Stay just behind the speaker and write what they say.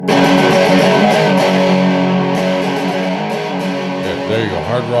There you go.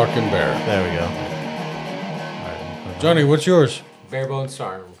 Hard Rockin' Bear. There we go. Johnny, what's yours? Barebones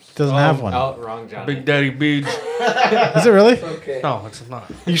Farms. Doesn't have one. Oh, wrong Johnny. Big Daddy Beach. Is it really? Okay. No, it's not.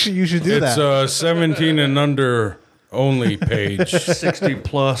 You should do It's that. 17 and under only page. 60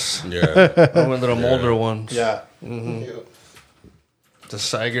 plus. Yeah. I went to the older ones. Yeah. The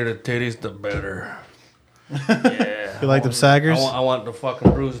saggier the titties, the better. Yeah. You like them saggers? I want the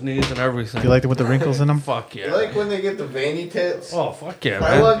fucking bruised knees and everything. You like them with the wrinkles in them? Fuck yeah. You like when they get the veiny tits? Oh, fuck yeah, I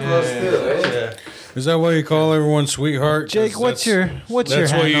man. love those too. Eh? Yeah. Is that why you call everyone sweetheart? 'Cause Jake, what's your That's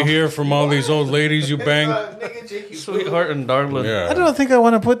handle? what you hear from all these old ladies you bang. Nigga Jakey, Sweetheart and darling. I Yeah. don't think I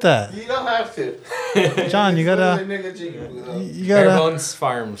want to put that. You don't have to. John, you gotta, Nigga Jakey, though. you gotta. Barebones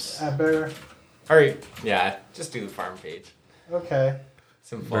Farms. Bear. Or, yeah, just do the farm page. Okay.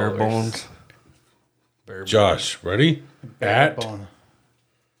 Some Bare followers. bones. Bare Josh, ready? At Bone.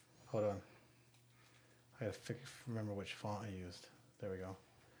 Hold on. I gotta remember which font I used. There we go.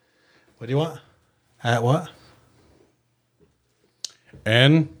 What do you want? At what?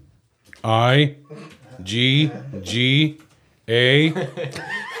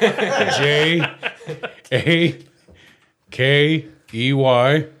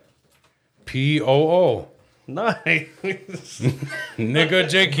 NIGGAJAKEYPOO. Nice. Nigga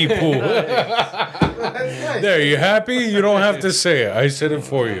Jakey Poo. There, you happy? You don't have to say it. I said it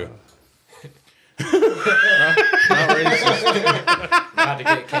for you. Not racist. About to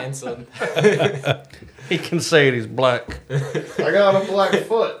get canceled. He can say it. He's black. I got a black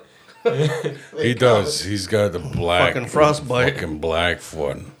foot. He does. He's got the black, Fucking frostbite. fucking black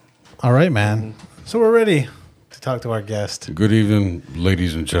foot. All right, man. So we're ready to talk to our guest. Good evening,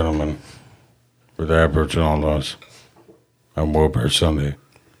 ladies and gentlemen. For the Aboriginal Outlaws. I'm Wilbur Sunday.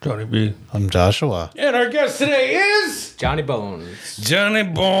 Johnny B. I'm Joshua. And our guest today is Johnny Bones. Johnny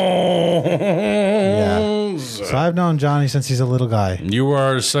Bones. So I've known Johnny since he's a little guy. You are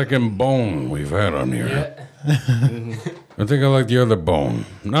our second bone we've had on here. Yeah. I think I like the other bone.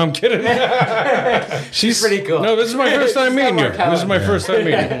 No, I'm kidding. She's Pretty cool. No, this is my first time meeting you. This is my first time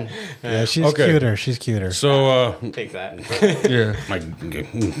meeting you. Yeah, she's Okay. cuter. She's cuter. So, Take that. Yeah.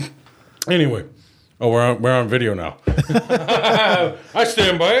 anyway. Oh, we're on video now. I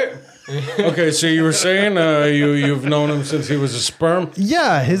stand by it. Okay, so you were saying you've known him since he was a sperm?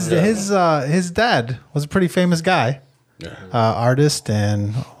 Yeah, his dad was a pretty famous guy, Yeah. artist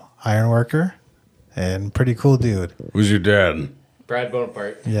and iron worker, and pretty cool dude. Who's your dad? Brad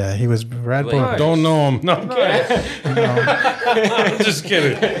Bonaparte. Yeah, he was Brad Like- Bonaparte. Don't know him. No, I'm kidding. I'm just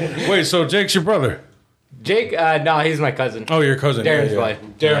kidding. Wait, so Jake's your brother? Jake, no, he's my cousin. Oh, your cousin. Darren's yeah, boy.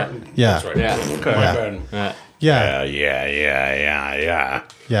 Darren. Yeah, That's right. Yeah. My Yeah. bad. Yeah.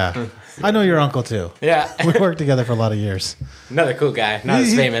 yeah. I know your uncle too. Yeah. We worked together for a lot of years. Another cool guy. Not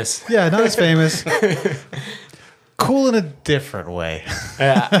as He- famous. Yeah, not as famous. Cool in a different way.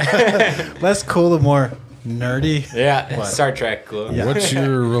 Yeah. Less cool and more nerdy. Yeah. Star Trek. Cool. Yeah. What's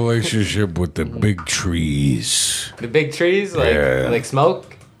your relationship with the big trees? The big trees, like Yeah. like smoke.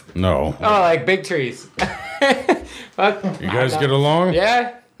 No. Oh, like big trees. Fuck. You guys get along?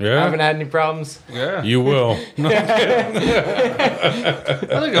 Yeah. Yeah? I haven't had any problems. Yeah. You will. No. I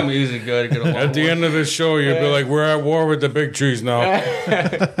think I'm an easy guy to get along At the with. end of the show, you'll be like, we're at war with the big trees now.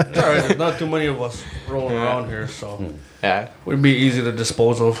 It's all right. There's not too many of us rolling around here, so Yeah. we'd be easy to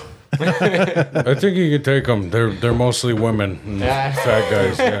dispose of. I think you can take them. They're mostly women and Yeah. fat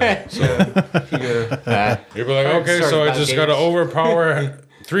guys. Yeah. So Yeah. you'll be like, okay, Sorry so I about just got to gauge. overpower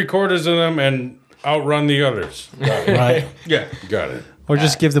 3/4 of them and outrun the others. Got it. Right. Yeah. Got it. Or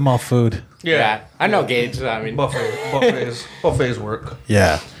just give them all food. Yeah. I know Gage. So, I mean, Buffets work.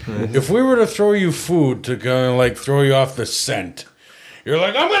 Yeah. If we were to throw you food to kind of like throw you off the scent, you're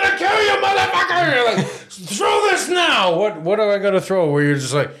like, I'm gonna kill you, motherfucker! You're like, throw this now. What do I gotta throw? Where you're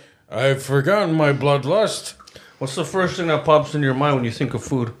just like, I've forgotten my bloodlust. What's the first thing that pops in your mind when you think of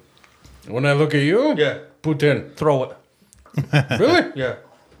food? When I look at you, Yeah. Putin. Throw it. Really? Yeah.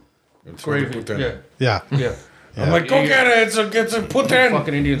 It's Gravy. Putin. Yeah. Yeah. Yeah. I'm like, go get it. It's a Putin.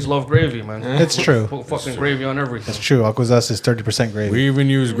 Fucking Indians love gravy, man. It's true. Put fucking gravy on everything. It's true. Akwesasne is 30% gravy. We even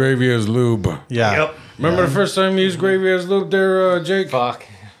use gravy as lube. Yeah. Yep. Remember the first time you used gravy as lube there, Jake? fuck.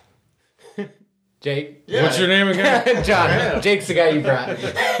 Jake. What's your name again? John. Jake's the guy you brought. No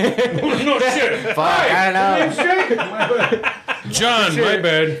shit. Fuck. I don't know. John, my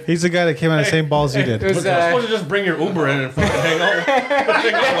bad. He's the guy that came out of the same balls you did. It was, You're supposed to just bring your Uber in and fucking hang out.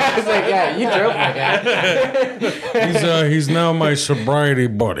 I was like, yeah, you drove my guy. He's now my sobriety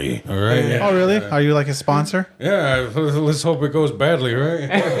buddy. All right. Oh, really? Are you like a sponsor? Yeah. Let's hope it goes badly, right?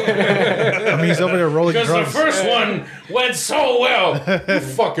 I mean, he's over there rolling Because drugs. the first one went so well. You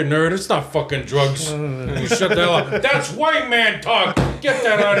fucking nerd. It's not fucking drugs. You shut the hell up. That's white man talk. Get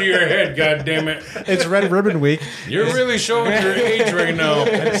that out of your head, goddammit. It's Red Ribbon Week. You're really showing your age right now.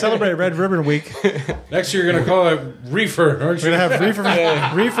 Celebrate Red Ribbon Week. Next year you're going to call it reefer, aren't you? We're gonna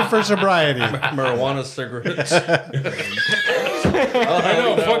have reefer for sobriety. Marijuana cigarettes. I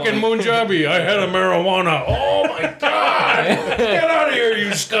know, fucking Munjabi. I had a marijuana. Oh my god! Get out of here,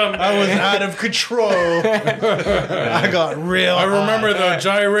 you scum! I was out of control. I got real. I remember the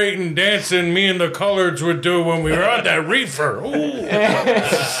gyrating dancing me and the coloreds would do when we were on that reefer. Ooh.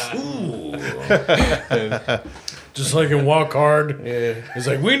 Just like in Walk Hard. Yeah. It's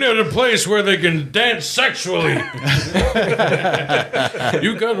like, we need a place where they can dance sexually. You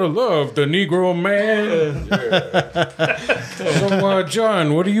gotta love the Negro man. So,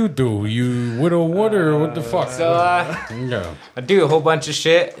 John, what do? You whittle wood or what the fuck? So, Yeah. I do a whole bunch of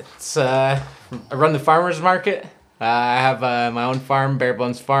shit. It's, I run the farmer's market. I have my own farm,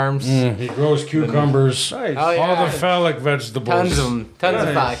 Barebones Farms. He grows cucumbers. Nice. Oh, yeah. All the phallic vegetables. Tons of them. Tons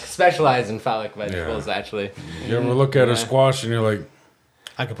of phallic. Specialize in phallic vegetables, actually. You ever look at a squash and you're like,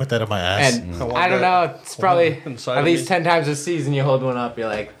 I could put that on my ass. And I want I don't that. know, it's probably Inside at of least me. 10 times a season you hold one up, you're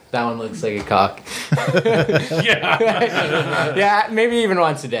like, that one looks like a cock. yeah. Yeah, maybe even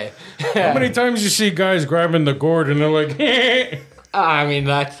once a day. How many times you see guys grabbing the gourd and they're like, I mean,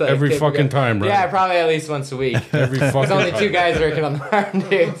 that's like every typical. fucking time, right? Yeah, probably at least once a week. Every fucking There's only time. 2 guys working on the farm,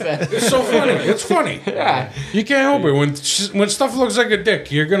 dude. So. It's so funny. It's funny. Yeah, You can't help it. When stuff looks like a dick,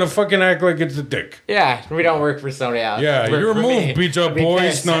 you're going to fucking act like it's a dick. yeah, we don't work for somebody else. Yeah, Work your for me. move, beat up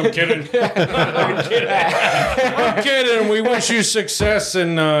boys. Because- No, I'm kidding. I'm kidding. I'm kidding. We wish you success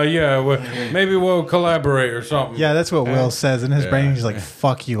and, maybe we'll collaborate or something. Yeah, that's what Will says in his brain. He's like,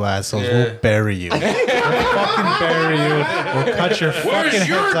 "Fuck you, assholes. We'll bury you. We'll fucking bury you. We'll cut your fucking Where's heads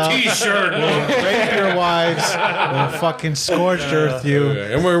your off. t-shirt? We'll rape your wives. We'll fucking scorched earth you."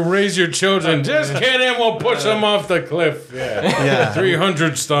 And we'll raise your children. Just kidding. We'll push them off the cliff. Yeah. Yeah.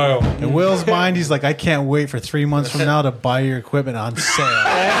 300 style. In Will's mind, he's like, "I can't wait for 3 months from now to buy your equipment on sale."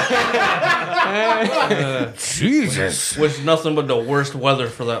 Jesus. Wish nothing but the worst weather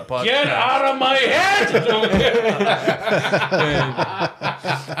for that podcast. Get out of my head!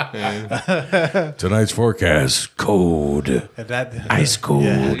 Tonight's forecast, cold. And that, Ice cold.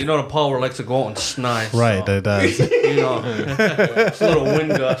 Yeah. You know the Power likes to go out and snipe. right, it does. You know, it's a little wind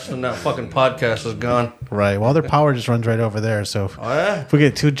gust and that fucking podcast is gone. Right. Well, their power just runs right over there. So Oh yeah. if we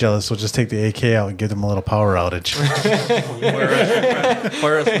get too jealous, we'll just take the AK out and give them a little power outage.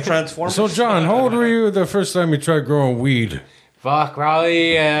 Whereas the Transformers. So, John, how old were you the first time you tried growing weed? Fuck,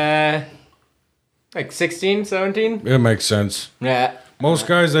 probably like 16, 17? It makes sense. Yeah. Most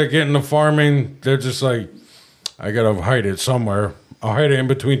guys that get into farming, they're just like, I gotta hide it somewhere. I'll hide it in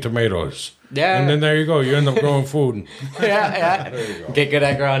between tomatoes. Yeah. And then there you go. You end up growing food. Yeah. Get good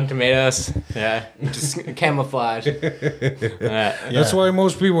at growing tomatoes. Yeah. Just camouflage. Yeah. That's why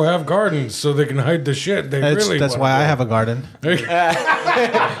most people have gardens, so they can hide the shit. That's why I have a garden.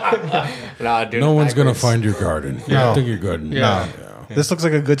 No, dude, No one's gonna find your garden. No. I think you're good. No. This looks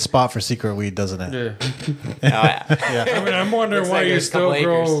like a good spot for secret weed, doesn't it? Yeah. I mean, I'm wondering Looks why like you there's a still couple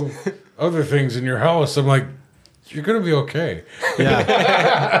grow other things in your house. I'm like, you're gonna be okay,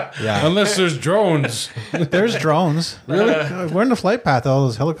 Yeah. Yeah. unless there's drones. There's drones. Really? We're in the flight path of all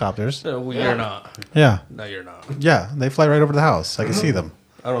those helicopters. Well, you're not. Yeah. No, you're not. Yeah. They fly right over the house. I can see them.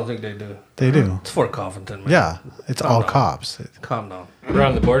 I don't think they do. They do. It's Fort Covington, man. Yeah. It's all cops. Calm down. We're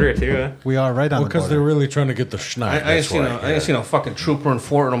on the border too, huh? We are right on the Because they're border. really trying to get the schneid. I ain't seen a fucking trooper in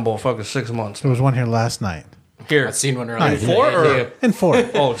Fort in about fucking 6 months. There was one here last night. Here. I've seen one around. Fort or? In Fort.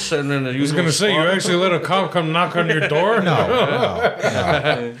 Oh, sitting in the I was gonna say, you actually let a cop come knock on your door?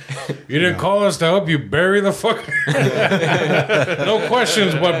 No. You didn't call us to help you bury the fucker? No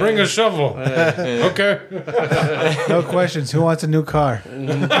questions, but bring a shovel. Okay. No questions. Who wants a new car?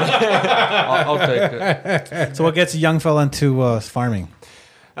 I'll take it. So what gets a young fella into farming?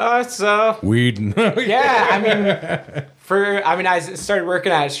 So Weed. yeah, I started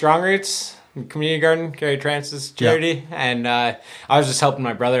working at Strong Roots Community Garden, Gary Trance's charity, and I was just helping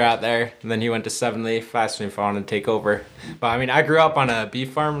my brother out there. And then he went to Seven Leaf, asked me if I wanted to take over. But I mean, I grew up on a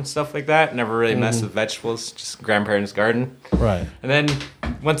beef farm and stuff like that. Never really messed with vegetables, just grandparents' garden. Right. And then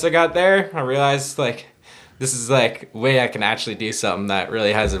once I got there, I realized like this is like a way I can actually do something that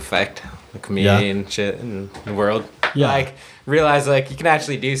really has an effect on the community and shit and the world. Yeah. Like, realize, like, you can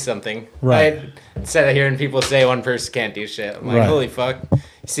actually do something. Right. Instead of hearing people say one person can't do shit. I'm like, Right. holy fuck. You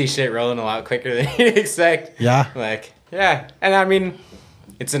see shit rolling a lot quicker than you'd expect. Yeah. Like, yeah. And I mean,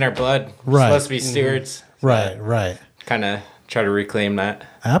 it's in our blood. We're Right. supposed to be stewards. Right. Kind of try to reclaim that.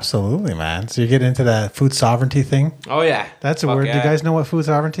 Absolutely, man. So you get into that food sovereignty thing. Oh, yeah. That's a Fuck word. yeah. Do you guys know what food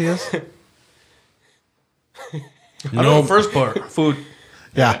sovereignty is? I know the first part, food.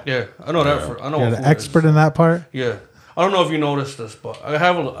 Yeah. Yeah, I know that. I know You're what the food expert is. in that part. Yeah. I don't know if you noticed this, but I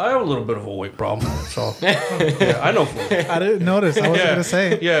have a little bit of a weight problem. So yeah, I know food. I didn't notice. I wasn't gonna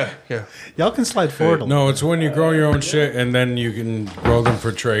say. Yeah. Y'all can slide forward a little. No, it's when you grow your own shit and then you can grow them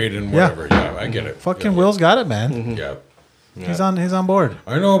for trade and Yeah. whatever. Yeah, I get it. Fucking Will's got it, man. Yeah. He's on board.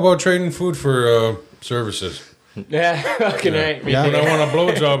 I know about trading food for services. Yeah. Fucking right. Me Yeah. When I want a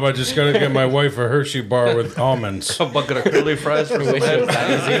blowjob, I just gotta get my wife a Hershey bar with almonds. A bucket of curly fries for some Wish it was head.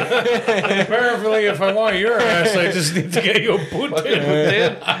 that easy. Apparently, if I want your ass, I just need to get you a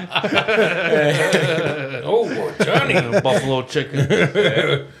putin. Oh, Johnny. Buffalo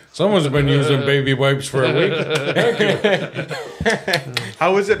chicken. Someone's been using baby wipes for a week.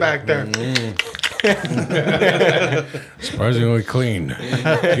 How is it back there? Surprisingly clean.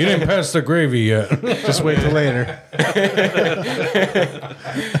 You didn't pass the gravy yet. Just wait till later.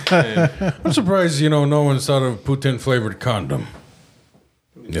 I'm surprised, no one's thought of Putin flavored condom.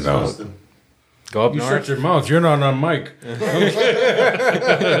 Go up You north. shut your mouth. You're not on mic. Yeah.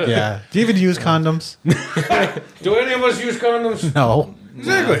 Do you even use condoms? Do any of us use condoms? No.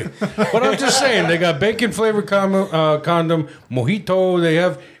 Exactly. But I'm just saying, they got bacon flavored condom, mojito. They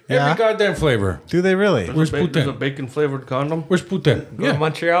have Yeah. every goddamn flavor. Do they really? Where's There's a Putin? bacon flavored condom. Where's Putin? Go to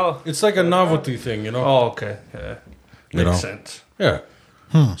Montreal. It's like a novelty thing, Oh, okay. Yeah. You Makes know. sense. Yeah.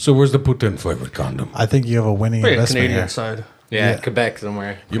 So where's the Putin flavored condom? I think you have a winning Wait, investment Canadian here. side. Yeah, Quebec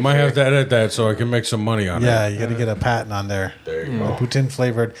somewhere. You might have to edit that so I can make some money on Yeah, it. you got to get a patent on there. There you go. Poutine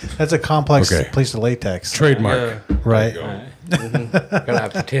flavored. That's a complex Okay. piece of latex. Trademark. Yeah. Right. Gotta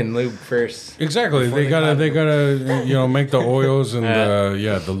have tin lube first. Exactly. They gotta make the oils and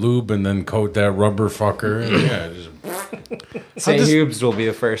the lube and then coat that rubber fucker. And, yeah. St. Hubes will be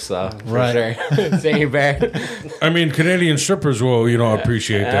the first though. For Right. sure. St. Hubert. I mean, Canadian strippers will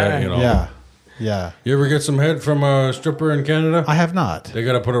appreciate that. Yeah. Yeah. You ever get some head from a stripper in Canada? I have not. They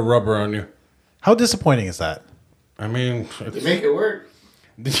gotta put a rubber on you. How disappointing is that? I mean, They make it work.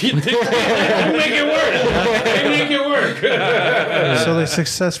 they make it work. They make it work. So they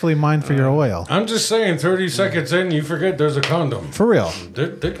successfully mine for your oil. I'm just saying, 30 seconds in, you forget there's a condom. For real. They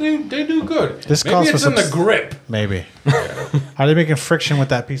do good. This Maybe calls for it's in the some- grip. Maybe. Are they making friction with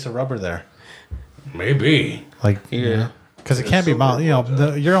that piece of rubber there? Maybe. Like, Yeah. because it can't be mouth.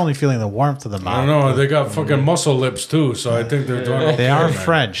 You're only feeling the warmth of the I mouth. don't know. They got fucking muscle lips too, so I think they're doing okay. They are man.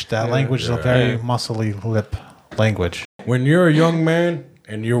 French. That language is a very muscly lip language. When you're a young man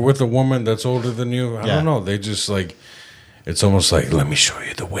and you're with a woman that's older than you, I Yeah. don't know. They just like, it's almost like, let me show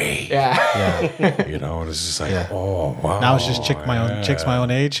you the way. Yeah. Yeah. And it's just like, Yeah. oh wow. Now it's just chicks my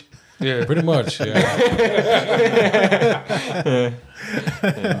own age. Yeah. Pretty much. Yeah.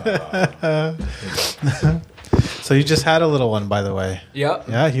 So you just had a little one, by the way. Yep.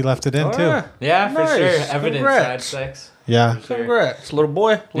 Yeah, he left it in too. Yeah. Yeah, for Nice. sure. Evidence Congrats. had sex. Yeah. Congrats, little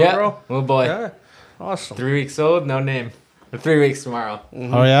boy, little Yeah. girl. Little boy. Yeah. Awesome. 3 weeks old, no name. 3 weeks tomorrow.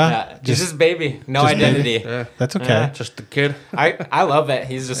 Oh yeah. Yeah. Just baby. No just identity. Yeah. That's okay. Just a kid. I love it.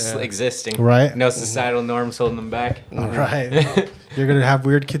 He's just existing. Right. No societal norms holding him back. All right. You're gonna have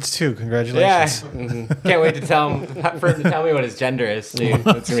weird kids too. Yeah. Congratulations. Can't wait to for him to tell me what his gender is, too.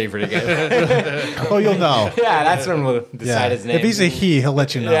 That's gonna be pretty good. Oh, you'll know. Yeah, that's when we'll decide Yeah. his name. If he's a he, he'll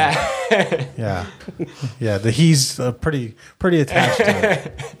let you know. Yeah. Yeah. Yeah. The he's pretty attached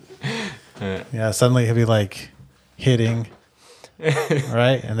to it. Yeah. Suddenly he'll be like hitting.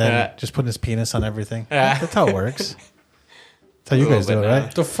 Right, and then Yeah. just putting his penis on everything. Yeah. That's how it works. That's how you guys do it, bit right?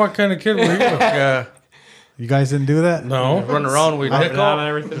 What the fuck kind of kid were you? Yeah. You guys didn't do that? No. Run around with your dick down and out.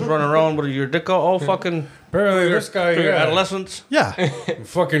 everything. Just run around with your dick out all fucking Apparently this guy through your adolescence. Yeah.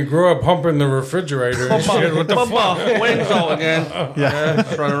 fucking grew up humping the refrigerator and shit. What the fuck? Wings out again. Yeah.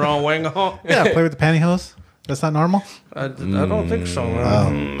 Just running around wing out. Yeah. Play with the pantyhose. That's not normal. I don't think so,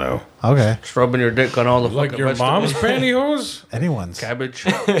 man. No. Okay. Just rubbing your dick on all the Like fucking your mom's vegetables. pantyhose? Anyone's. Cabbage.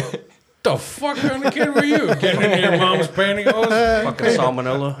 The fuck kind of kid were you? Getting into your mom's pantyhose? Fucking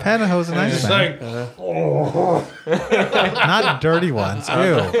salmonella. Pantyhose and ice, It's man. like, Not dirty ones.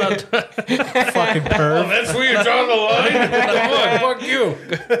 Ew. Fucking perv. that's where you draw the line? Come on, fuck you.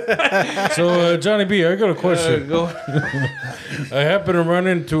 So, Johnny B, I got a question. Go. I happen to run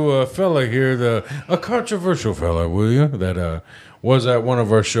into a fella here, a controversial fella, will you? That was at one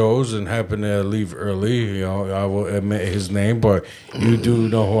of our shows and happened to leave early. You know, I will admit his name, but you do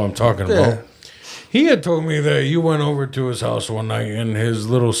know who I'm talking about. He had told me that you went over to his house one night and his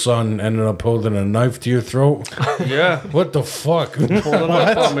little son ended up holding a knife to your throat. Yeah. What the fuck? Pulling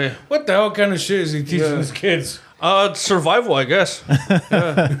up on me. What the hell kind of shit is he teaching his kids? Survival, I guess.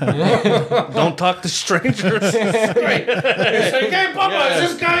 Yeah. Don't talk to strangers. He's like, hey, Papa,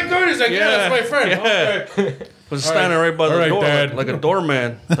 is this guy good? He's like, yeah, that's my friend. Yeah. Okay. Was standing right by the All right, door, Dad. like a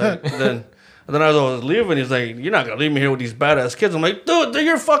doorman. And then as I was leaving, he's like, "You're not gonna leave me here with these badass kids." I'm like, "Dude, they're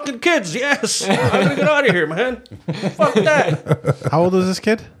your fucking kids." Yes, I'm gonna get out of here, man. Fuck that. How old was this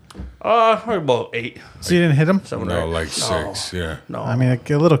kid? Probably about 8. So you didn't hit him? 7 or No, 8. like 6, yeah. No, I mean,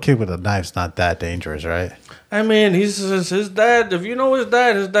 a little kid with a knife's not that dangerous, right? I mean, he's his dad. If you know his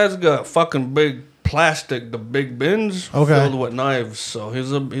dad's got fucking big plastic, the big bins filled with knives. So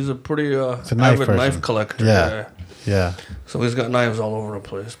he's a pretty avid knife collector. Yeah. So he's got knives all over the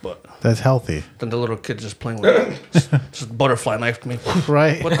place, but That's healthy. then the little kid just playing with it. Just butterfly knifed me.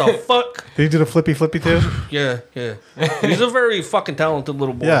 Right. What the fuck? Did he do the flippy too? Yeah. He's a very fucking talented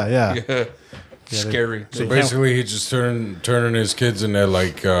little boy. Yeah. Scary. So basically, he just turning his kids into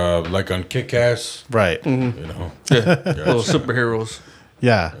like on Kick-Ass. Right. You know, Little superheroes.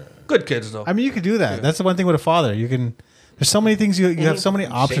 Yeah. Good kids though. I mean, you could do that. That's the one thing with a father. You can. There's so many things. You have so many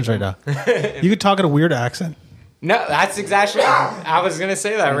options right now. You could talk in a weird accent. No, that's exactly. I was gonna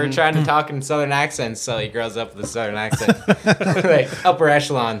say that we're trying to talk in Southern accents, so he grows up with a Southern accent, like upper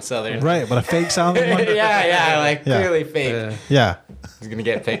echelon Southern. Right, but a fake sounding one. Clearly fake. Yeah. He's gonna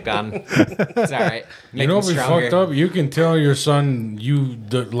get picked on. It's all right. you know what'd be fucked up? You can tell your son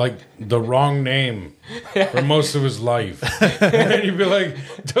the wrong name for most of his life, and you'd be like,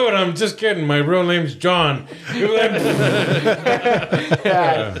 "Dude, I'm just kidding. My real name's John." You'd be like,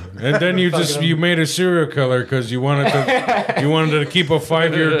 and then you made a serial killer because you wanted to keep a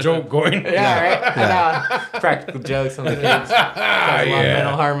 5-year joke going. Right. Practical jokes on the kids.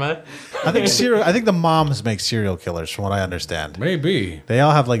 Mental harm. I think the moms make serial killers, from what I understand. Maybe. They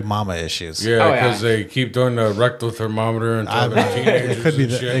all have like mama issues. Yeah, because they keep doing the rectal thermometer until they're teenagers. It could be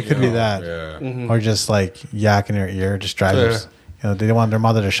and that. shit, It could be that. Yeah. Or just like yak in your ear, just drivers. You know, they want their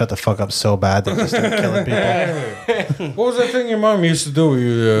mother to shut the fuck up so bad that they start killing people. What was that thing your mom used to do with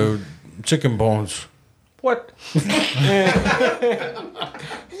you? Chicken bones. What?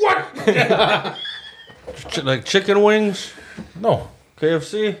 What? Like chicken wings? No.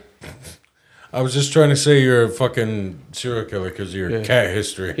 KFC? I was just trying to say you're a fucking serial killer because of your cat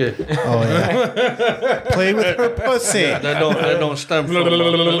history. Yeah. Oh yeah. Play with her pussy. That don't stem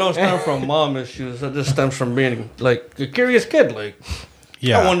from mom issues. That just stems from being like a curious kid. Like,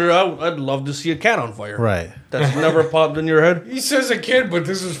 I wonder. I'd love to see a cat on fire. Right. That's never popped in your head. He says a kid, but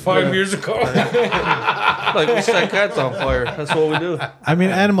this is 5 years ago. Like, we set cats on fire. That's what we do. I mean,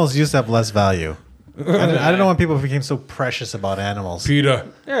 animals used to have less value. I don't know when people became so precious about animals. PETA.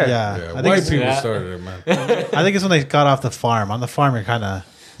 Yeah. I think White people started it, man. I think it's when they got off the farm. On the farm, you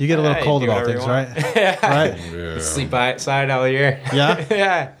get a little cold you do about whatever things, you right? Right. Yeah. Sleep outside all year.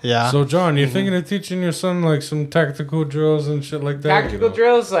 Yeah. Yeah. So, John, you're thinking of teaching your son like some tactical drills and shit like that? Tactical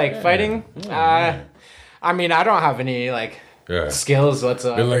drills like fighting. I mean, I don't have any skills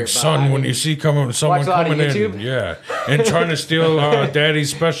whatsoever. You're like, son, when you see someone coming in, and trying to steal daddy's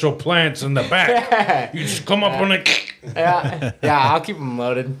special plants in the back, you just come up on it. I'll keep them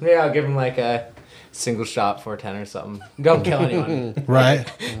loaded. Maybe I'll give them like a single shot 410 or something. Don't kill anyone. Right.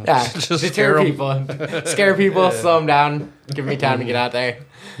 Yeah, just deter people. Scare people, slow them down, give me time to get out there.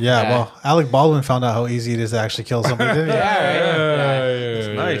 Yeah, well, Alec Baldwin found out how easy it is to actually kill somebody, didn't he? That's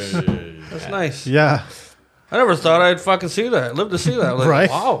nice. That's nice. Yeah. I never thought I'd fucking see that. Live to see that. Like, Right.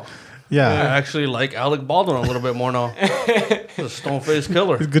 Wow. Yeah. I actually like Alec Baldwin a little bit more now. The stone-faced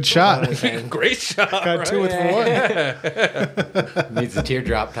killer. Good shot. Great shot. Got 2 with 1. Needs a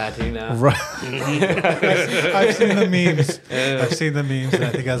teardrop tattoo now. Right. I've seen the memes. And I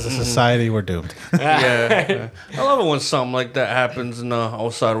think as a society, we're doomed. I love it when something like that happens in the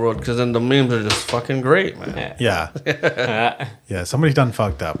outside world because then the memes are just fucking great, man. Yeah. Yeah, somebody done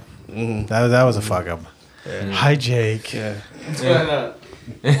fucked up. That was a fuck up. Hi, Jake. Yeah. What's going on?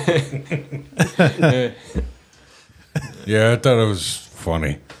 Yeah, I thought it was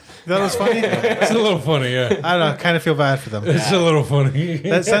funny. That was funny? It's a little funny, yeah. I don't know. I kind of feel bad for them. It's a little funny.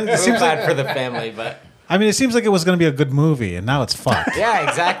 That Seems seems like, bad for the family, but I mean, it seems like it was going to be a good movie, and now it's fucked. Yeah,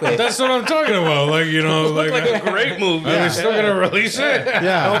 exactly. That's what I'm talking about. Like, you know, like a great movie. Are they still gonna release it?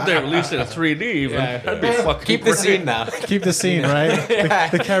 Yeah. I hope they release it in 3D even. Yeah. That'd be fucking Keep the great. scene now. Keep the scene,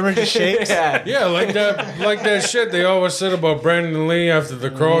 right? The camera just shakes. Yeah. Yeah, like that shit they always said about Brandon Lee after The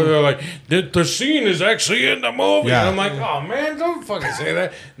Crow. They're like, the scene is actually in the movie. Yeah. And I'm like, oh man, don't fucking say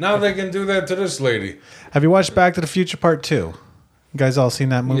that. Now they can do that to this lady. Have you watched Back to the Future Part 2? You guys all seen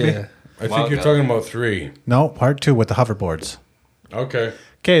that movie? Yeah. I think you're talking about 3. No, Part 2 with the hoverboards. Okay.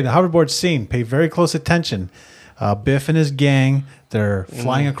 Okay, the hoverboard scene. Pay very close attention. Biff and his gang, they're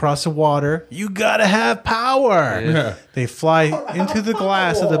flying across the water. You gotta have power. Yeah. They fly into the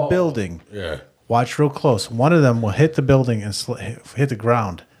glass of the building. Yeah. Watch real close. One of them will hit the building and hit the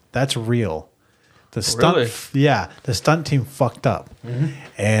ground. That's real. The stunt, Really? yeah, the stunt team fucked up,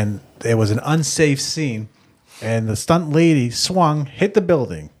 and it was an unsafe scene. And the stunt lady swung, hit the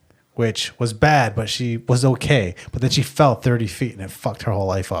building, which was bad, but she was okay. But then she fell 30 feet, and it fucked her whole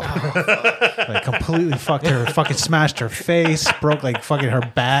life up. Like completely fucked her. Fucking smashed her face, broke like fucking her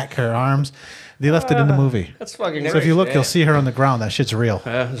back, her arms. They left it in the movie. That's fucking So if you look, shit. you'll see her on the ground. That shit's real.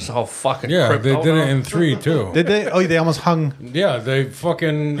 Yeah, this is all fucking Yeah, cripped they out did it now. in 3 too. Did they? Oh, they almost hung. Yeah, they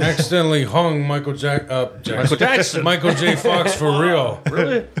fucking accidentally hung Michael Jackson. Michael J. Fox for real.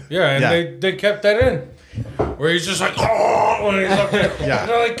 Really? Yeah, and Yeah. they kept that in. Where he's just like, oh, when he's up there. Yeah. And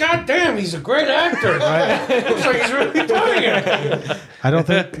they're like, God damn, he's a great actor. Looks like he's really doing it. I don't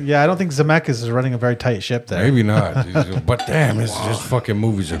think. Yeah, I don't think Zemeckis is running a very tight ship there. Maybe not. But damn, his fucking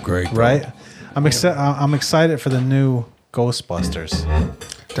movies are great. Though. Right? I'm excited for the new Ghostbusters.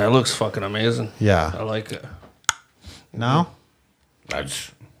 That looks fucking amazing. I Yeah. like it. No? I'll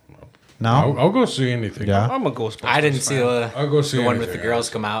No? go see anything. Yeah. I'm a Ghostbusters I didn't see fan. I'll go see the one with the anything girls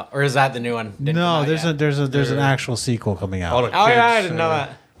come out, or is that the new one? Didn't come No, out there's yet? an actual sequel coming All out. the Oh kids, yeah, I didn't know that.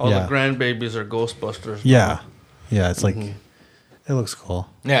 All Yeah. the grandbabies are Ghostbusters. Yeah. Yeah, it's like it looks cool.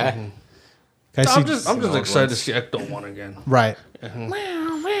 Yeah. Guys, I'm see- just excited to see Ecto 1 again. right.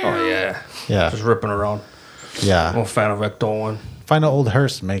 Oh yeah. Yeah. Just ripping around. I'm Yeah. a fan of Ecto 1. Find an old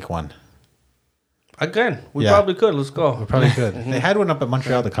hearse and make one. Again, we Yeah. probably could. Let's go. Probably good. They had one up at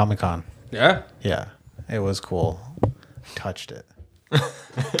Montreal, the Comic Con. Yeah? Yeah. It was cool. Touched it. It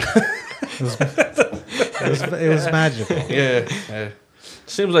was magical. Yeah. Yeah.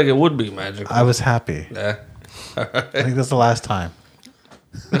 Seems like it would be magical. I was happy. Yeah. I think that's the last time.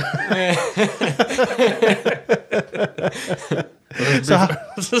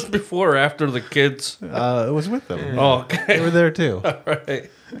 Is this before or after the kids? It was with them. Oh, okay. They were there too. Right.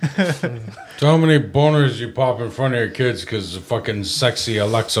 So how many boners you pop in front of your kids because fucking sexy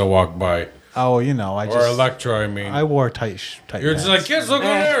Alexa walked by? Oh, you know, Or Electra, I mean. I wore tight You're just like, kids, look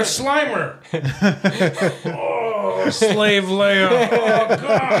over there, a Slimer. Oh, Slave Leia. Oh,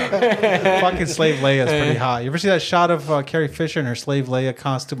 God. fucking Slave Leia is pretty hot. You ever see that shot of Carrie Fisher in her Slave Leia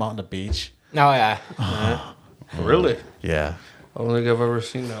costume out on the beach? Oh yeah. Really? Yeah. I don't think I've ever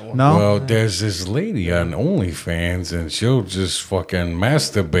seen that one. No? Well, there's this lady on OnlyFans, and she'll just fucking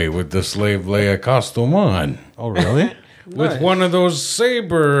masturbate with the Slave Leia costume on. Oh, really? With one of those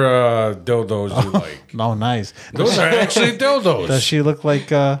saber dildos you like. Oh, nice. Those are actually dildos. Does she look like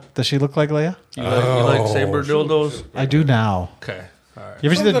Leia? You like saber dildos? I do now. Okay. All right. You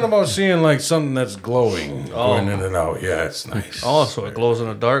ever see Something the about seeing like something that's glowing going in and out. Yeah, it's nice. Oh, so it glows in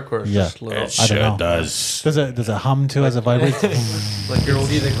the dark, or it's Yeah. just lit up? It I don't sure know. does. does it hum too as it vibrates? Like your old,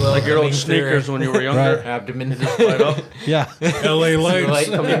 See the glow like your old coming through sneakers when you were younger. Right. abdomen. Light up. Yeah. LA The lights. light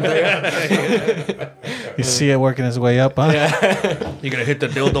coming through. You see it working its way up, huh? You're gonna hit the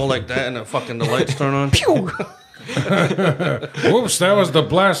dildo like that, and then fucking the lights turn on. Whoops, that was the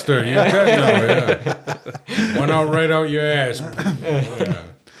blaster. You're dead now, yeah. Went out right out your ass.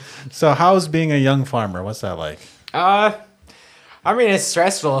 So how's being a young farmer? What's that like? I mean, it's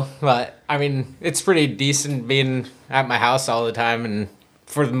stressful, but I mean, it's pretty decent being at my house all the time, and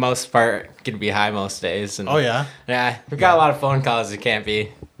for the most part, can be high most days. And Oh, yeah? yeah, we got a lot of phone calls. It can't be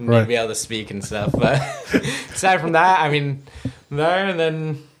need Right. to be able to speak and stuff. But aside from that, I mean, there and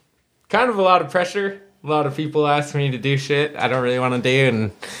then kind of a lot of pressure. A lot of people ask me to do shit I don't really want to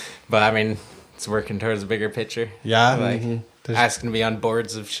do, but I mean, it's working towards a bigger picture. Yeah? Like There's- asking to be on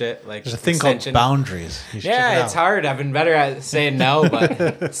boards of shit. Like There's a thing extension. called boundaries. You should check Yeah, it it's out. hard. I've been better at saying no, but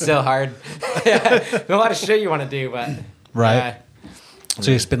it's still hard. There's a lot of shit you want to do, but Right.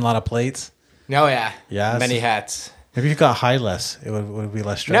 So you spin a lot of plates? No, yeah. Yes. Many hats. If you got high less, it would be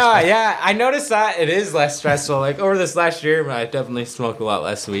less stressful. No, yeah. I noticed that it is less stressful. Like over this last year, I definitely smoked a lot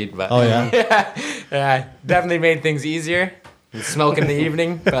less weed. But Oh, yeah? yeah, definitely made things easier. Smoke in the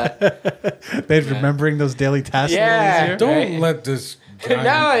evening, but Made remembering those daily tasks a Yeah. little easier. Don't Right. let this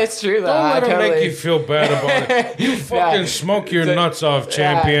No, it's true though. Don't let him totally. make you feel bad about it. You fucking smoke your nuts off,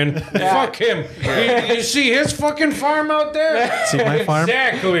 champion. Fuck him. You see his fucking farm out there? See my farm?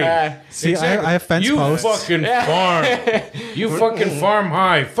 Exactly. See, I have fence posts. Fucking farm. You fucking farm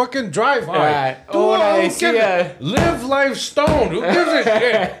high. Fucking drive high. Live life stoned. Who gives a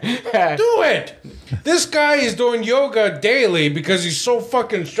shit? Do it. This guy is doing yoga daily because he's so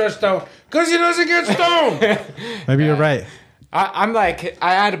fucking stressed out because he doesn't get stoned. Maybe you're right. I'm like,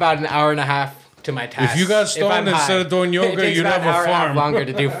 I add about an hour and a half to my task. If you got stoned instead of doing yoga, you'd have a farm. An hour longer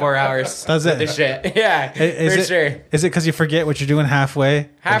to do 4 hours. Does it? The shit. Yeah, for sure. Is it because you forget what you're doing halfway?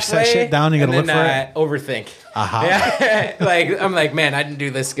 Halfway, you set shit down and you gotta look for it? Overthink. Yeah. Like, I'm like, man, I didn't do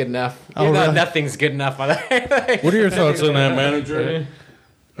this good enough. Really? Nothing's good enough on that. What are your thoughts on that, manager?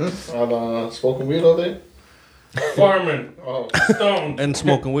 On smoking weed all day? Farming. Stoned. And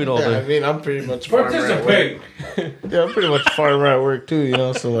smoking weed all Yeah, I day. mean, I'm pretty much farmer at work. Participate. Yeah, I'm pretty much farmer at work too, you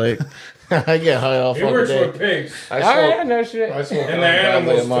know, so like, I get high off He all the works day. with pigs. I Oh, no shit. smoke And the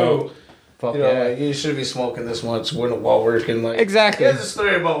animals, too. Fuck You know, yeah. like, you should be smoking this much while working. Like, Exactly. Here's a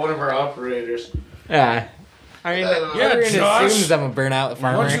story about one of our operators. Yeah. I mean, everyone Josh. assumes I'm a burnout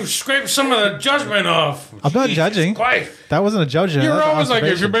farmer. Why don't you scrape some of the judgment off? I'm not judging. Christ. That wasn't a judgment. You're That's an always like,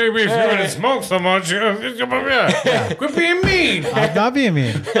 if observation. you're gonna smoke so much, quit being mean. I'm not being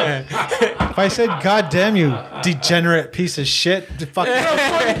mean. If I said, God damn you, degenerate piece of shit,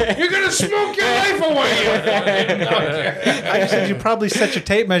 fucking, You're gonna smoke your life away. I just said you probably set your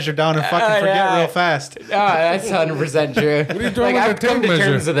tape measure down and fucking forget yeah. real fast. Oh, that's 100% true. What are you doing with I've the come tape to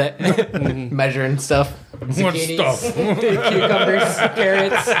measure? terms with it. Measuring stuff. What Zucchinis, stuff? Cucumbers,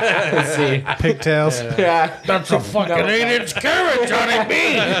 carrots. Let's see. Pigtails. Yeah. That's a fucking 8-inch carrot, Johnny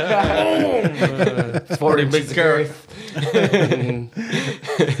B. Boom. 40 big carrot.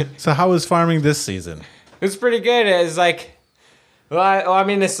 So how was farming this season? It was pretty good. It was like, I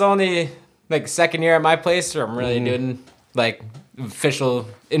mean, it's only like second year at my place, so I'm really doing like official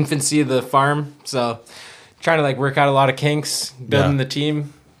infancy of the farm. So trying to like work out a lot of kinks, building the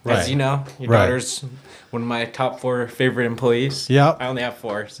team. Right. As you know, your Right. daughter's one of my top 4 favorite employees. Yep. I only have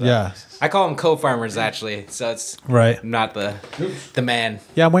 4. So Yeah. I call them co-farmers actually. So it's Right. not the man.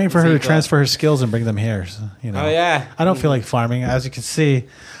 Yeah, I'm waiting for her to Equal. transfer her skills and bring them here. So, you know. Oh yeah. I don't feel like farming. As you can see,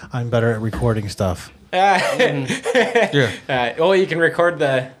 I'm better at recording stuff. Yeah. Well, you can record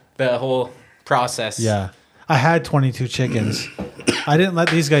the whole process. Yeah. I had 22 chickens. I didn't let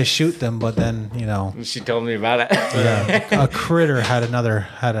these guys shoot them, but then, you know, She told me about it. yeah, a critter had a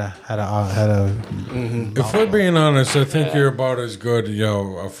If we're being honest, I think you're about as good,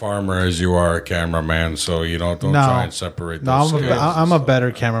 a farmer as you are a cameraman. So don't try and separate No, those skills. I'm a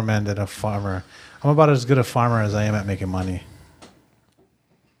better cameraman than a farmer. I'm about as good a farmer as I am at making money.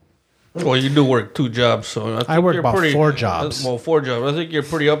 Well, you do work 2 jobs, so I work you're about pretty, 4 jobs. Well, 4 jobs. I think you're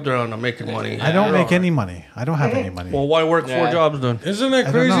pretty up there on the making money. I don't make any money. I don't have any money. Well, why work 4 jobs then? Isn't that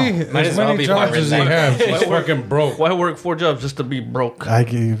I don't know. crazy? Might As as well many be jobs farmers as he then. has, he's fucking broke. Why work 4 jobs just to be broke? I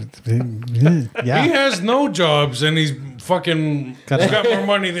give, He yeah. has no jobs and he's fucking got more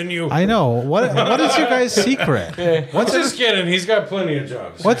money than you. I know. What is your guys' secret? What's just kidding? He's got plenty of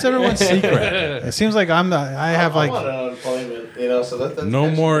jobs. What's everyone's secret? It seems like I have I'm on like unemployment, so that's No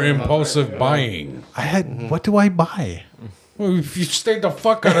actually more not impulsive bad. buying. I had. What do I buy? Well, if you stay the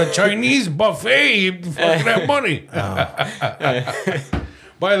fuck at a Chinese buffet, you fucking have money.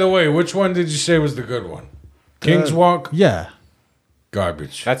 By the way, which one did you say was the good one? King's Walk? Yeah,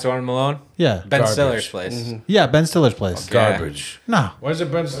 Garbage. That's the one in Malone. yeah, Ben Garbage. Stiller's place. yeah. Ben Stiller's place. Garbage. No, Why is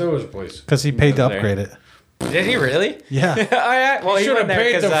it Ben Stiller's place? because he paid to There. upgrade it. Did he really? Yeah. Oh yeah. Well, You he should have went there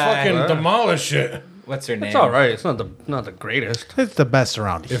paid to 'cause, fucking demolish it. what's her name? It's all right. It's not the greatest. It's the best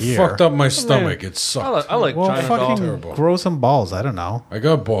around It here. fucked up my stomach. It sucked. I like Well, China fucking doll. Terrible. grow some balls. I don't know. I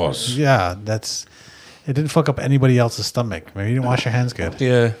got balls. Yeah, that's. It didn't fuck up anybody else's stomach. Maybe you didn't wash your hands good.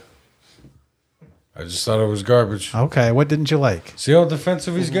 Yeah. I just thought it was garbage. Okay, what didn't you like? See how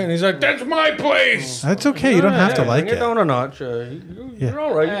defensive he's getting? He's like, that's my place. That's okay. You don't have to like You're it. down a notch. You're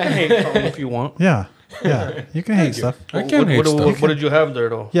all right. You can hate something if you want. Yeah, yeah. You can hate stuff. I can't hate stuff. What did you have there,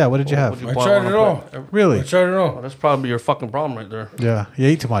 though? Yeah, what did you have? I tried it all. Really? I tried it Oh, all. that's probably your fucking problem right there. Yeah, you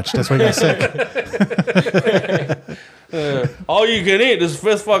ate too much. That's why you got sick. All you can eat is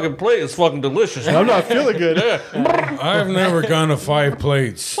 5th fucking plate. It's fucking delicious. I'm not feeling good. I've never gone to 5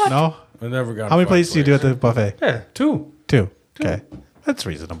 plates. No. I've never gone. How many to 5 plates do you do at the buffet? Yeah. 2. 2. Okay, that's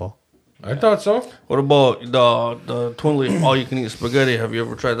reasonable. I thought so. What about the twin leaf all you can eat spaghetti? Have you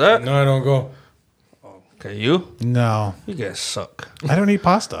ever tried that? No, I don't go. Okay, you? No, You guys suck. I don't eat I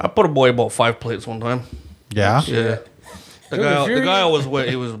pasta. put a boy about 5 plates one time. Yeah. Yeah. The guy was what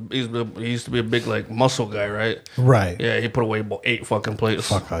he used to be a big like muscle guy, right? Right. Yeah, he put away about 8 fucking plates.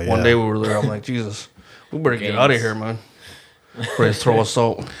 Yeah. One day we were there. I'm like, Jesus, we better get out of here, man. Ready to throw us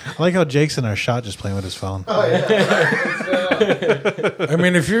out. I like how Jake's in our shot just playing with his phone. Oh, yeah. I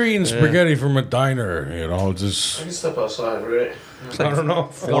mean, if you're eating spaghetti from a diner, just... I can step outside, right? I don't know.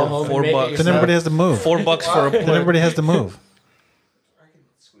 $4. Then everybody has to move. $4 for a plate. Then everybody has to move. I can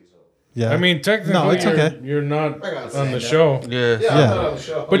squeeze up. Yeah. I mean, technically, No, it's okay. you're not on the show. Yeah. Yeah, I'm not on the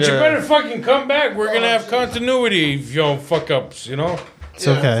show. But you better fucking come back. We're going to have continuity if you don't fuck ups, It's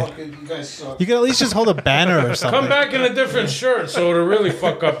okay. Fucking, you guys suck. You can at least just hold a banner or something. Come back in a different shirt so it'll really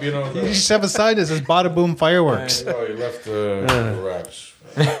fuck up, You just have a sign that says Badda Boom Fireworks. Oh, you left the wraps.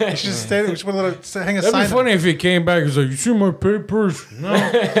 You should just hang a That'd sign. be funny if he came back and was like, you see my papers? No.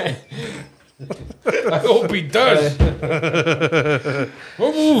 I hope he does. I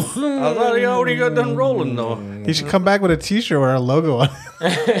thought he already got done rolling, though. He should come back with a T-shirt with our logo on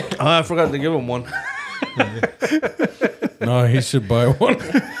it. I forgot to give him one. No, he should buy one.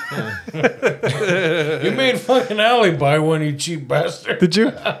 You made fucking Allie buy one, you cheap bastard. Did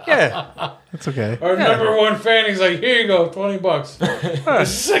you? Yeah. It's okay. Our number one fan, he's like, here you go, $20.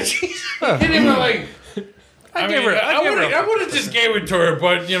 It's like, he didn't even like... I would have just gave it to her,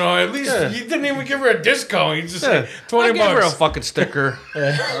 but at least you didn't even give her a discount. You just said $20. I gave her a fucking sticker.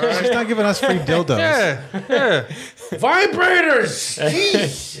 She's not giving us free dildos. Yeah. Vibrators.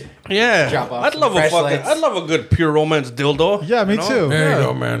 Jeez. Yeah. Drop off I'd love a good pure romance dildo. Yeah, me too. There you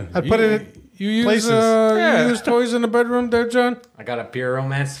go, man. I put it in You use places. you use toys in the bedroom there, John? I got a pure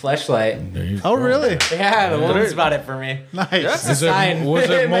romance fleshlight. Oh, really? Yeah, the woman's bought it for me. Nice. Was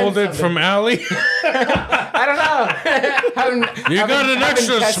it molded from Allie? I don't know. You got an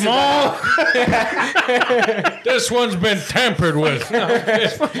extra small? This one's been tampered with.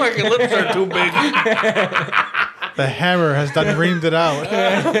 Fucking lips are too big. The hammer has done reamed it out.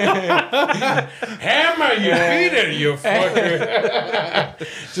 Hammer, you beat it, you fucker.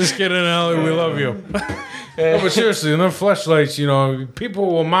 Just kidding, Allie. We love you. No, but seriously, enough fleshlights, people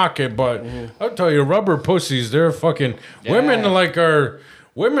will mock it, but I'll tell you, rubber pussies, they're fucking...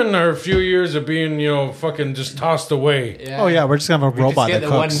 Women are a few years of being, fucking just tossed away. Yeah. Oh, yeah, we're just going to have a robot Just that get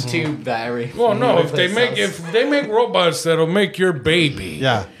the one cooks. tube battery. Well, no, if they make robots that'll make your baby.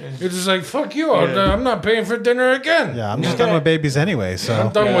 Yeah. It's just like, fuck you, I'm not paying for dinner again. Yeah, I'm just done with babies anyway, so.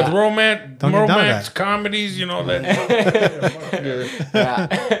 I'm done with romance Don't get done with that. comedies, that. Yeah.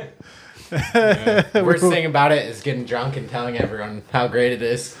 Worst thing about it is getting drunk and telling everyone how great it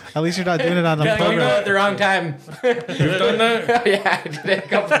is. At least you're not doing it on the Telling people at program. the wrong time. You've done that? Yeah, I did it a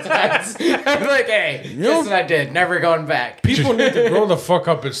couple times. I'm like, hey, guess what I did? Never going back. People need to grow the fuck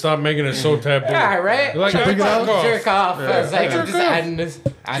up and stop making it so taboo. Yeah, right? Like, bring it out? Jerk off. I was like, I'm just adding this.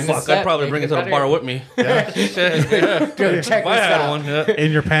 Fuck, I'd probably bring it to the bar with me. Check If this I had out. one. Yeah.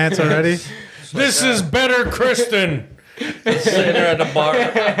 In your pants already? This is better, Kristen. Sitting there at the bar,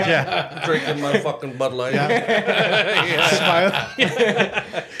 Yeah. drinking my fucking Bud Light. Smile.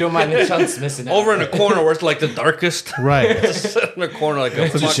 Don't mind the chunks missing out. Over in the corner where it's like the darkest. Right. Just sit in the corner like a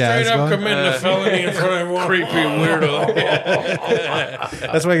Put the fucking jazz Straight up going. committing a felony in front of everyone. creepy weirdo.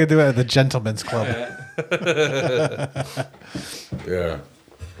 That's what you can do at the Gentleman's Club. Yeah.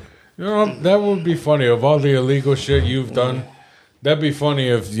 That would be funny. Of all the illegal shit you've done, that'd be funny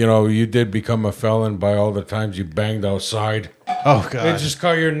if, you did become a felon by all the times you banged outside. Oh, They God. just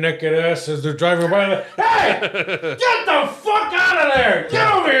call your naked ass as they're driving by. Like, hey, get the fuck out of there!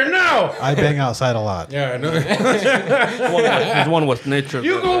 Get over here now! I bang outside a lot. Yeah, I know. There's one with nature.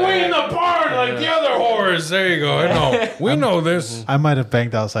 You go wait in the barn like the other whores. There you go. I know. We know this. I might have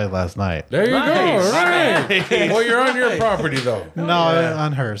banged outside last night. There you go. Right. Well, you're on your property though. No,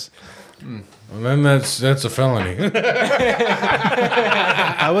 on hers. Well, then that's a felony.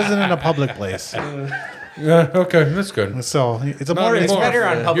 I wasn't in a public place. Yeah. Okay, that's good. So it's a Not more, it's anymore. better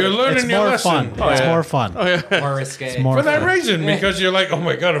on public. You're learning it's your more lesson. fun. It's more fun. More risque. It's more For that fun. reason, because you're like, oh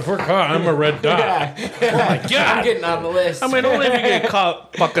my god, if we're caught, I'm a red dot. Yeah. Oh my I'm god. getting on the list. I mean, only if you get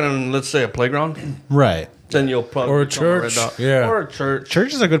caught fucking in, let's say, a playground, Right. then you'll probably Or a become red church. dot. Yeah. Or a church.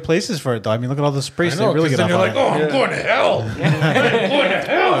 Churches are good places for it, though. I mean, look at all the sprays. They really 'cause get then off you're on like, it. oh, I'm going to hell. I'm going to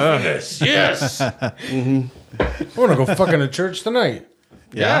hell for this. Yes. I want to go fucking to church tonight.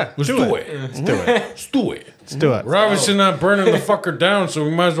 Yeah. Let's do it. Let's do it. Let's do it. Let's do it. We're obviously not burning the fucker down, so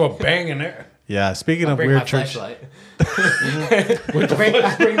we might as well bang in there. Yeah. Speaking of Bring weird my church. flashlight. Bring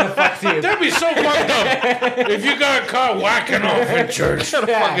the fuck to you. That'd be so fucked up if you got caught whacking off in church.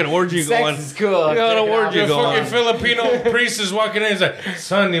 Fucking orgy Sex going. is cool. You got an orgy The going. fucking Filipino priest is walking in. He's like,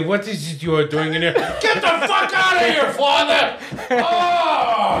 "Sonny, what is it you are doing in here? Get the fuck out of here, father!"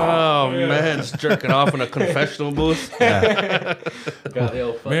 Oh, Oh, man. just jerking off in a confessional booth. Yeah.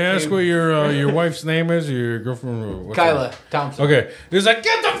 May I ask what your wife's name is? Your girlfriend? What's Kyla Thompson. Okay. He's like,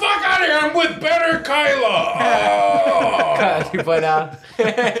 get the fuck out of here. I'm with better Kyla. Oh.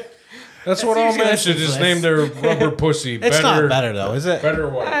 That's what all men should just name their rubber pussy. It's not better though, is it? Better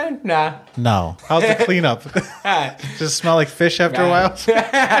what? Nah. No. How's the cleanup? Does it smell like fish after a while?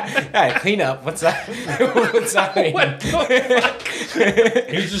 Yeah, clean up. What's that? What's that mean? What the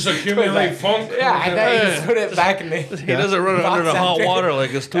fuck? You just accumulate funk? Yeah, I thought you just put it back in the... He doesn't run it under the hot water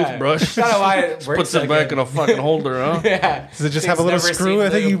like his toothbrush. That's not why it works. Puts it back in a fucking holder, huh? Yeah. Does it just have a little screw? I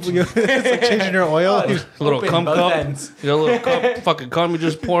think you it's like changing your oil. Oh, A little cum cup. Ends. You got a little cup, fucking cum you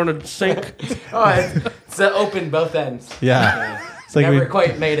just pour in a sink. Oh, it's open both ends. Yeah. It's like Never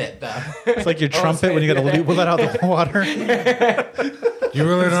quite made it, though. it's like your trumpet when you got to let out the water. You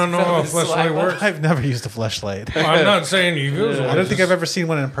really don't know how a fleshlight works? I've never used a fleshlight. Well, I'm not saying you use one. I don't think I've ever seen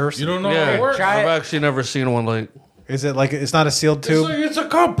one in person. You don't know how it works? Try I've it. actually never seen one like. Is it like it's not a sealed tube? It's a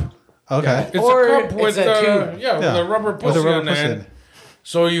cup. Okay. It's Or a cup with it's a tube. with a rubber pussy With a rubber on the pussy in end. it.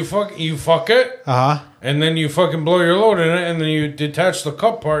 So you fuck it, and then you fucking blow your load in it, and then you detach the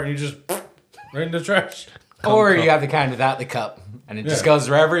cup part, and you just right in the trash. Or you have the kind without the cup, and it just goes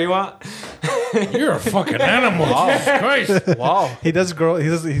wherever you want. You're a fucking animal. Jesus Christ. Wow. He does grow. He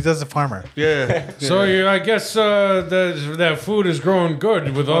does a farmer. Yeah. So I guess that food is growing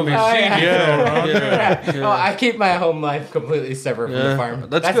good with all these seeds. Yeah. Oh, I keep my home life completely separate from the farm.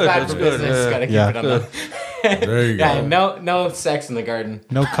 That's good. bad That's for good. business. Yeah. Gotta keep Yeah. it on the... There you Yeah, go. no sex in the garden.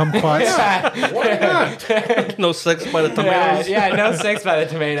 No kumquats. Why not? No sex by the tomatoes. Yeah, no sex by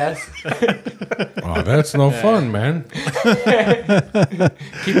the tomatoes. Oh, that's no fun, man.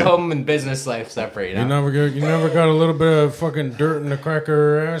 Keep home and business life separate. You You know? never got a little bit of fucking dirt in the crack of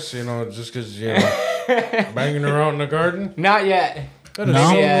her ass, just because banging her out in the garden. Not yet. That is No.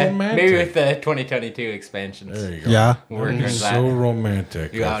 so Maybe romantic. with the 2022 expansions. There you go. Yeah. Working towards So that.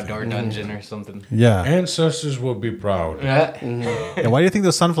 romantic. You I outdoor think. dungeon or something. Yeah. Ancestors will be proud. Yeah. And why do you think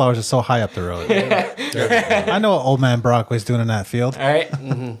those sunflowers are so high up the road? I know what old man Brockway's doing in that field. All right.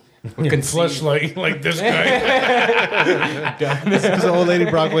 We can see. Fleshlight like this guy. Because the old lady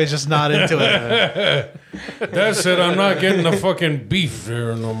Brockway's just not into it. That's it. I'm not getting the fucking beef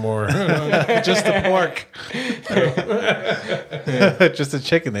there no more. Just the pork. Just the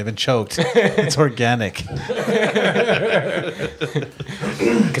chicken. They've been choked. It's organic.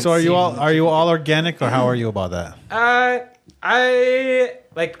 So are you all organic, or how are you about that? I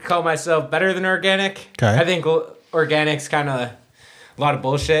like to call myself better than organic. Okay. I think organic's kind of a lot of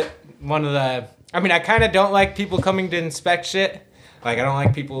bullshit. I kind of don't like people coming to inspect shit. Like, I don't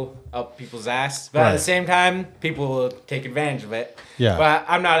like people up people's ass. But at the same time, people will take advantage of it. Yeah. But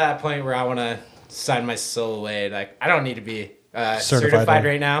I'm not at a point where I want to sign my soul away. Like, I don't need to be Certified certified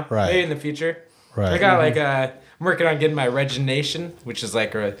right now. Right. Maybe in the future. Right. I got I'm working on getting my regeneration, which is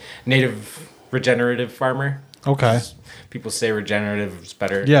like a native regenerative farmer. Okay. People say regenerative is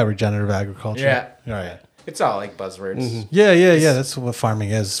better. Yeah, regenerative agriculture. Yeah. Right. It's all like buzzwords. Yeah. That's what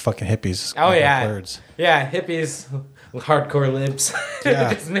farming is. Fucking hippies. Oh, yeah. Words. Yeah, hippies, hardcore libs.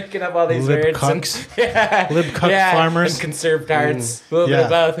 Yeah. Just making up all these Lib words. cucks. Yeah. Lib cuck farmers. And conserved arts. A little bit Yeah.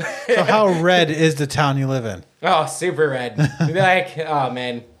 of both. So how red is the town you live in? Oh, super red. Like, oh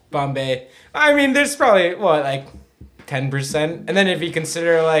man, Bombay. I mean, there's probably, 10%? And then if you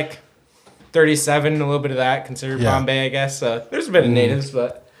consider like 37, a little bit of that, consider Bombay, I guess. So there's a bit of natives,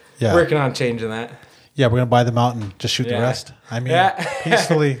 but working on changing that. Yeah, we're gonna buy them out and just shoot the rest. I mean,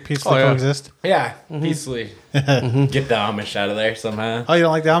 peacefully coexist. Yeah, peacefully get the Amish out of there somehow. Oh, you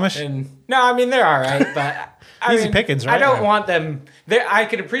don't like the Amish? And no, I mean they're all right, but Easy pickings, right? I don't want them. I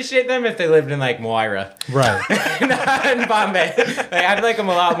could appreciate them if they lived in like Moira, Right. not in Bombay. Like, I'd like them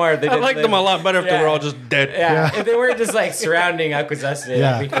a lot more if they I did like live. them a lot better if they were all just dead. Yeah, if they weren't just like surrounding Akwesasne,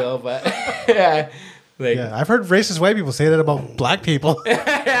 that'd be cool. But yeah. Like, Yeah, I've heard racist white people say that about black people.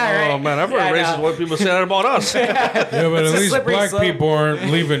 right. Oh man, I've heard racist white people say that about us. Yeah, but at a least slippery black slope. people aren't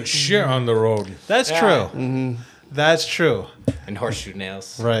leaving shit on the road. That's true. That's true. And horseshoe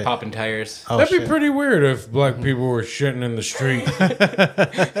nails, Right. popping tires. Oh, That'd be shit. pretty weird if black people were shitting in the street.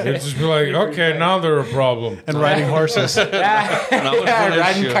 It'd just be like, okay, now they're a problem. And riding horses. Yeah, funny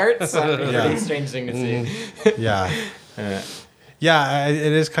riding shit. carts. That'd be a pretty strange thing to see. Yeah. Yeah, it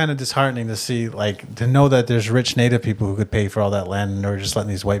is kind of disheartening to see, like, to know that there's rich native people who could pay for all that land and they're just letting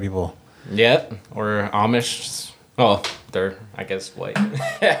these white people. Yep. Or Amish. Oh, they're, I guess, white.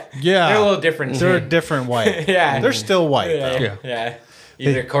 Yeah. They're a little different. They're a different white. Yeah. They're still white, though. Yeah.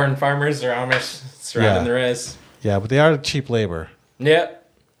 Either corn farmers or Amish surrounding the res. Yeah, but they are cheap labor. Yep.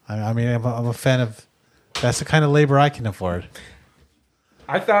 I mean, I'm a fan of, that's the kind of labor I can afford.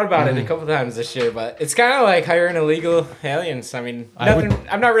 I thought about it a couple times this year, but it's kind of like hiring illegal aliens. I mean,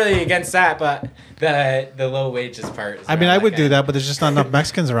 I'm not really against that, but the low wages part. I would do that, but there's just not enough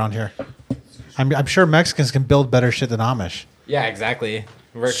Mexicans around here. I'm sure Mexicans can build better shit than Amish. Yeah, exactly.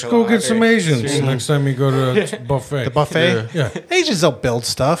 Just go get some Asians next time you go to the buffet. The buffet? Yeah. Asians don't build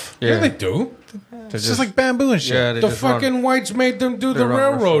stuff. Yeah, they do. It's just like bamboo and shit. Yeah, The fucking whites made them do the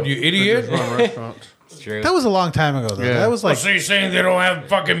railroad, you idiot. It's true. That was a long time ago, though. Yeah. That was like... So you're saying they don't have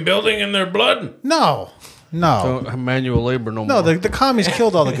fucking building in their blood? No. Don't have manual labor no more. No, the commies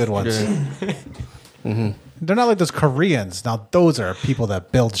killed all the good ones. They're not like those Koreans. Now, those are people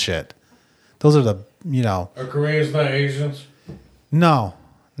that build shit. Those are the, Are Koreans not Asians? No,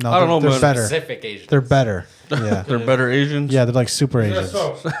 I don't know, they're man. better. Specific Asians. They're better. Yeah. They're better Asians? Yeah, they're like super Asians.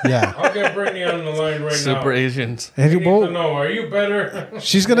 So. Yeah. I'll get Brittany on the line right now. Super Asians. And I need well, to know, are you better?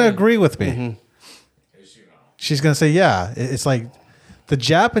 she's going to agree with me. She's going to say, yeah. It's like the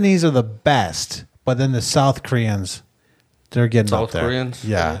Japanese are the best, but then the South Koreans, they're getting South up there. Koreans?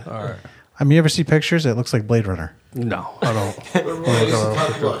 Yeah. All right. I mean, you ever see pictures? It looks like Blade Runner. No, I don't. Remember when we used to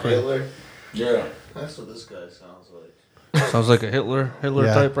talk about Hitler? Yeah. That's what this guy sounds like. Sounds like a Hitler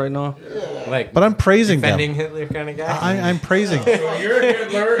Yeah. type right now. Like But I'm praising them. defending Hitler kind of guy. I'm praising. So you're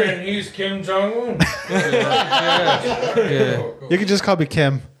Hitler and he's Kim Jong-un? Yeah. You can just call me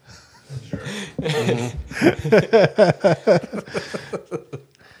Kim.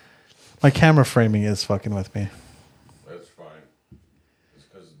 My camera framing is fucking with me. That's fine. It's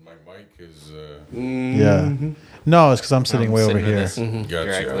because my mic is... Yeah. No, it's because I'm sitting way over sitting in here. this Gotcha.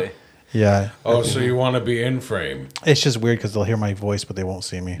 directly. Yeah. Oh, so you want to be in frame. It's just weird because they'll hear my voice, but they won't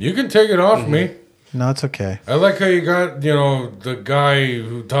see me. You can take it off me. No, it's okay. I like how you got, the guy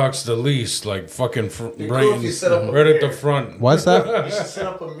who talks the least, like fucking cool if you set up a right at the mirror. front. What's that? You should set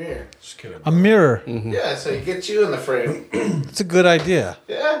up a mirror. Just kidding. A mirror. Yeah, so you get you in the frame. It's a good idea.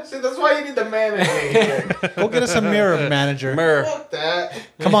 Yeah, see, that's why you need the man in here. Go get us a mirror, manager. Fuck that.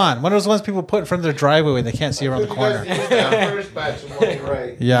 Come on. One of those ones people put in front of their driveway when they can't see around the You guys corner. used that first batch of money,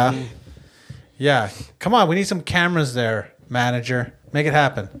 right? Yeah. Yeah. Come on. We need some cameras there, manager. Make it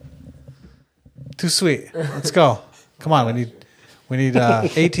happen. Too sweet. Let's go. Come on. We need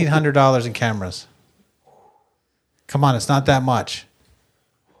 $1,800 in cameras. Come on. It's not that much.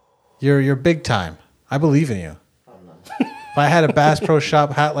 You're big time. I believe in you. If I had a Bass Pro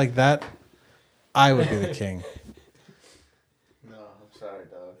Shop hat like that, I would be the king. No, I'm sorry,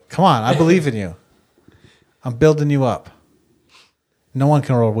 dog. Come on. I believe in you. I'm building you up. No one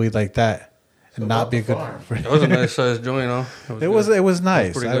can roll weed like that and not be a good. That was a nice sized joint, huh? It was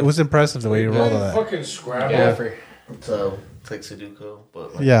nice. pretty It good. was impressive the way you rolled on that. Fucking Scrabble. Yeah, for It's like Sudoku,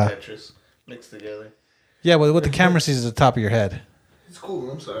 but like Yeah. Tetris mixed together. Yeah, well, what the camera sees is the top of your head. It's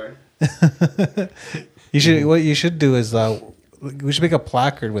cool. I'm sorry. You should. What you should do is we should make a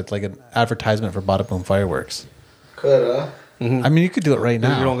placard with like an advertisement for Badda Boom Fireworks. Could I mean, you could do it right If you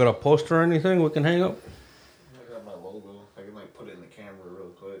don't now. got a poster or anything we can hang up? I got my logo. I can like put it in the camera real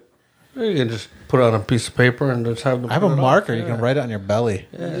quick. You can just put it on a piece of paper and just have them I have put a it marker. up. You can write it on your belly.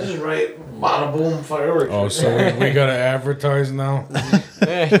 Just write Badda Boom Fireworks. Oh, so we got to advertise now? Oh,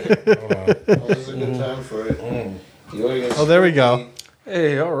 this is a good time for it. You already got Oh, there we go.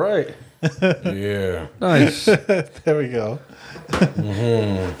 Hey, all right. Yeah. Nice. There we go.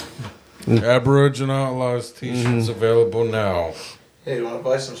 Aboriginal Outlaws t-shirts available now. Hey, you want to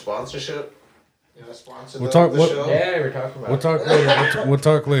buy some sponsorship? You want to sponsor We'll the, talk- the what- show? yeah, we're talking about. We'll talk later. We'll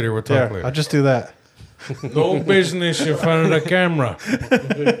talk later. We'll talk There, later. I'll just do that. No business in front of the camera.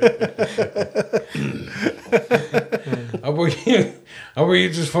 How about you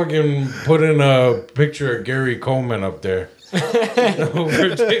just fucking put in a picture of Gary Coleman up there?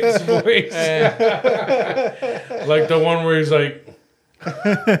 Over Jake's voice. Like the one where he's like...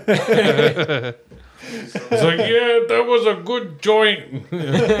 It's like, yeah, that was a good joint.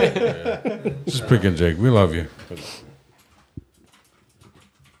 Yeah. Just picking Jake. We love you.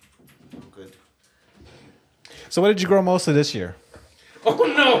 Good. So, what did you grow mostly this year? Oh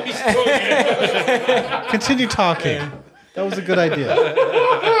no, he's talking. Continue talking. That was a good idea.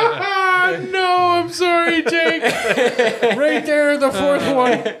 No, I'm sorry, Jake. Right there, the fourth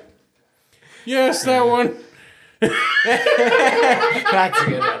one. Yes, that one. That's a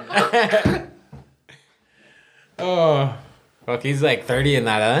good one. Oh, Fuck, he's like 30 in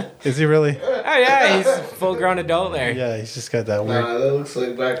that, huh? Is he really? Oh yeah, he's a full-grown adult there. Yeah, he's just got that weird. Nah, that looks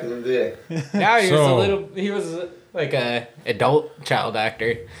like back in the day. Now So- he was like a adult child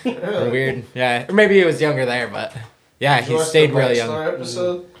actor. Weird, yeah. Or maybe he was younger there, but yeah, Did you he watch stayed the really Bike young. Star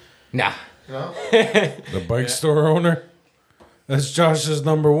episode? Nah. No? the bike store owner. That's Josh's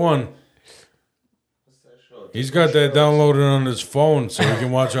number one. What's that show? He's got that downloaded on his phone so he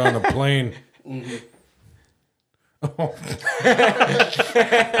can watch it on the plane.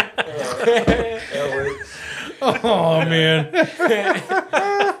 Oh man.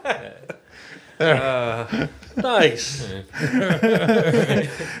 Nice.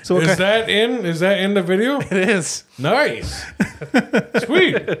 So Is that in the video? it is. Nice.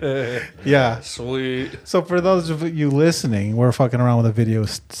 Sweet. Yeah. Sweet. So for those of you listening, we're fucking around with a video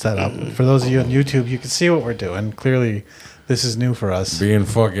setup. For those of you on YouTube, you can see what we're doing. Clearly, this is new for us. Being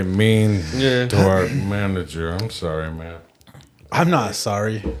fucking mean Yeah. to our manager. I'm sorry, man. I'm not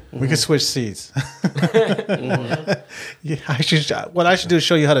sorry. We could switch seats. Yeah, what I should do is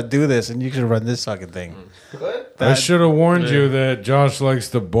show you how to do this, and you can run this fucking thing. What? I should have warned you that Josh likes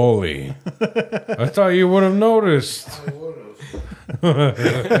to bully. I thought you would have noticed. I would've.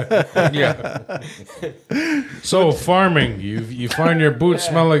 Yeah. So farming, you find your boots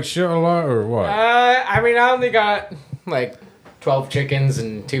smell like shit a lot, or what? I mean, I only got like 12 chickens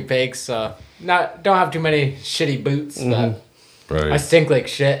and 2 pigs, so don't have too many shitty boots. But I Right, stink like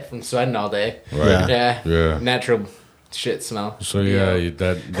shit from sweating all day. right. Yeah. Yeah. Natural shit smell. So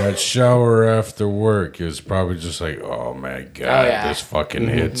that shower after work is probably just like, oh my god, yeah. this fucking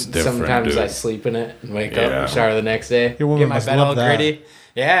hits different. Sometimes dude. I sleep in it and wake up Yeah. and shower the next day. Your woman Get my must bed love all that. gritty.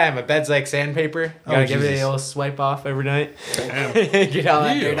 Yeah, my bed's like sandpaper. Gotta give it Jesus. a little swipe off every night. Get all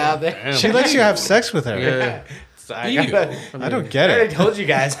that dirt out there. Damn. She lets you have sex with her. Yeah. So I Ew. gotta- I don't get I already it. told you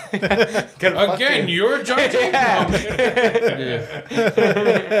guys. Gotta Again, fucking- you're judging.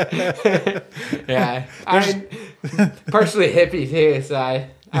 Yeah, I'm partially hippie too, so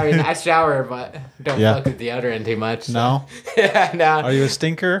I mean, I shower, but don't Yeah. fuck with deodorant too much. So. No? Yeah, no. Are you a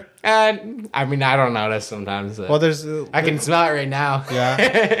stinker? I mean, I don't notice sometimes. Well, there's... I can smell it right now.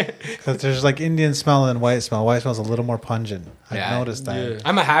 Yeah. Because there's like Indian smell and white smell. White smell's a little more pungent. I've Yeah. noticed that. Yeah.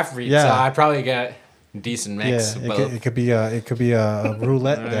 I'm a half breed, Yeah. so I probably get a decent mix. Yeah, of both. it could be a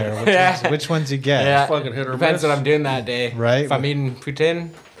roulette there. Yeah. Which ones you get? Yeah. Fucking hit or Depends miss. what I'm doing that day. Right. If I'm eating poutine,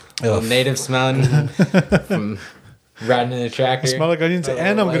 a Ugh. little native smelling from riding in the tractor. Smell like onions,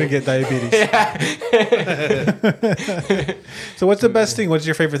 and I'm gonna get diabetes. Yeah. So what's the best thing? What's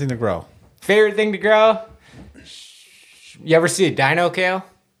your favorite thing to grow? Favorite thing to grow? You ever see a dino kale?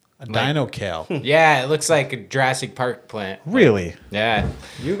 A dino kale. Yeah, it looks like a Jurassic Park plant. Really? Yeah.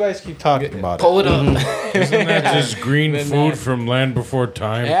 You guys keep talking about Pull it. it up. Isn't that just green Then food that- from Land Before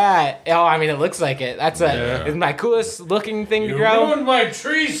Time? Yeah. Oh, I mean, it looks like it. That's Yeah. it's my coolest looking thing You to grow. ruined my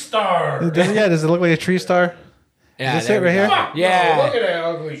tree star. Does it look like a tree star? Yeah, Is this there it we right go. here? Fuck no, Yeah. look at that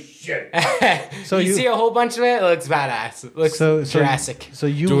ugly shit. So you see a whole bunch of it. It looks badass. It looks Jurassic. So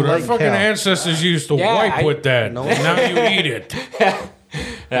you Dude, our like fucking kale. ancestors used to Yeah, wipe I- with that. No. Now you eat it.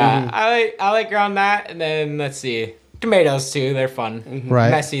 Yeah, I like growing that, and then let's see, tomatoes too. They're fun. Right.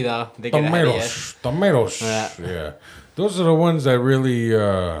 Messy though. They get ahead of you. Tomatoes. Yeah. Yeah. Those are the ones that really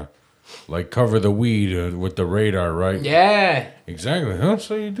like cover the weed with the radar, right? Yeah. Exactly. Huh?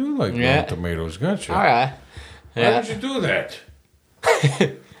 So you do like Yeah. tomatoes, gotcha. All right. Why Yeah. would you do that?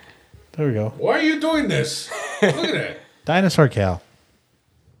 There we go. Why are you doing this? Look at that. Dinosaur kale.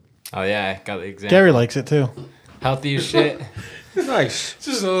 Oh yeah, got the example. Gary likes it too. Healthy as shit. Nice. It's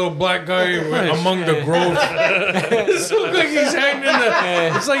just a little black guy among the growth. It's look like he's hiding in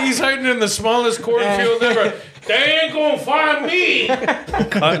the. It's like he's hiding in the smallest cornfield ever. They ain't gonna find me.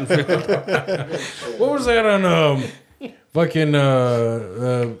 Cotton field. What was that on fucking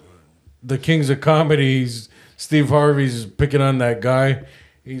the Kings of Comedies? Steve Harvey's picking on that guy.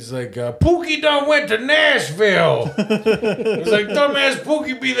 He's like, Pookie done went to Nashville. It's like, dumbass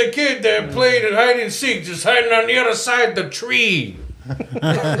Pookie be the kid that played at hide and seek, just hiding on the other side of the tree.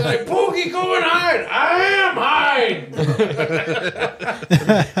 Like, Pookie, go and hide. I am hide.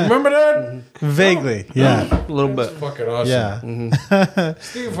 Remember that? Vaguely, yeah, A little bit. Fucking awesome. yeah.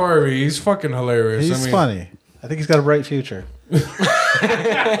 Steve Harvey, he's fucking hilarious. He's funny. I think he's got a bright future.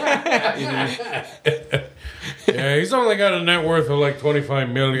 Yeah, he's only got a net worth of like 25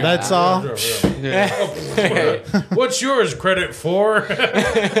 million. That's all. What's yours credit for?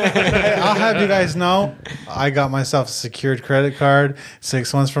 I'll have you guys know, I got myself a secured credit card.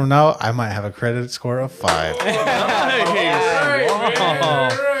 6 months from now, I might have a credit score of 5.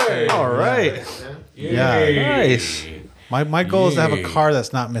 All right. Yeah. Nice. My goal is to have a Yay. car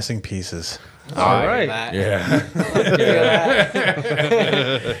that's not missing pieces. All right. Yeah.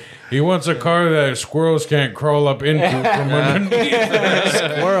 He wants a car that squirrels can't crawl up into from underneath.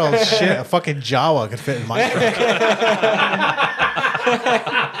 Squirrels, shit, a fucking Jawa could fit in my truck.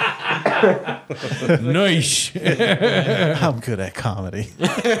 Nice. I'm good at comedy.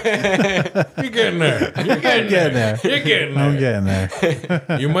 You're getting there. You're I'm getting there. You're getting there. I'm getting there.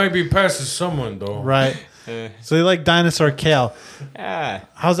 You might be passing someone though. Right. So you like dinosaur kale. Yeah.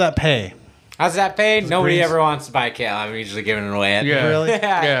 How's that pay? How's that paid? Nobody greens. ever wants to buy kale. I'm usually giving it away. Yeah. Really?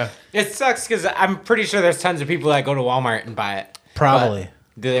 Yeah. It sucks because I'm pretty sure there's tons of people that go to Walmart and buy it. Probably.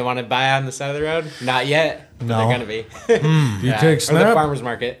 But do they want to buy it on the side of the road? Not yet. But No. they're going to be. You take Or the Snap? farmer's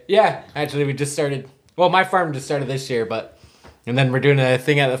market. Yeah. Actually, we just started. Well, my farm just started this year, but. And then we're doing a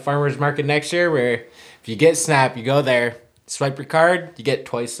thing at the farmer's market next year where if you get Snap, you go there, swipe your card, you get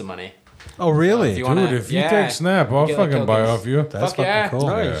twice the money. Oh, really? If you wanna- Dude, if you yeah. take Snap, I'll Get, like, fucking buy tokens. off you. That's Fuck yeah. fucking cool.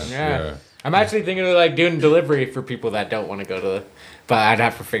 Nice. Yeah. I'm actually thinking of like doing delivery for people that don't want to go to the, but I'd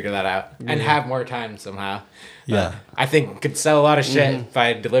have to figure that out and have more time somehow. Yeah. I think could sell a lot of shit if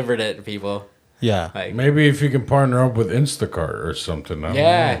I delivered it to people. Yeah. Like Maybe if you can partner up with Instacart or something. I don't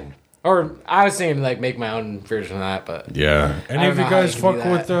know. Or I was thinking like make my own version of that, but Yeah. Any I of don't you know how guys you can fuck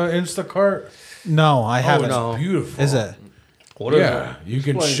do with Instacart? No, I haven't. no. Beautiful. Is it? What is Yeah, it? you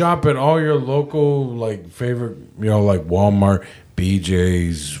can shop at all your local like favorite, like Walmart,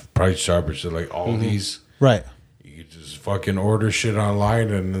 BJ's, Price Chopper, shit like all these. Right. You can just fucking order shit online,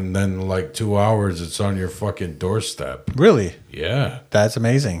 and then like 2 hours, it's on your fucking doorstep. Really? Yeah, That's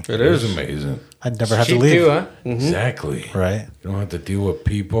amazing. It it is is. amazing. I'd never have to cheap leave. too, huh? Exactly. Right. You don't have to deal with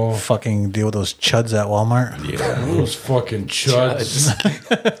people. Fucking deal with those chuds at Walmart. Yeah, those fucking chuds.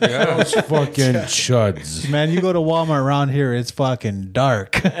 Those fucking chuds. Man, you go to Walmart around here, it's fucking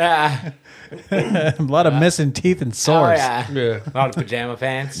dark. Yeah. A lot of missing teeth and Oh sores. yeah. Yeah. A lot of pajama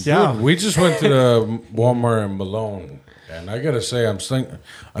pants. Yeah. Dude, we just went to the Walmart in Malone, and I gotta say,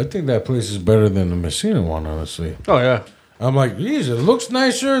 I think that place is better than the Messina one, honestly. Oh yeah. I'm like, geez, it looks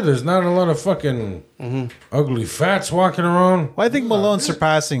nicer. There's not a lot of fucking ugly fats walking around. Well, I think Malone's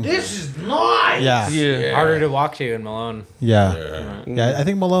surpassing. This is nice. Yeah. Yeah. Harder to walk to in Malone. Yeah. Yeah. I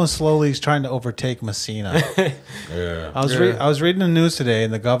think Malone slowly is trying to overtake Messina. Yeah. I was reading the news today,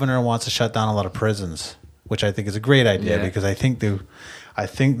 and the governor wants to shut down a lot of prisons, which I think is a great idea Yeah. because I think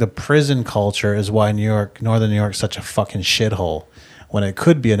the prison culture is why Northern New York, is such a fucking shithole when it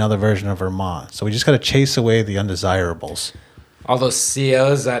could be another version of Vermont. So we just got to chase away the undesirables. All those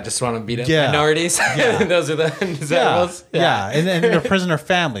CEOs that just want to beat up Yeah. minorities. Yeah. Those are the undesirables. Yeah. And their prisoner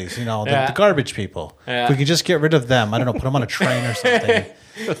families, the Yeah. garbage people. Yeah. If we could just get rid of them, I don't know, put them on a train or something.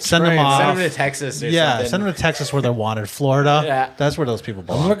 Send them Send off. them to Texas or Yeah, something. send them to Texas where they're wanted. Florida. Yeah. That's where those people I'm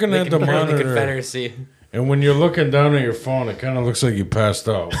belong. looking They at can the put her in the monitor, Confederacy. and when you're looking down at your phone, it kind of looks like you passed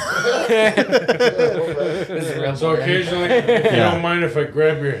out. This is real So boring. occasionally, if you don't mind if I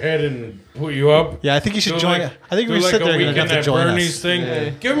grab your head and put you up. Yeah, I think you should join. I think do we like sit a there, you're weekend going to have at to join Bernie's us. thing. Yeah.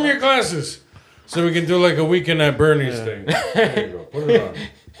 Give him your glasses, so we can do like a weekend at Bernie's thing. There you go. Put it on.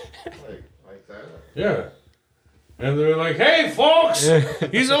 Like that? Yeah. And they're like, "Hey, folks,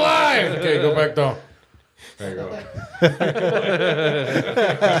 he's alive." Okay, go back down. There you go.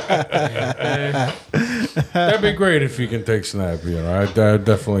 That'd be great if you can take Snap. I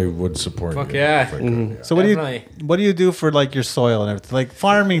definitely would support Fuck you. yeah. if I could, So Definitely. what do you do for like your soil and everything? Like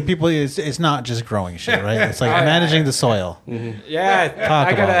farming, people, it's not just growing shit, right? It's like managing the soil. Yeah,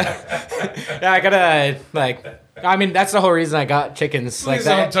 I gotta like. I mean, that's the whole reason I got chickens. Like Please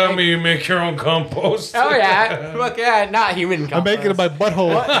that. don't tell me you make your own compost. Oh yeah, fuck yeah, not human. I'm making it my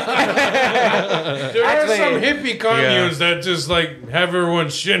butthole. There Actually- are some hippie communes that just like have everyone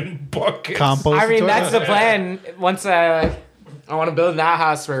shit in buckets. Compost. I mean, that's the plan. Once I want to build an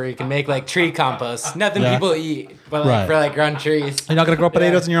outhouse where we can make like tree compost. Nothing Yeah. people eat, but like Right. for like growing trees. You're not gonna grow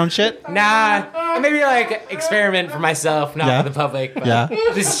potatoes in your own shit? Nah, maybe like experiment for myself, not Yeah. for the public. But Yeah.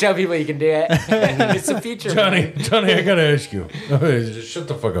 just show people you can do it. It's a future. Johnny, I gotta ask you. Just shut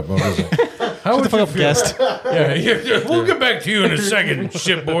the fuck up. How would Shut the fuck you up, feel? guest. Yeah, we'll get back to you in a second,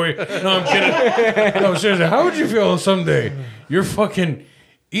 shit boy. No, I'm kidding. No, seriously, how would you feel someday you're fucking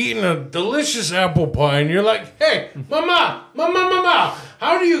eating a delicious apple pie and you're like, "Hey, mama,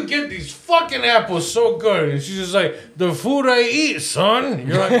 how do you get these fucking apples so good?" And she's just like, "The food I eat, son."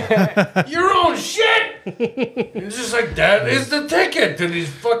 You're like, "Your own shit." It's just like, that is the ticket to these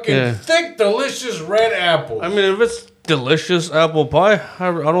fucking thick, delicious red apples. I mean, if it's delicious apple pie,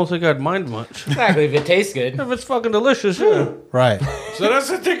 I don't think I'd mind much. Exactly, if it tastes good. If it's fucking delicious, yeah. Right. So that's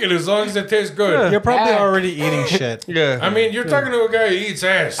the ticket, as long as it tastes good. You're probably Yeah. already eating shit. Yeah. I mean, you're talking to a guy who eats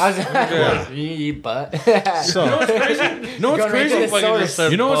ass. You eat butt. So You know what's crazy? You know what's Going right to crazy? the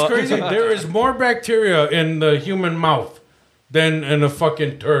source. You know what's crazy? There is more bacteria in the human mouth than in a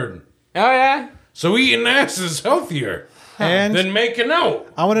fucking turd. Oh yeah. So eating ass is healthier. And than making out.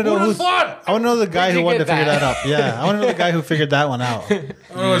 I want to know Who'd have thought? I want to know the guy who wanted to figure that out. Yeah, I want to know the guy who figured that one out.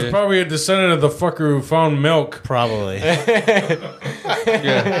 Oh, it's probably a descendant of the fucker who found milk. Probably. It's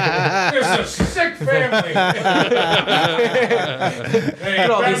a sick family. Hey,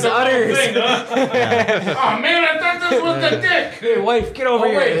 all these udders. Thing, huh? Oh man, I thought this was the dick. Hey, wife, get over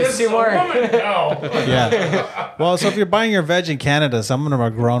here. Wait, Let's this see is a more. woman now. Yeah. Well, so if you're buying your veg in Canada, some of them are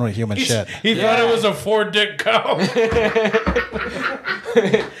grown with human shit. He thought it was a 4-dick cow.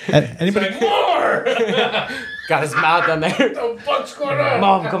 Anybody? Like, more. Got his mouth on there. What the fuck's going on?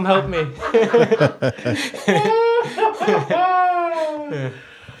 Mom, come help me.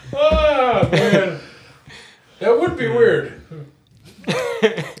 Oh man, that would be weird.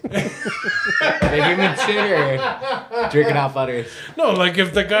 The human shit or drinking off udders? No, like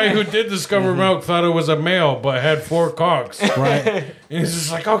if the guy who did discover milk thought it was a male but had 4 cocks, Right. and he's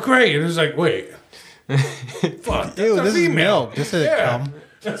just like, oh great, and he's like, wait, fuck, that's Ew, a this is female. milk. This is cum.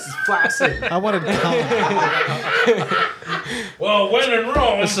 This is flaccid. I wanted cum. Well, when in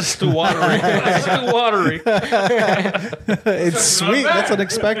Rome, This is too watery. This is too watery. It's sweet. That's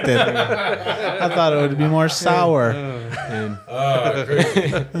unexpected. I thought it would be more sour.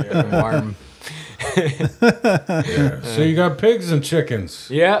 crazy. Warm. So you got pigs and chickens.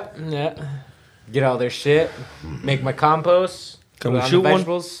 Yep. Yeah. Get all their shit. Make my compost. Can put we on shoot the one?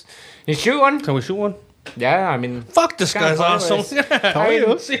 vegetables. You shoot one? Can we shoot one? Yeah, I mean, Fuck, this Kinda guy's awesome.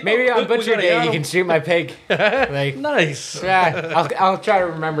 pointless. I mean, maybe on Butcher We Day got you him. can shoot my pig. Like, Nice. yeah, I'll try to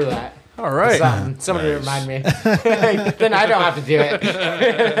remember that. All right. Somebody to remind me. Like, then I don't have to do it.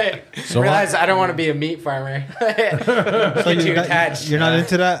 Realize I don't want to be a meat farmer. Get too attached. You're not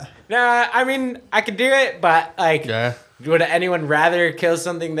into that? Nah, I mean, I could do it, but like, Yeah. would anyone rather kill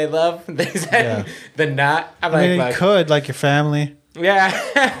something they love than not? I'm I mean, like, you could, like your family. yeah,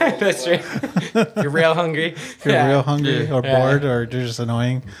 that's true. You're real hungry. If you're real hungry or Yeah. bored or you're just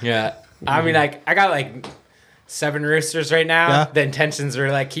annoying. Yeah. I mean, like, I got like 7 roosters right now. Yeah. The intentions are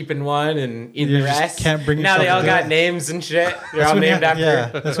like keeping one and eating You the just rest. can't bring now they yourself all to do got it. names and shit. They're all when you named have,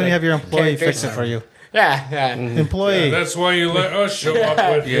 after. that's when you have your employee fix characters. it for you. Yeah. Employee. That's why you let us show up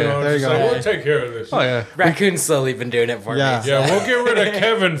with, you know, there you just go. like, we'll take care of this. Oh, yeah. Raccoon's slowly been doing it for Yeah. me. Yeah, we'll get rid of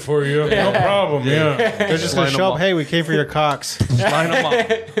Kevin for you. No problem. Yeah. They're just going Line to 'em show up. up. Hey, we came for your cocks. Line them up.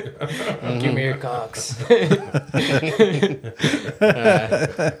 Give me your cocks.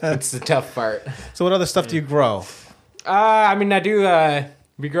 It's the tough part. So what other stuff do you grow? I mean, I do.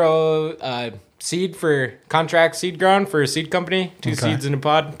 We grow seed for contract seed ground for a seed company. 2 seeds in a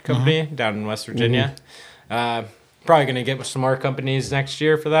pod company down in West Virginia. Probably gonna get with some more companies next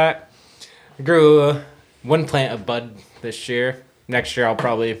year for that. I grew 1 plant of bud this year. Next year I'll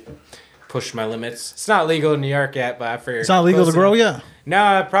probably push my limits. It's not legal in New York yet, but I figure It's not legal to grow yet?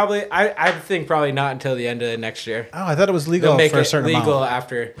 No, probably. I think probably not until the end of next year. Oh, I thought it was They'll legal make for a it certain legal amount.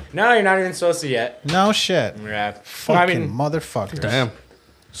 after. No, you're not even supposed to yet. No shit. Yeah. Fucking I mean, motherfuckers. Damn.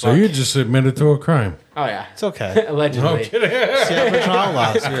 So you just admitted to a crime. oh yeah. It's okay. Allegedly. See, Aboriginal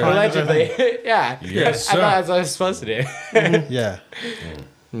Outlaws. Allegedly. Yeah. Yes, I sir. thought that's what I was supposed to do. Yeah.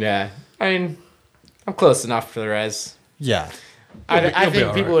 Yeah. I mean, I'm close enough for the res. Yeah. I you'll be think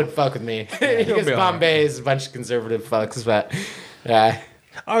all people right. would fuck with me. Because be all Bombay is a bunch of conservative fucks, but yeah.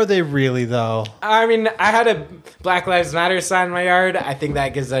 Are they really, though? I mean, I had a Black Lives Matter sign in my yard. I think that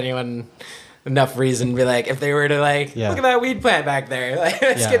gives anyone enough reason to be like, if they were to like, Yeah. look at that weed plant back there. Like,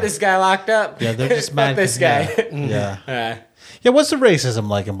 let's Yeah. get this guy locked up. Yeah, they're just Fuck mad. this guy. Yeah. Yeah. Yeah, what's the racism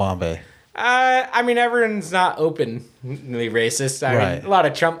like in Bombay? I mean, everyone's not openly racist. I Right. mean, a lot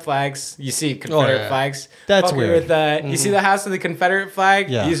of Trump flags. You see Confederate yeah. flags. That's Fucking weird. With, you see the House of the Confederate flag?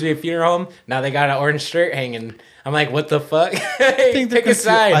 Yeah. It used to be a funeral home. Now they got an orange shirt hanging. I'm like, what the fuck? I think Pick a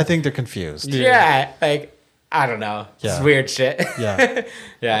side. I think they're confused. yeah, like, I don't know. Yeah. It's weird shit. Yeah.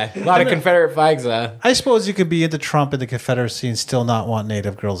 Yeah. A lot of Confederate flags, I suppose you could be into Trump and the Confederacy and still not want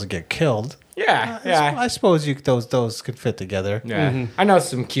Native girls to get killed. Yeah. Yeah. I suppose those could fit together. Yeah. I know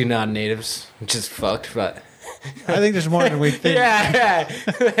some QAnon natives, which is fucked, but. I think there's more than we think. Yeah.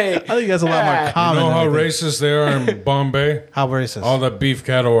 Like, I think that's a lot more yeah. common. You know how than we think. racist they are in Bombay? How racist? All the beef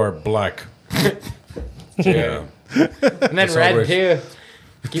cattle are black. Yeah. And then all red racist. too.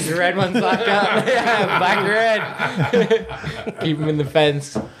 Keep the red ones locked up. Yeah, black and red. Keep them in the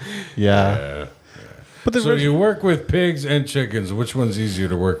fence. yeah. But the So you work with pigs and chickens. Which one's easier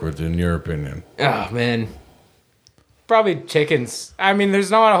to work with, in your opinion? Oh man, probably chickens. I mean,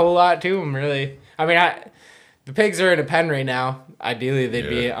 there's not a whole lot to them really. I mean, the pigs are in a pen right now. Ideally, they'd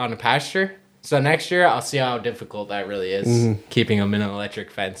be on a pasture. So next year, I'll see how difficult that really is keeping them in an electric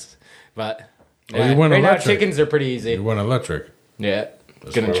fence. But Oh, you want right now, electric. chickens are pretty easy. You want electric. Yeah.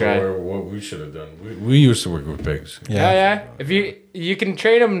 That's gonna try. What we should have done. We used to work with pigs. Yeah. If you can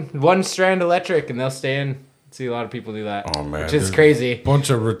train them one strand electric and they'll stay in. See a lot of people do that. Oh man, which is crazy. Bunch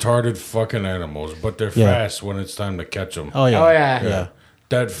of retarded fucking animals, but they're fast when it's time to catch them. Oh yeah. Yeah.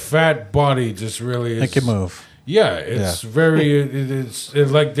 That fat body just really is. They can move. Yeah, it's very. It's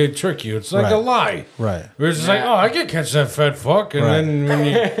like they trick you. It's like a lie. Right. It's just like, oh, I can catch that fat fuck, and then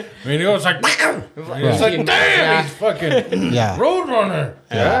when you go, it's like, it's like, damn, he's fucking roadrunner.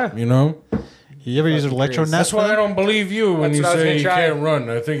 Yeah. You know. You ever use an electro net? That's why I don't believe you when you say you can't run.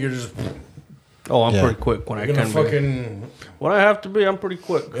 I think you're just. Oh, I'm pretty quick when I can be. When I have to be, I'm pretty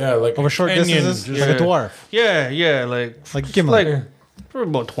quick. Yeah, like over short distances, like a dwarf. Yeah, like Gimli. For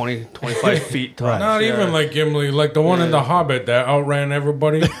about 20, 25 feet tall. Not even like Gimli, like the one in The Hobbit that outran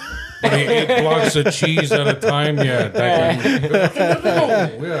everybody. But he ate blocks of cheese at a time. Yeah,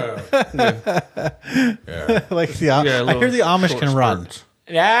 Like I hear the Amish can run.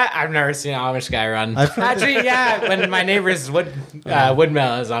 Yeah, I've never seen an Amish guy run. Actually, when my neighbor's wood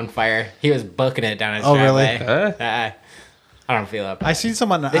mill is on fire, he was booking it down his driveway. Really? I don't feel up. I seen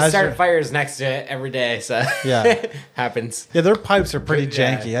someone. They start fires next to it every day, so happens. Yeah, their pipes are pretty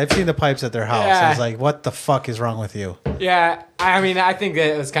janky. I've seen the pipes at their house. I was like, what the fuck is wrong with you? Yeah, I mean, I think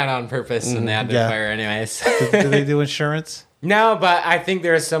that it was kind of on purpose when they had their fire anyways. Do they do insurance? No, but I think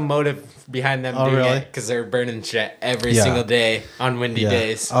there is some motive behind them doing it because they're burning shit every single day on windy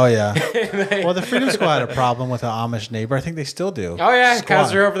days. Oh, yeah. Well, the Freedom Squad had a problem with an Amish neighbor. I think they still do. Oh, yeah.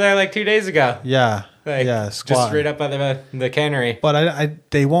 Cows were over there like 2 days ago. Yeah. Just straight up by the cannery. But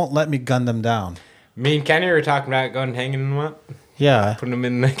they won't let me gun them down. Me and Kenny were talking about going hanging them up. Yeah. Putting them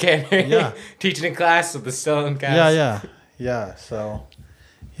in the cannery. Yeah. Teaching a class with the stolen cows. Yeah. So,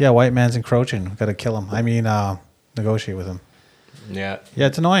 white man's encroaching. Got to kill him. I mean, negotiate with him. Yeah. Yeah,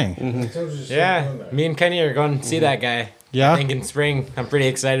 it's annoying. Mm-hmm. Yeah. Me and Kenny are going to see that guy. Yeah. I think in spring. I'm pretty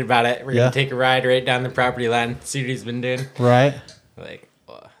excited about it. We're going to take a ride right down the property line. See what he's been doing. Right. Like,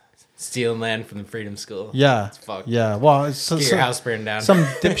 stealing land from the Freedom School. Yeah. It's fucked. Yeah. Well, get your house burned down. Some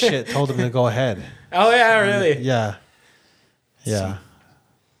dipshit told him to go ahead. Oh, yeah, really? Yeah. Yeah.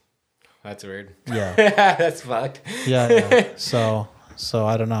 That's weird. Yeah. That's fucked. Yeah. So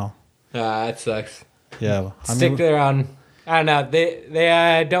I don't know. That sucks. Yeah. Stick to their own. I don't know.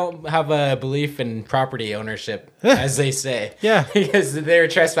 They don't have a belief in property ownership, as they say. Yeah. Because they were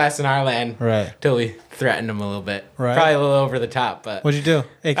trespassing our land. Right. Till we threatened them a little bit. Right. Probably a little over the top, but. What'd you do?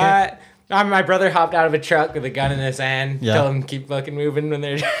 AK? My brother hopped out of a truck with a gun in his hand. Told him to keep fucking moving when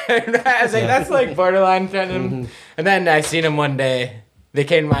they're. I was like, that's like borderline threatening him. And then I seen him one day. They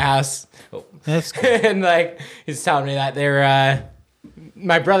came to my house. That's cool. And like he's telling me that they were.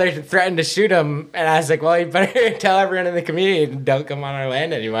 My brother threatened to shoot him, and I was like, well, you better tell everyone in the community don't come on our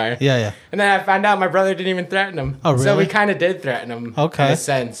land anymore. Yeah. And then I found out my brother didn't even threaten him. Oh, really? So we kind of did threaten him. Okay. In a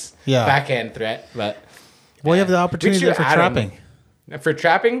sense. Yeah. Backhand threat, but. Well, you have the opportunity there for trapping. For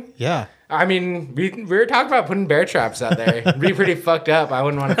trapping? Yeah. I mean, we were talking about putting bear traps out there. It'd be pretty fucked up. I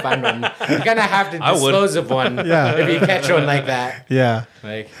wouldn't want to find one. You're going to have to dispose of one if you catch one like that. Yeah.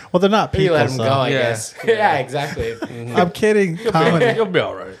 Like, well, they're not people, you let them so. go, I guess. Yeah, exactly. I'm kidding. Comedy. You'll be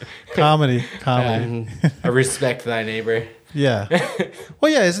all right. Comedy. I respect thy neighbor. Yeah.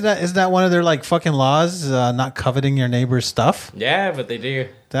 Well, yeah. Isn't that one of their like fucking laws? Not coveting your neighbor's stuff. Yeah, but they do.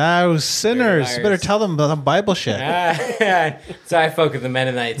 Those sinners. Better tell them about the Bible shit. So I fuck with the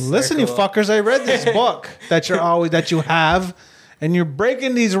Mennonites. Listen, you fuckers. I read this book that you have, and you're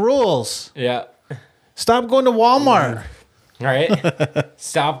breaking these rules. Yeah. Stop going to Walmart. All right.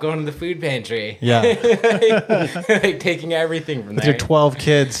 Stop going to the food pantry. Yeah. like taking everything from With there. your 12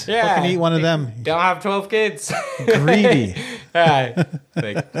 kids. Yeah. Fucking eat one of them. Don't have 12 kids. Greedy.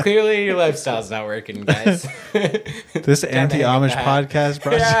 Like, clearly your lifestyle's not working, guys. This anti-Amish podcast,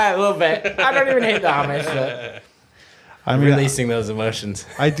 bro. Yeah, a little bit. I don't even hate the Amish, but I'm releasing those emotions.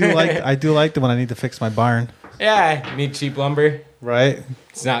 I do like them when I need to fix my barn. Yeah, you need cheap lumber. Right.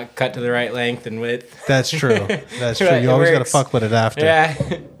 It's not cut to the right length and width. That's true. That's true. You always got to fuck with it after.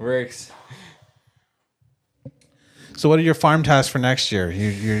 Yeah, works. So what are your farm tasks for next year?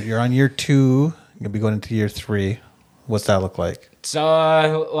 You're on year 2. You'll be going into year 3. What's that look like? So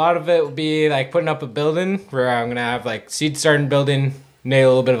a lot of it will be like putting up a building where I'm going to have like seed starting building, nail a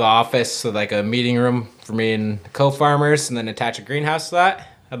little bit of an office, so like a meeting room for me and the co-farmers, and then attach a greenhouse to that.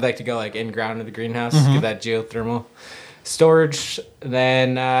 I'd like to go like in ground to the greenhouse, give that geothermal storage.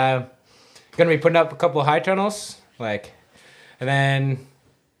 Then gonna be putting up a couple of high tunnels, and then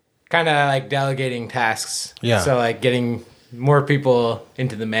kind of like delegating tasks. Yeah. So like getting more people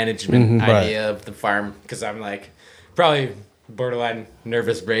into the management idea of the farm, because I'm like probably borderline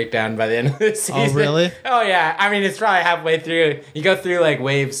nervous breakdown by the end of the season. Oh, really? Oh, yeah. I mean, it's probably halfway through. You go through like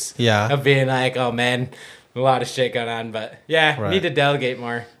waves of being like, oh, man, a lot of shit going on. But yeah, need to delegate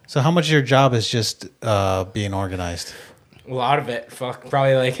more. So how much of your job is just being organized? A lot of it. Fuck.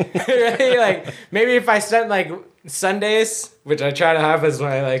 Probably like, like maybe if I spent like Sundays, which I try to have as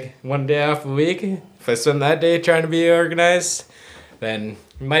my like one day off a week, if I spend that day trying to be organized, then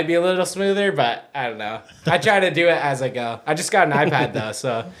it might be a little smoother, but I don't know. I try to do it as I go. I just got an iPad though,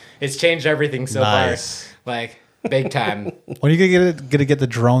 so it's changed everything so far. Like big time. When are you gonna get the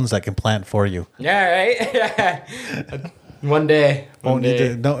drones that can plant for you? Yeah, right? Yeah. One day. Won't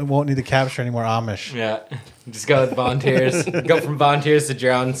need to capture any more Amish. Yeah. Just go with volunteers. Go from volunteers to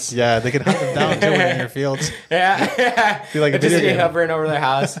drones. Yeah, they can hunt them down too in your fields. Yeah. Be like a just video game. hovering over their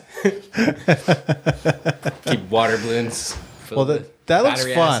house. Keep water balloons. Well, that looks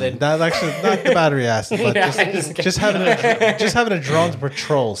fun. Acid. That actually not the battery acid, but just having a drone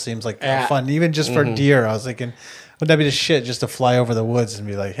patrol seems like fun. Even just for deer, I was thinking, wouldn't that be the shit just to fly over the woods and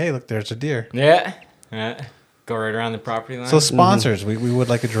be like, hey, look, there's a deer. Yeah. Go right around the property line. So sponsors, we would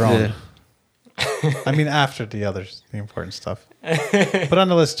like a drone. Yeah. I mean, after the others, the important stuff. Put on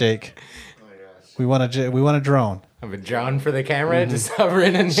the list, Jake. Oh my gosh. We want a drone. Have a drone for the camera, just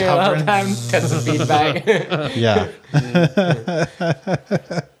hovering in here all the time, tons of feedback. Yeah.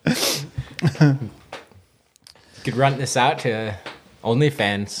 You could run this out to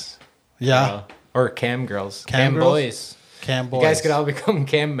OnlyFans. Yeah. Or cam girls. Cam boys. Cam boys. You guys could all become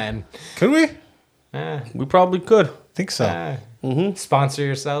cam men. Could we? We probably could. Think so. Sponsor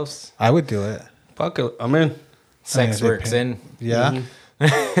yourselves. I would do it. Fuck it. I'm in. Sex works in. Yeah.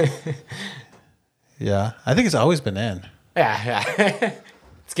 Yeah. I think it's always been in. Yeah.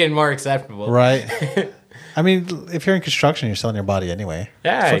 It's getting more acceptable. Right. I mean, if you're in construction, you're selling your body anyway.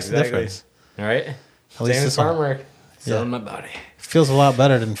 Yeah, What's the difference? All right. At least this farm work. Selling my body. Feels a lot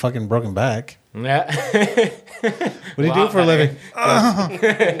better than fucking broken back. Yeah. What do you do for a living?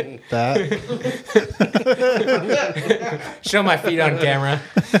 That. Show my feet on camera.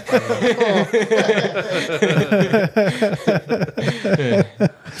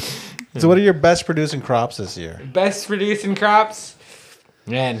 So what are your best producing crops this year? Best producing crops?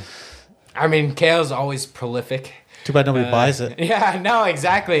 Man, I mean, kale's always prolific. Too bad nobody buys it. Yeah, no,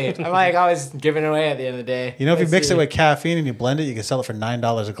 exactly. I'm like always giving it away at the end of the day. You know, if you mix it with caffeine and you blend it, you can sell it for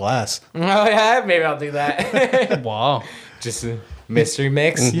 $9 a glass. Oh, yeah? Maybe I'll do that. Wow. Just a mystery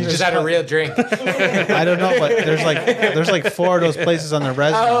mix? You just had a real drink. I don't know, but there's like 4 of those places on the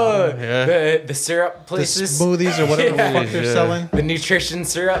res. Oh, yeah. The syrup places. The smoothies or whatever the fuck they're selling. The nutrition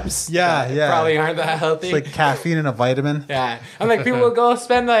syrups. Yeah. Probably aren't that healthy. It's like caffeine and a vitamin. Yeah. I'm like, people will go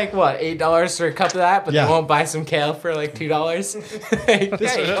spend like, what, $8 for a cup of that, but they won't buy some kale for like $2. Like,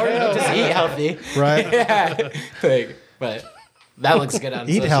 hey, or just eat healthy. Right. Yeah. Like, but that looks good on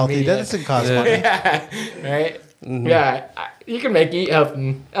Eat social healthy. media. That doesn't cost money. Yeah. Right? Mm-hmm. Yeah. You can make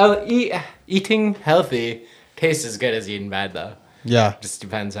eating healthy taste as good as eating bad, though. Yeah. Just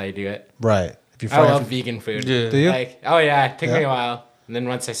depends how you do it. Right. If you I love vegan food. Yeah. Do you? Like, oh yeah, it took me a while. And then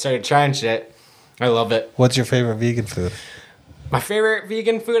once I started trying shit, I love it. What's your favorite vegan food? My favorite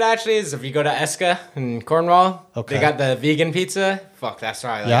vegan food actually is if you go to Eska in Cornwall. Okay. They got the vegan pizza. Fuck, that's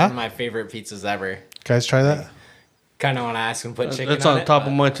probably like one of my favorite pizzas ever. Guys, try that. Kind of want to ask them put chicken That's on on top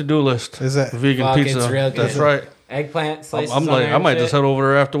of my to-do list. Is it? Vegan pizza. It's real good. That's right. Eggplant slices. I'm like, I might just head over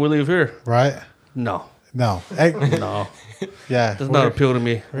there after we leave here. Right? No. No. No. Yeah. Does not appeal to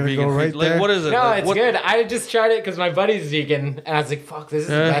me. We're gonna go right there. Like, what is it? No, like, it's good. I just tried it because my buddy's vegan, and I was like, "Fuck, this is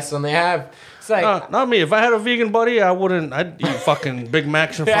the best one they have." It's like, not me. If I had a vegan buddy, I'd eat fucking Big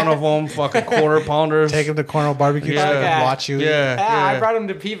Macs in front of them, fucking quarter pounders. Take him to Cornwall barbecue and watch you. Yeah. I brought him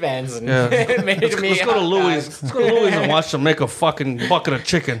to P-Vans and made Let's go to Louis. Let's go to Louis and watch them make a fucking bucket of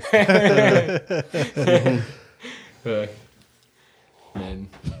chicken. Man.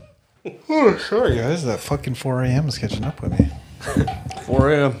 Oh, sorry guys, that fucking 4 a.m. is catching up with me.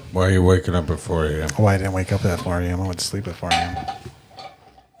 4 a.m. Why are you waking up at 4 a.m.? Oh, I didn't wake up at 4 a.m. I went to sleep at 4 a.m.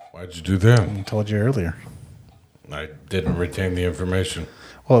 Why'd you do that? I told you earlier. I didn't retain the information.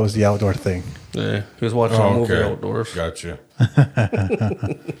 Well, it was the outdoor thing. Yeah, he was watching a movie outdoors. Gotcha.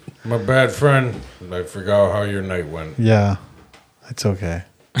 My bad friend. I forgot how your night went. Yeah, it's okay.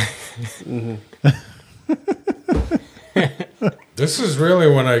 This is really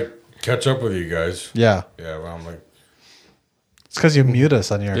when I catch up with you guys. Yeah. Yeah, well, I'm like... It's because you mute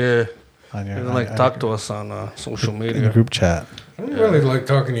us on your... Yeah. On your, you don't like talk to us on social media. In the group chat. I don't really like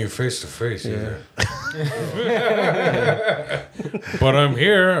talking to you face to face either. But I'm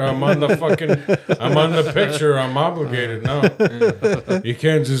here. I'm on the picture. I'm obligated now. You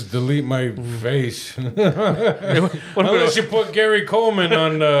can't just delete my face. Unless you put Gary Coleman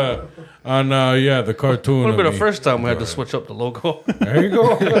on the cartoon. Would have been the first time we had to switch up the logo. There you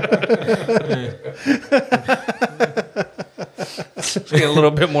go. It's getting a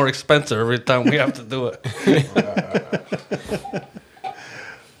little bit more expensive every time we have to do it.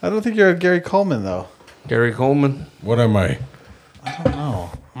 I don't think you're a Gary Coleman, though. Gary Coleman. What am I? I don't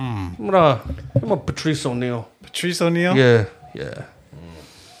know. I'm a Patrice O'Neill. Patrice O'Neill? Yeah.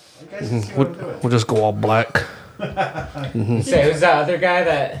 We'll We'll just go all black. Say, who's that other guy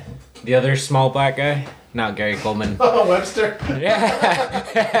the other small black guy? Not Gary Coleman. Oh, Webster?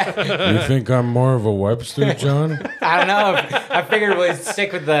 Yeah. You think I'm more of a Webster, John? I don't know. I figured we'd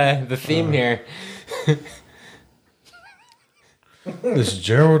stick with the theme here. This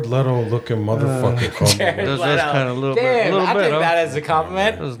Jared Leto looking motherfucker called me. That's kind of a little bit. I'll take Huh? that as a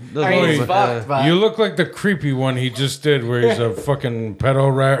compliment. I mean, he's fucked, but... You look like the creepy one he just did where he's a fucking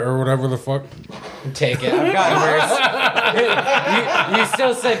pedo rat or whatever the fuck. Take it. I've got worse. you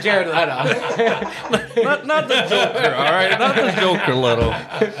still said Jared Leto. not the Joker, all right? Not the Joker, Leto.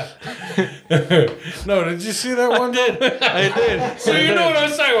 No, did you see that one? I did. So you know what I'm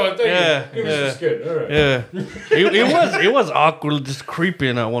talking about. Thank Yeah, you. It was just good. All right. Yeah. It was awkward, just creepy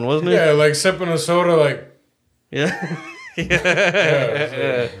in that one, wasn't it? Yeah, like sipping a soda, like. Yeah.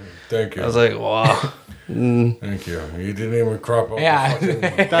 Yeah. Thank you. I was like, wow. Thank you. You didn't even crop out. Yeah.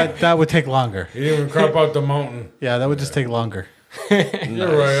 That would take longer. You didn't even crop out the mountain. Yeah, that would just take longer.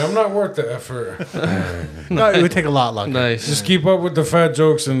 You're right. I'm not worth the effort. No, it would take a lot longer. Nice. Just keep up with the fat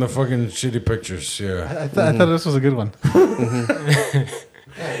jokes and the fucking shitty pictures. Yeah. I thought this was a good one.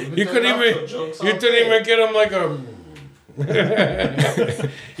 You couldn't even. You didn't even get him like a.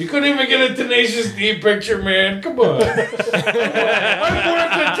 You couldn't even get a Tenacious D picture, man. Come on. I'm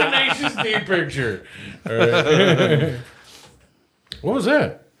worth a Tenacious D picture. All right. What was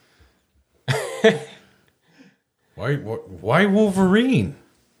that? Why Wolverine?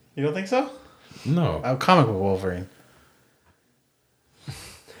 You don't think so? No. I'm comic book Wolverine.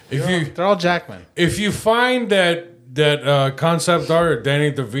 They're all Jackman. If you find that concept art,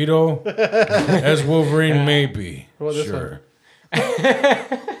 Danny DeVito as Wolverine, maybe. What about this sure.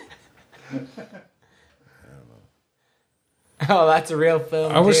 Oh, that's a real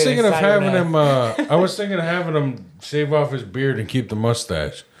film. I was too. thinking It's of not having even him. I was thinking of having him shave off his beard and keep the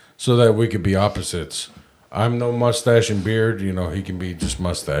mustache, so that we could be opposites. I'm no mustache and beard. You know, he can be just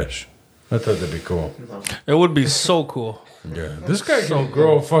mustache. I thought that'd be cool. It would be so cool. Yeah, this guy can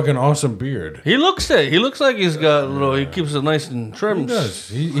grow a fucking awesome beard. He looks it. He looks like he's got a little. He keeps it nice and trimmed. He does.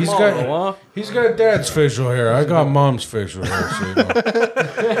 He's got dad's facial hair. I got mom's facial hair. So, you know.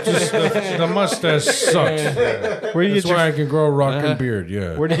 Just the mustache sucks. That's why I can grow a rockin' beard.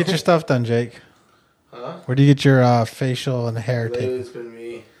 Yeah. Where do you get your stuff done, Jake? Huh? Where do you get your facial and hair Lately taken? it's been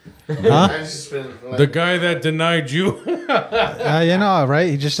me. Huh? I've just been like, The guy that denied you. You know, right?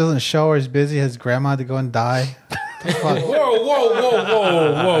 He just doesn't show or he's busy. His grandma had to go and die. Whoa.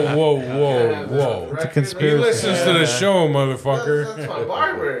 It's a He conspiracy. listens to the show, motherfucker. that's my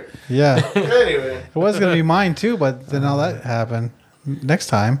barber. Yeah. Anyway, It was going to be mine too, but then all that happened. Next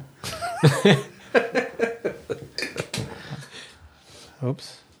time.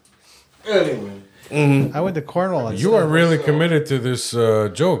 Oops. anyway. I went to Cornwall. And You are really committed to this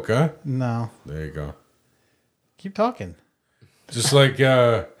joke, huh? No. There you go. Keep talking. Just like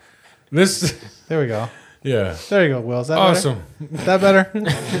this. There we go. Yeah. There you go, Will. Is that Awesome. better? Is that better?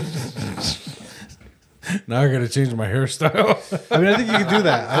 Now I got to change my hairstyle. I mean, I think you could do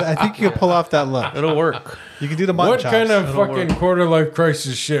that. I think you could pull off that look. It'll work. You could do the mutton What chops. kind of fucking quarter life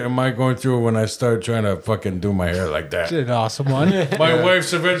crisis shit am I going through when I start trying to fucking do my hair like that? An awesome one. My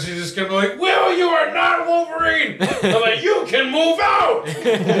wife's eventually just gonna be like, "Will, you are not Wolverine." I'm like, "You can move out."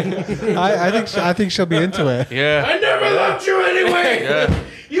 I think she'll be into it. Yeah. I never loved you anyway. Yeah.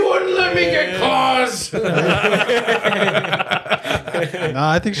 You wouldn't let me get claws. No,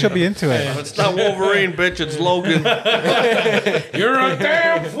 I think she'll be into it. It's not Wolverine, bitch. It's Logan. You're a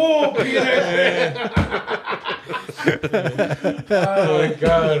damn fool, Peter. Oh my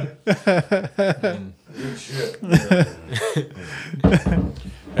god. Good shit.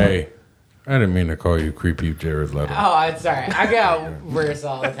 Hey, I didn't mean to call you creepy, Jared Leto. Oh, I'm sorry. I get worse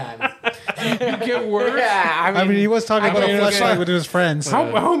all the time. You get worse? Yeah, I mean, he was talking about a get flashlight good. with his friends.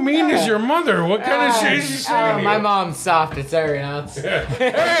 How mean is your mother? What kind of shit is she saying? to My you? mom's soft. It's everything else.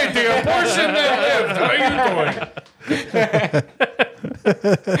 Hey, the abortion that lived. How you doing?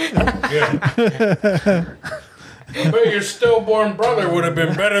 Yeah. But your stillborn brother would have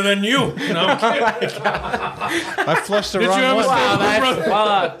been better than you. No, I'm kidding. I flushed the Did you wrong have a one. stillborn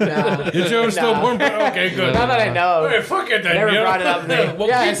brother? Fuck. Did you have a stillborn brother? Okay, good. Not that I know. Hey, fuck it then. Never you know? brought it up. We'll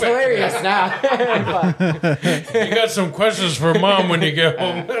Yeah, keep it's it. hilarious now. You got some questions for mom when you get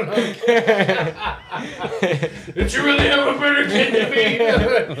home. Did you really have a better kid than me?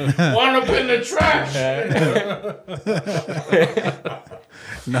 Wound up in the trash.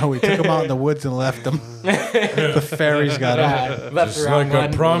 No, we took him out in the woods and left him. The fairies got him. Left Just around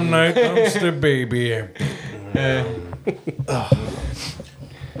like a prom night dumpster baby.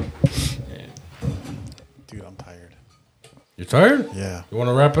 Dude, I'm tired. You tired? Yeah. You want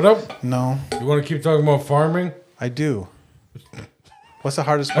to wrap it up? No, You want to keep talking about farming? I do. What's the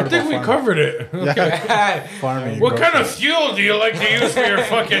hardest I part think we about farming? covered it. Yeah, farming. What kind of fuel do you like to use for your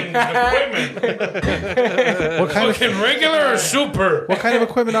fucking equipment? What kind of Fucking regular or super? what kind of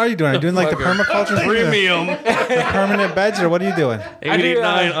equipment are you doing? Are you doing like the permaculture thing? Premium. The permanent beds, or what are you doing?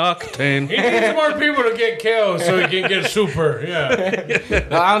 89 octane. He needs more people to get killed so he can get super. Yeah.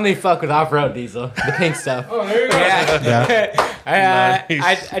 No, I only fuck with off-road diesel, the pink stuff. Oh, there you go. Yeah.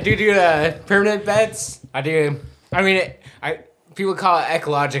 Yeah. I do permanent beds. I do. I mean, people call it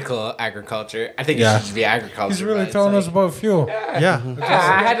ecological agriculture. I think it Yeah. should just be agriculture. He's really but it's telling like- us about fuel. Yeah.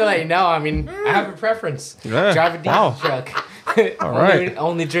 I had to let you know. I mean, I have a preference. Yeah. Drive a diesel truck. All right.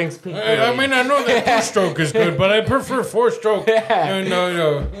 Only drinks pink. I mean, I know that two-stroke is good, but I prefer four-stroke. Yeah.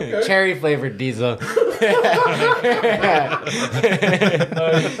 No. Okay. Cherry flavored diesel.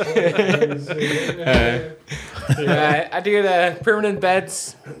 I do the permanent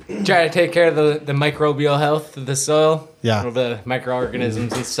beds. Try to take care of the microbial health of the soil. Yeah. All the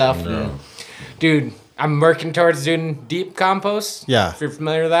microorganisms and stuff. Dude, I'm working towards doing deep compost. Yeah. If you're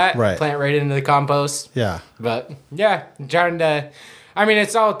familiar with that. Right. Plant right into the compost. Yeah. But yeah, trying to. I mean,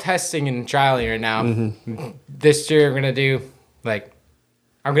 it's all testing and trialing right now. Mm-hmm. This year, I'm gonna do like,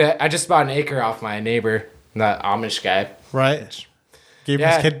 I just bought an acre off my neighbor, the Amish guy. Right. Gave him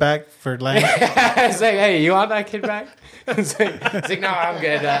Yeah. his kid back for land. It's like, hey, you want that kid back? It's like, no, I'm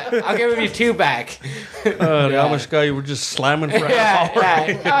good. I'll give you two back. The Amish guy you were just slamming for half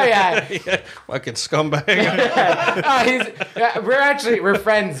hour. Oh yeah. Fucking scumbag. We're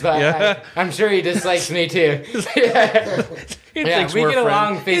friends, but Yeah. I'm sure he dislikes me too. Yeah. He Yeah, thinks we we're get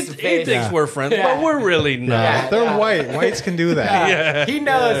along friends. face to He face. thinks Yeah. we're friends, Yeah. but we're really not. Yeah. They're white. Whites can do that. Yeah. He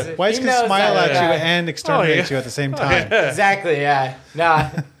knows. Whites he can knows smile that, at you and exterminate Oh, yeah. you at the same time. Exactly, yeah.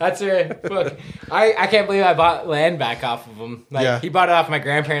 Nah, that's right. Look, I can't believe I bought land back off of him. Like, Yeah. he bought it off my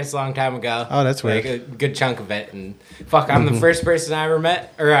grandparents a long time ago. Oh, that's like, weird. a good chunk of it. And fuck, I'm the first person I ever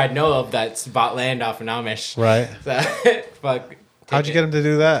met, or I know of, that's bought land off an Amish. Right. So, fuck. How'd you get him to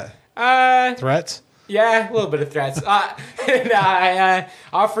do that? Threats? Yeah, a little bit of threats. I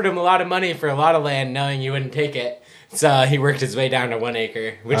offered him a lot of money for a lot of land, knowing you wouldn't take it. So he worked his way down to 1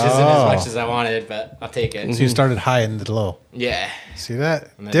 acre, which isn't as much as I wanted, but I'll take it. So you started high and did low. Yeah. See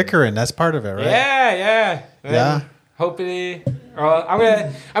that? then- Dickering, that's part of it, right? Yeah. Yeah. Hopefully, or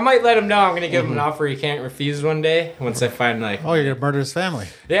I might let him know I'm gonna give him an offer he can't refuse one day once I find like. Oh, you're going to murder his family.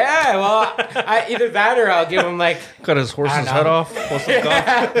 Yeah, well, either that or I'll give him like. Cut his horse's I know. head off. What's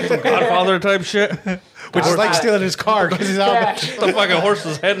some Godfather type shit? Which is like stealing his car because he's out. Yeah, The fucking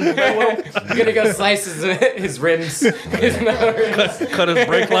horse's head in the bed. I'm gonna go slice his rims. His rims. Cut his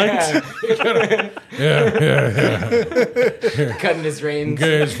brake lines. Yeah. Cutting his reins.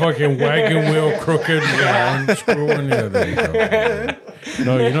 Get his fucking wagon wheel crooked. Yeah, unscrewing. Yeah, there you go.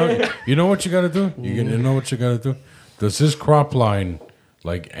 No, you know what you got to do? You know what you got to do? Does his crop line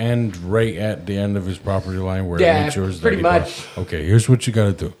like end right at the end of his property line where Yeah, it makes yours? pretty much. Okay, here's what you got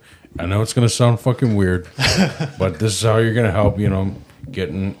to do. I know it's gonna sound fucking weird, but this is how you're gonna help.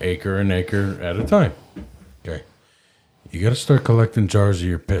 Getting acre and acre at a time. Okay, you got to start collecting jars of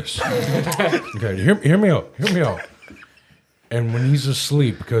your piss. Okay, hear me out. Hear me out. And when he's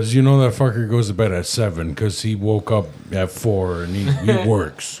asleep, because you know that fucker goes to bed at 7 because he woke up at 4 and he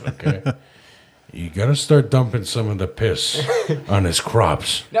works. Okay, you got to start dumping some of the piss on his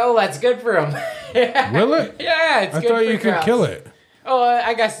crops. No, that's good for him. Will it? Yeah, it's I good thought for you could crops. kill it. Oh,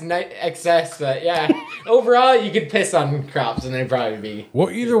 I guess excess, but yeah. Overall, you could piss on crops and they'd probably be.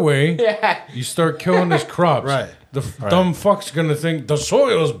 Well, either way, Yeah. you start killing his crops. Right. The dumb fuck's gonna think the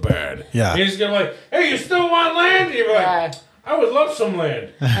soil's bad. Yeah. He's gonna like, hey, you still want land? You're like, Yeah. I would love some land.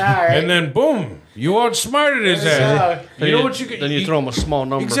 All right. And then boom, you outsmarted his ass. So, You know what you could? Then you throw him a small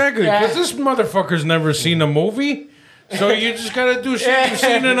number. Exactly, Yeah. because this motherfucker's never seen a movie. So you just gotta do shit you've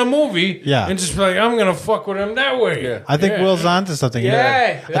seen in a movie, and just be like, I'm gonna fuck with him that way. Yeah. I think Will's onto something.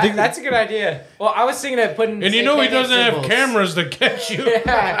 Yeah, I think that's a good idea. Well, I was thinking of putting. And you know he doesn't have cameras to catch you.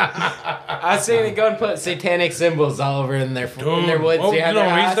 I was thinking to go and put satanic symbols all over in their woods. Oh, no,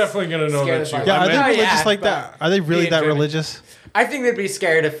 he's definitely gonna know that shit. Yeah, are they religious like that? Are they really that religious? I think they'd be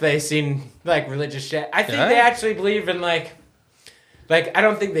scared if they seen like religious shit. I think they actually believe in like I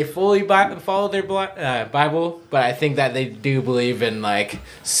don't think they fully follow their Bible, but I think that they do believe in like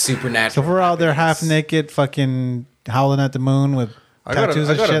supernatural. So if we're out there half naked, fucking howling at the moon with tattoos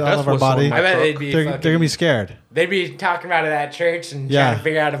and shit all over our body, I bet they're gonna be scared. They'd be talking about it at church and trying to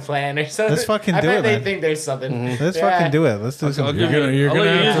figure out a plan or something. Let's fucking do it, I bet they man. think there's something. Let's fucking do it. Let's do something.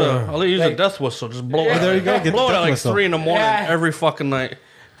 I'll let you use a death whistle. Just blow it. There you go. Get blow the it at death like whistle. 3 a.m. every fucking night.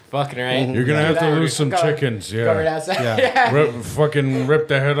 Fucking right. You're gonna have to lose some chickens. Yeah. Fucking rip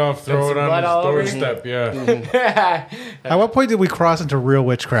the head off, throw it on his doorstep. Yeah. At what point did we cross into real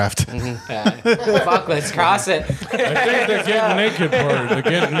witchcraft? Fuck, let's cross it. I think the getting naked part. The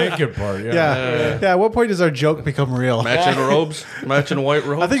getting naked part. Yeah. At what point does our joke become real? Matching robes, matching white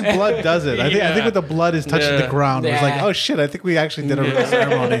robes. I think blood does it. I think when the blood is touching the ground, it's like, oh shit! I think we actually did a real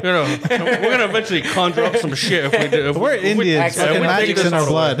ceremony. You know, we're gonna eventually conjure up some shit if we do. If we're Indians. Fucking magic's in our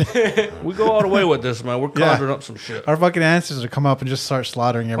blood. We go all the way with this, man. We're conjuring up some shit. Our fucking ancestors will come up and just start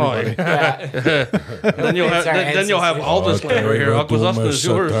slaughtering everybody. Then you'll have all this land right here. Akwesasne is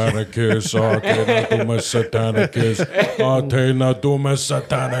yours.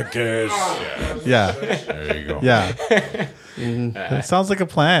 Yeah. There you go. Yeah. It sounds like a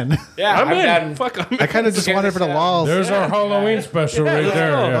plan. Yeah, I'm in. Fuck, I kind of just wanted for the walls. There's our Halloween special right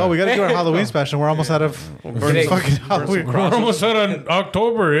there. Oh, we got to do our Halloween special. We're almost out of fucking Halloween. We're almost out of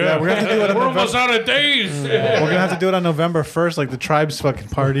October. Yeah, we're gonna do it. We're almost out of days. We're gonna have to do it on November 1st, like the tribe's fucking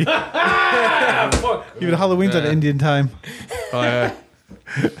party. Even Halloween's at Indian time. Oh yeah.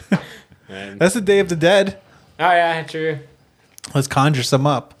 That's the Day of the Dead. Oh yeah, true. Let's conjure some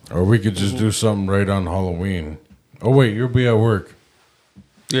up. Or we could just do something right on Halloween. Oh wait, you'll be at work.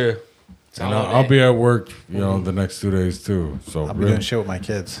 Yeah. And I'll be at work, the next 2 days too. So I'll be doing shit with my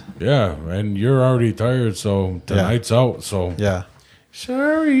kids. Yeah, and you're already tired, so tonight's out. So yeah.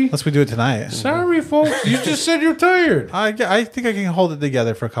 Sorry. Let's do it tonight. Sorry, folks. You just said you're tired. I think I can hold it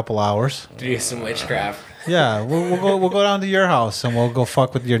together for a couple hours. Do some witchcraft. Yeah, we'll go down to your house and we'll go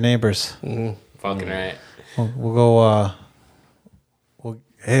fuck with your neighbors. Fucking right. We'll go.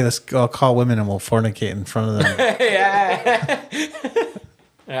 Hey, let's go call women and we'll fornicate in front of them. Yeah.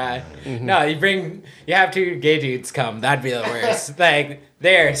 No, you have 2 gay dudes come. That'd be the worst. Like,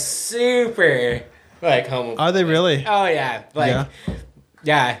 they're super, like, homophobic. Are they really? Oh, yeah. Like,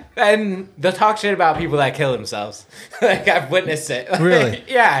 yeah. And they'll talk shit about people that kill themselves. Like, I've witnessed it. Like, really?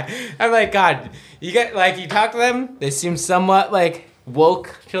 Yeah. I'm like, God, you talk to them, they seem somewhat, like,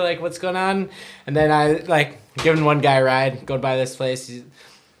 woke to, like, what's going on. And then I, like, giving one guy a ride, going by this place. He's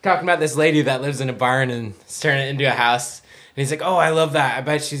talking about this lady that lives in a barn and is turning it into a house. And he's like, oh, I love that. I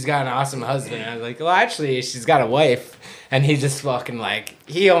bet she's got an awesome husband. And I was like, well, actually, she's got a wife. And he just fucking, like,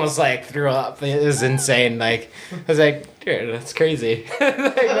 he almost, like, threw up. It was insane. Like, I was like, dude, that's crazy. Like,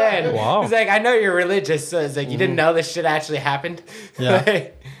 man. Wow. He's like, I know you're religious. So it's like, you didn't know this shit actually happened? Yeah.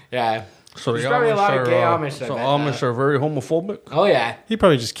 Like, yeah. So there's probably a lot of gay Amish. So Amish are very homophobic? Oh, yeah. He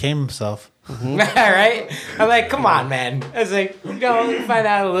probably just came himself. Right? I'm like, come on, man. I was like, you find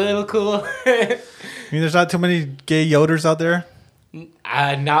that a little cool. I mean, there's not too many gay yoders out there?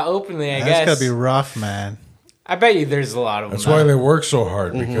 Not openly, I guess. That's gotta be rough, man. I bet you there's a lot of them. That's why they work so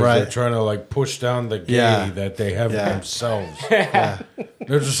hard, because Right. they're trying to, like, push down the gay that they have in themselves. Yeah.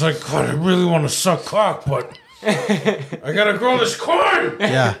 They're just like, God, I really want to suck cock, but I gotta grow this corn.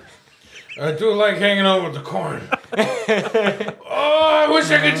 Yeah. I do like hanging out with the corn. Oh, I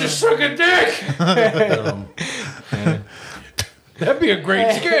wish I could just suck a dick. That'd be a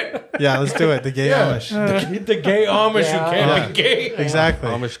great skit. Yeah, let's do it. The gay Amish. The gay Amish who can't be gay. Exactly.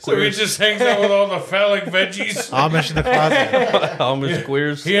 Amish So he queers. just hangs out with all the phallic veggies. Amish in the closet. Amish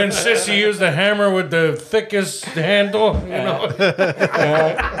queers. He insists he use the hammer with the thickest handle.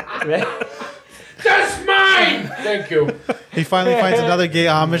 That's mine. Thank you. He finally finds another gay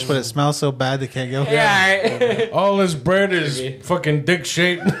Amish, but it smells so bad they can't go. Yeah. All his bread is fucking dick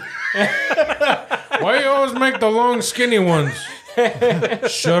shaped. Why you always make the long skinny ones?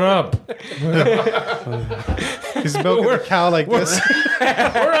 Shut up. He's milking a cow like this.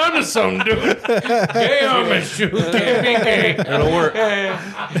 We're onto something, dude. Gay Amish, you can't be gay. It'll work.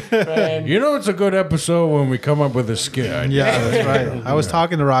 You know it's a good episode when we come up with a skit idea. Yeah, that's right. I was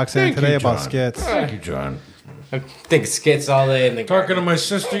talking to Roxanne Thank today you, about John. skits. Thank you, John. I think skits all day in the Talking to my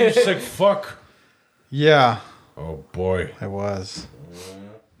sister, you sick fuck. Yeah. Oh boy. It was.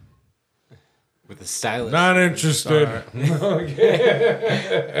 With the stylist. Not interested.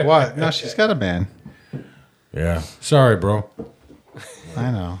 What? No, she's got a man. Yeah. Sorry, bro.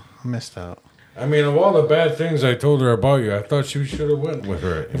 I know. I missed out. I mean, of all the bad things I told her about you, I thought she should have went with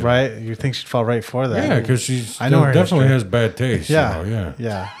her. Right? You think she'd fall right for that? Yeah, because I know her definitely history. has bad taste. Yeah. You know?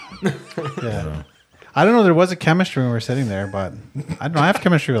 Yeah. Yeah. I don't know. There was a chemistry when we were sitting there, but I don't know. I have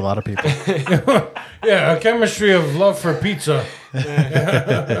chemistry with a lot of people. Yeah, a chemistry of love for pizza.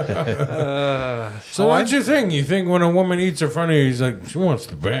 So what'd you think? You think when a woman eats in front of you, he's like, she wants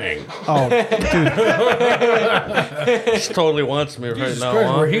to bang. Oh, dude. She totally wants me right Jesus now. Christ,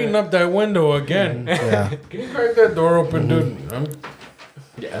 Huh? we're heating up that window again. Yeah. Can you crack that door open, dude? I'm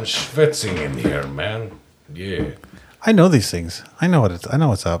schwitzing in here, man. Yeah. I know these things. I know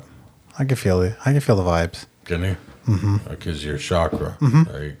what's up. I can feel it. I can feel the vibes. Can you? Mm-hmm. Because your chakra.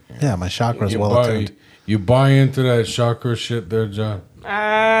 Right? Yeah, my chakra's You well buy- attuned. You buy into that chakra shit there, John?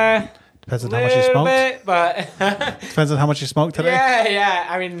 Depends on how much you Little smoked. bit, but Depends on how much you smoked today. yeah.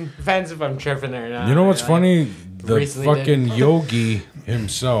 I mean, depends if I'm tripping or not. You know what's Like, funny? The recently fucking yogi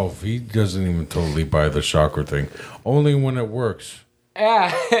himself, he doesn't even totally buy the chakra thing. Only when it works.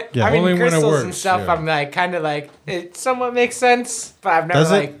 Yeah. Yeah. I mean, Only when it crystals and works, stuff, yeah. I'm like, kind of like, it somewhat makes sense, but I've never,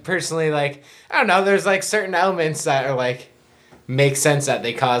 Does it? like, personally, like, I don't know, there's, like, certain elements that are, like, make sense that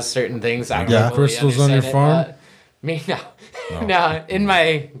they cause certain things. I don't Yeah. fully Crystals on understand your farm? but me, no. No, in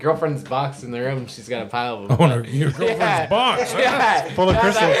my girlfriend's box in the room, she's got a pile of them. Oh, no, your girlfriend's Yeah. box. Yeah, Full of not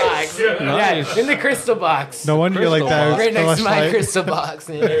crystals. that box. Nice. Yeah, in the crystal box. No wonder you're like that. Right next to my Flashlight. crystal box.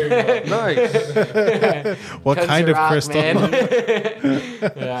 Nice. What kind of crystal? Man.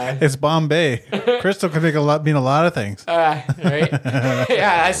 Yeah. It's Bombay. Crystal can mean a lot of things. Right? Yeah,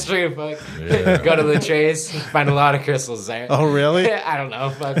 that's true. Fuck. Go to the trays, find a lot of crystals there. Oh, really? I don't know.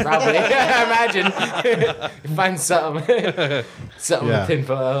 Fuck, probably. I imagine. Find something. Something Yeah. with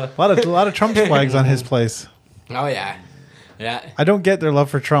tinfoil. A lot of Trump's flags on his place. Oh, yeah. Yeah. I don't get their love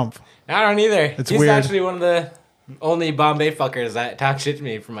for Trump. I don't either. It's He's weird. actually one of the only Bombay fuckers that talk shit to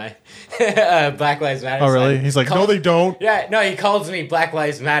me for my Black Lives Matter. Oh, really? side. He's like, no, Calls- they don't. Yeah, no, he calls me Black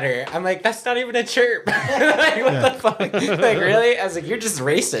Lives Matter. I'm like, that's not even a chirp. Like, what the fuck? Like, really? I was like, you're just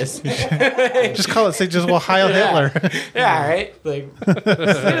racist. Just call it. Say just well, Heil Hitler. Yeah, right? Like, get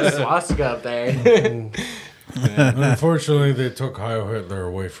a swastika up there. Unfortunately, they took Heil Hitler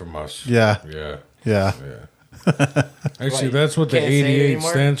away from us. Yeah. Yeah. Yeah. Actually, that's what the Can't say it 88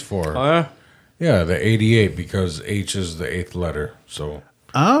 anymore? stands for. Oh, yeah? Yeah, the 88, because H is the eighth letter. So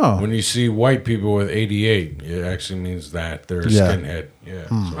Oh. when you see white people with 88, it actually means that they're a Yeah. skinhead. Yeah.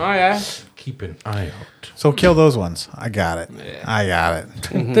 Oh, So yeah? keep an eye out. So kill those ones. I got it. I got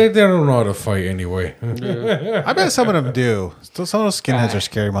it. They don't know how to fight anyway. I bet some of them do. Still, some of those skinheads are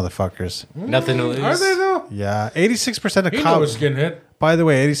scary motherfuckers. Nothing to lose. Are they though? Yeah. 86% of You know a cops. skinhead. By the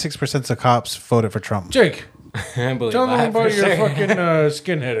way, 86% of cops voted for Trump. Jake, I believe tell them that about for your sure. fucking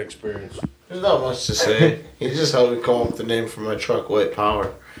skinhead experience. There's not much to say. He just helped me come up with the name for my truck, White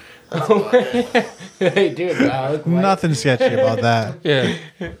Power. Hey, dude, wow. Nothing sketchy about that. Yeah.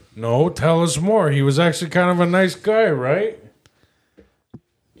 No, tell us more. He was actually kind of a nice guy, right?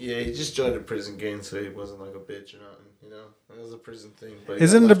 Yeah, he just joined a prison gang, so he wasn't like a bitch or nothing. You know, it was a prison thing. But he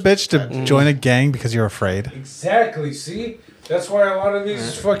Isn't got it a left with bitch to tattoo. join a gang because you're afraid? Exactly. See, that's why a lot of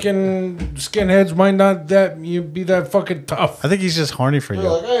these fucking skinheads might not be that fucking tough. I think he's just horny for They're you.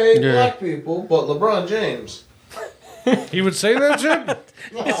 like, I hate Yeah. black people, but LeBron James. He would say that shit.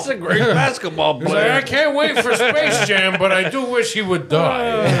 It's a great basketball He's like, I player. can't wait for Space Jam, but I do wish he would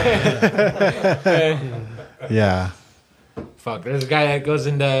die. Yeah. Fuck, there's a guy that goes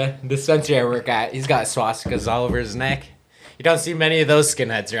into the dispensary I work at. He's got swastikas all over his neck. You don't see many of those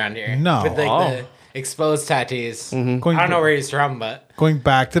skinheads around here. No. With like Oh. the exposed tattoos. Going, I don't know where he's from, but going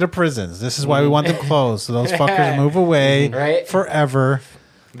back to the prisons. This is why we want them closed. So those fuckers move away Right. forever.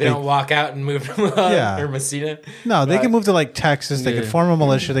 they don't walk out and move to Yeah. or Messina. No, they can move to like Texas. They can Yeah. form a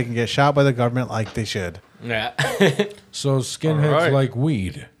militia. They can get shot by the government like they should. Yeah. So skinheads Alright. like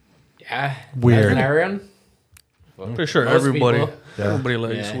weed. Yeah. Weird. Isn't everyone? For sure, Most everybody. people. Everybody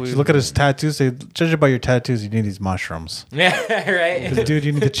likes Yeah. weed. Just look at his tattoos. They judge it by your tattoos. You need these mushrooms. Yeah, right. 'Cause, dude,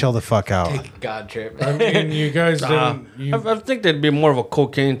 you need to chill the fuck out. God trip. I mean, you guys didn't. I think they'd be more of a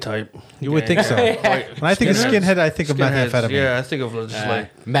cocaine type. You would think so. When I think of skinhead, I think of Skinheads, methamphetamine. yeah, I think of just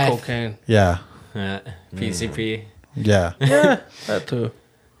like meth. cocaine. Yeah. PCP. Yeah. Yeah, that too.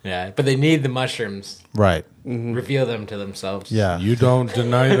 Yeah, but they need the mushrooms. Right. Reveal them to themselves. Yeah. You don't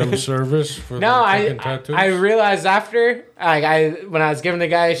deny them service for No, their fucking tattoos? I realized after, like when I was giving the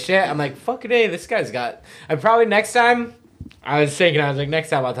guy shit, I'm like, fucking hey, this guy's got. I probably next time I was thinking, I was like, next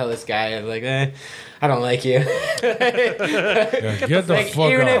time I'll tell this guy, I was like, I don't like you. Get the like,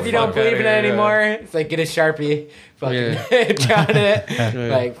 fuck even off. if you don't believe in it anymore, it's like, get a Sharpie, fucking drown it.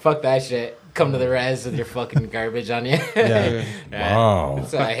 Like, fuck that shit. Come to the res with your fucking garbage on you. Wow.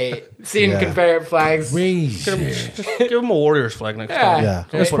 So I hate seeing Confederate flags. Just give him a Warriors flag next time. Yeah.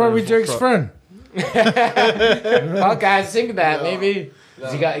 That's probably Jake's friend. Well, guys, think of that. Maybe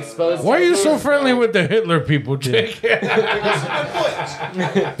he got exposed. Why are you so friendly with the Hitler people, Jake?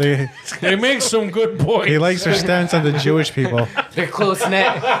 They make some good points. He likes their stance on the Jewish people. They're close knit.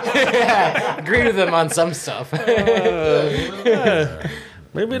 Agree with them on some stuff.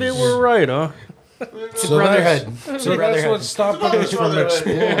 Maybe they were right, huh? It's a brotherhood. That's what's stopping us from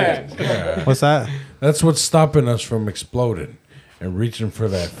exploding. Yeah. What's that? That's what's stopping us from exploding and reaching for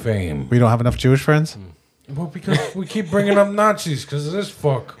that fame. We don't have enough Jewish friends? Well, because we keep bringing up Nazis because of this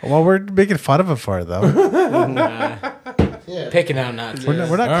fuck. Well, we're making fun of him for it, though. Picking out Nazis. We're not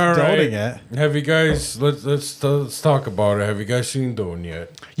All condoning right. it. Have you guys, let's talk about it. Have you guys seen Dune yet?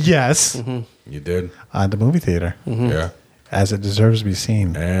 Yes. You did? On the movie theater. Yeah. As it deserves to be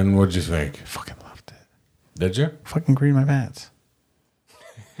seen. And what'd you think? Fucking loved it. Did you? Fucking green my pants.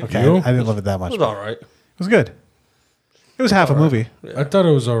 Okay, You? I didn't love it that much. It was all right. It was good. It was half a movie. I thought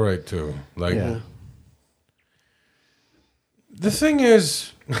it was all right too. Like, the thing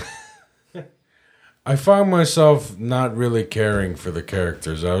is, I found myself not really caring for the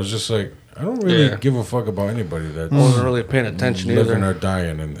characters. I was just like, I don't really give a fuck about anybody that's I wasn't really paying attention living either. or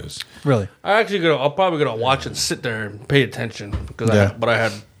dying in this. Really? I'll probably gonna watch and sit there and pay attention because I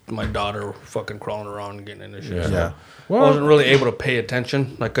had my daughter fucking crawling around and getting into shit. Yeah. So Yeah. I wasn't really able to pay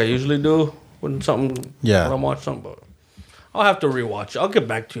attention like I usually do when something. Yeah. When I watch something, but I'll have to rewatch it. I'll get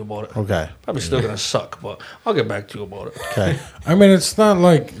back to you about it. Okay. Probably still gonna suck, but I'll get back to you about it. Okay. I mean, it's not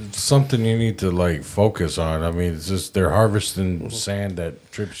like something you need to like focus on. I mean, it's just they're harvesting sand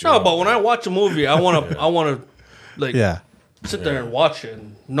that trips you. No, up. but when I watch a movie, I wanna like Yeah. sit there and watch it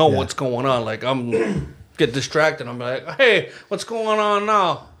and know what's going on. Like I'm get distracted. I'm like, hey, what's going on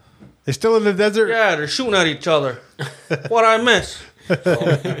now? They're still in the desert? Yeah, they're shooting at each other. What I miss?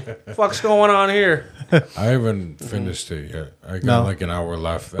 Fuck's going on here? I haven't finished it yet. I got like an hour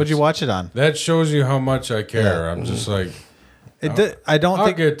left. What'd you watch it on? That shows you how much I care. I'm just like, I don't I'll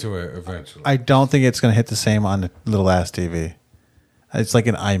think get to it eventually. I don't think it's going to hit the same on the little ass TV. It's like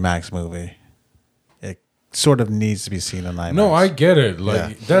an IMAX movie. It sort of needs to be seen on IMAX. No, I get it.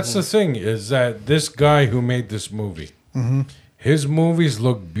 Like that's the thing is that this guy who made this movie, his movies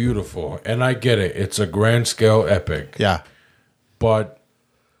look beautiful, and I get it. It's a grand scale epic. Yeah. But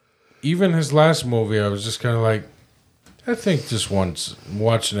even his last movie, I was just kind of like, I think just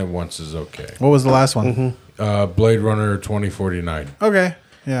watching it once is okay. What was the last one? Blade Runner 2049. Okay.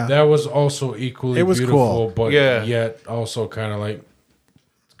 Yeah. That was also equally It was beautiful, cool. but yet also kind of like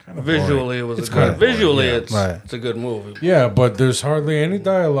Visually, it was It's a good. kinda boring, Visually, yeah. it's a good movie. yeah, but there's hardly any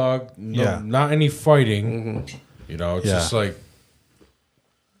dialogue, not any fighting. You know, it's Yeah. just like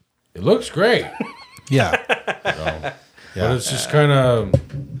it looks great, yeah. but it's just kind of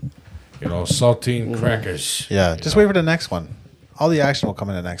saltine crackers. Yeah. Just wait for the next one. All the action will come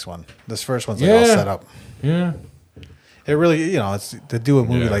in the next one. This first one's like all set up. Yeah. It really, it's to do a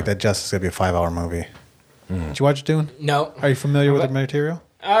movie like that. Just is gonna be a 5-hour movie. Did you watch Dune? No. Are you familiar with the material?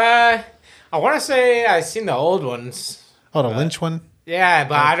 I want to say I've seen the old ones. Oh, the Lynch one, Yeah,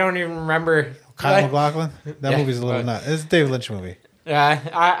 but I don't even remember. Kyle MacLachlan. That movie's a little nuts. It's a David Lynch movie. Yeah,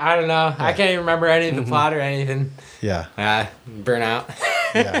 I don't know. I can't even remember any of the plot or anything. Yeah, Burnout.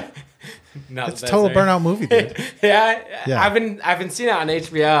 yeah. Not It's a the best total there. burnout movie, dude. Yeah, Yeah. I've been seeing it on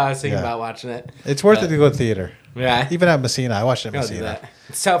HBO. I was thinking Yeah. about watching it. It's worth it to go to theater. Yeah, Even at Messina, I watched it at I'll do Messina. that.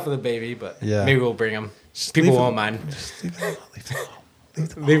 It's tough for the baby, but Yeah. maybe we'll bring him. Just People leave won't him- mind. Just leave it alone. Leave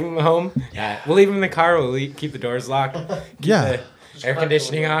it alone. Leave him at home. Yeah, we'll leave him in the car. We'll keep the doors locked. Keep Yeah. the air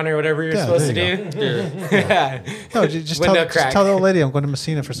conditioning on or whatever you're Yeah, supposed there to you do. Yeah. No, just Window tell, crack. just tell the old lady I'm going to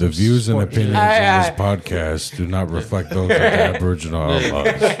Messina for some The views and sport. opinions Aye, of aye. this podcast do not reflect those of the Aboriginal Outlaws.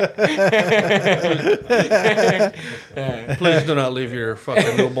 Please do not leave your fucking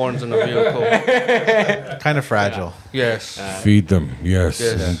newborns in the vehicle. Kind of fragile. Yes. Feed them, yes,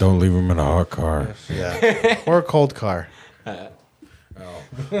 Yes. and don't leave them in a hot car. Yeah. Or a cold car.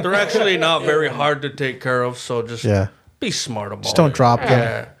 They're actually not very hard to take care of, so just Yeah. be smart about it. Just don't drop them.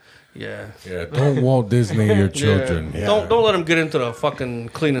 Yeah. Yeah. Yeah, don't Walt Disney your children. Yeah. Don't let them get into the fucking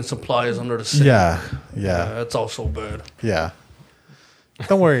cleaning supplies under the sink. Yeah. Yeah. That's also bad. Yeah.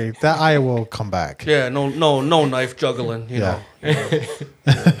 Don't worry. That eye will come back. Yeah, no knife juggling, you Yeah.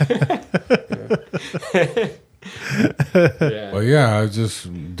 But yeah, I was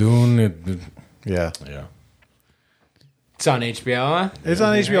just doing it. Yeah. Yeah. It's on HBO, huh? It's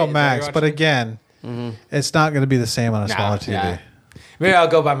on HBO Max, but again, it's not going to be the same on a smaller TV. Yeah. Maybe I'll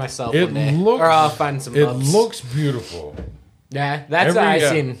go by myself one day. Or I'll find some It loves. looks beautiful. Yeah, that's what I've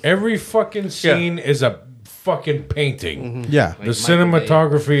seen. Every fucking scene is a fucking painting. Yeah. The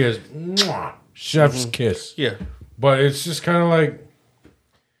cinematography is mwah, chef's kiss. Yeah. But it's just kind of like,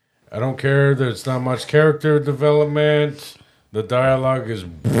 I don't care. There's not much character development. The dialogue is,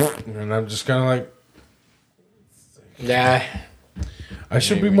 and I'm just kind of like, Yeah. I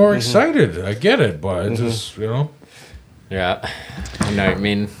should be more excited. I get it, but it's just, Yeah. I know what you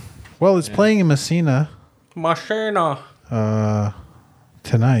mean. Well, it's playing in Messina Machina.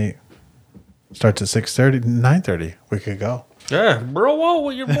 tonight. Starts at 6:30, 9:30. We could go. Yeah, bro, out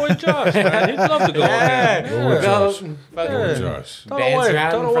with your boy Josh, man. He'd love to go. Go Josh. Josh. Dance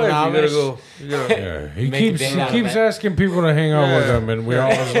around in front of You gotta Amish. go. You gotta. Yeah, he Make a keeps day out of keeps it. asking people to hang out with him, and we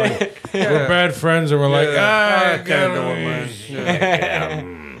always like we're bad friends, and we're like, I God, can't do it,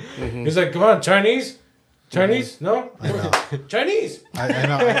 man. He's like, come on, Chinese, no, Chinese, I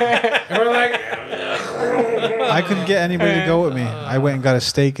know. and we're like, I couldn't get anybody to go with me. I went and got a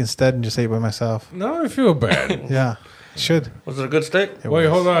steak instead and just ate by myself. no, I feel bad. Yeah. Should. Was it a good steak? Wait,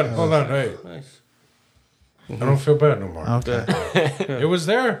 hold on, hey, Nice. I don't feel bad no more. Okay. It was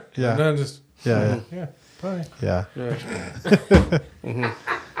there, Yeah. and then just Yeah. bye. Yeah.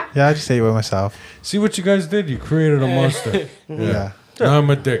 Yeah, I just ate by myself. See what you guys did? You created a monster. Yeah. Now I'm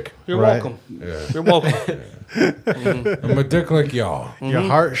a dick. You're Right. welcome. Yeah. You're welcome. I'm a dick like y'all. Your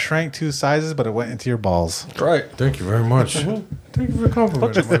heart shrank 2 sizes, but it went into your balls. That's right. Thank you very much. Thank you for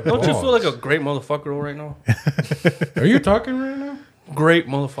complimenting my Don't you balls. feel like a great motherfucker right now? Are you talking right now? Great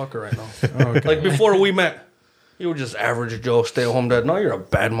motherfucker right now. Okay. Like before we met, you were just average Joe, stay at home dad. Now you're a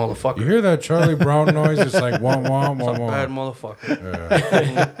bad motherfucker. You hear that Charlie Brown noise? It's like wah wah wah Bad wah.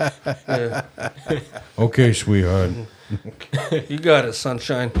 motherfucker. Yeah. Okay, sweetheart. You got it,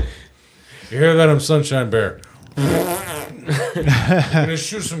 sunshine. You hear that? I'm Sunshine Bear. I'm gonna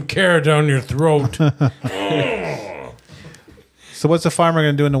shoot some care down your throat. So what's a farmer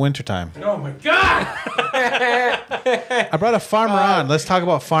going to do in the wintertime? Oh my God! I brought a farmer on. Let's talk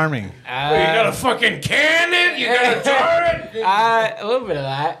about farming. You gotta fucking can it? You gotta tar it? A little bit of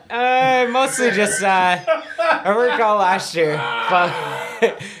that. Mostly just I worked all last year.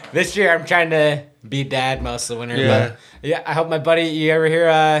 But this year I'm trying to be dad most of the winter. Yeah. But yeah, I help my buddy. You ever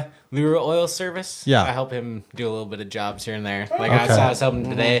hear Lure Oil Service? Yeah. I help him do a little bit of jobs here and there. Like I was helping him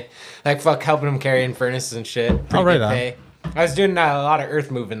today. Like helping him carry in furnaces and shit. Pretty right good on. pay. I was doing a lot of earth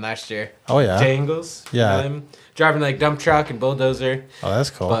moving last year. Oh, yeah. Jangles. Yeah. You know them? Driving like dump truck and bulldozer. Oh,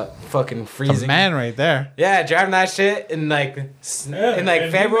 that's cool. But fucking a freezing. man right there. Yeah, driving that shit in like and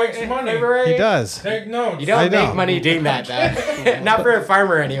February. he makes money. February. He does. Take notes. You don't I know. make money doing that, though. Not for a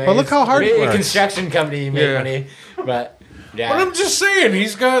farmer, anyway. But look how hard it a works. construction company, you make Yeah. money. But yeah, But I'm just saying,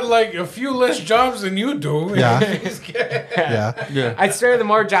 he's got like a few less jobs than you do. Yeah. He's Yeah. Yeah. I'd swear the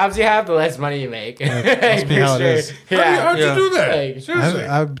more jobs you have, the less money you make. must be For how it sure. is. Yeah. How'd you do that? Like, Seriously.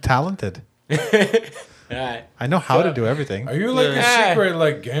 I'm talented. yeah. I know how to do everything. Are you like Yeah. a secret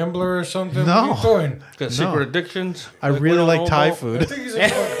like gambler or something? No. What are you doing? Got secret addictions. I really we like don't Thai know I food.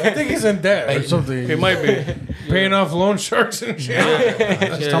 think he's in debt or something. He might be. Paying off loan sharks and shit.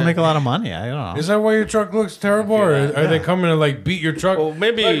 I just don't make a lot of money. I don't know. Is that why your truck looks terrible, or are they coming to like beat your truck? Well,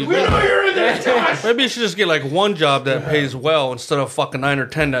 maybe We know you're in there, Josh. maybe you should just get like one job that pays well instead of fucking 9 or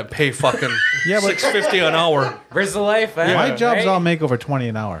 10 that pay fucking Yeah, but $6.50 an hour. Where's the life? Eh? my jobs Right? all make over 20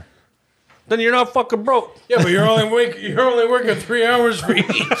 an hour. Then you're not fucking broke. Yeah, but you're only working 3 hours for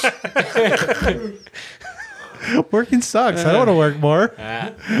each. Working sucks. I don't want to work more.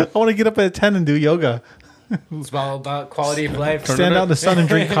 I want to get up at 10 and do yoga. It's all about quality of life. Stand out in the sun and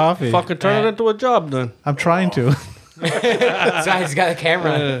drink coffee. Fucking turn it into a job then. I'm trying to. That's why he's got a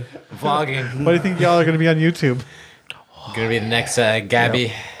camera. Vlogging. What do you think y'all are going to be on YouTube? Gonna be the next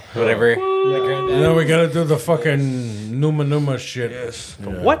Gabby. Whatever. And then we gotta do the fucking Numa shit. Yes.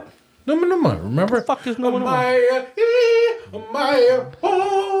 Yeah. What? Numa, remember? The fuck is Numa? Maya, Maya,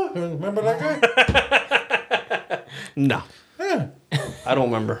 oh. Remember that guy? No. Yeah. I don't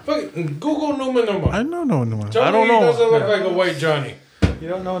remember. Fucking Google Numa. I don't know Numa. Tell I don't me know. He doesn't look like a white Johnny. You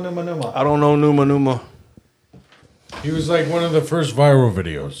don't know Numa. I don't know Numa. He was like one of the first viral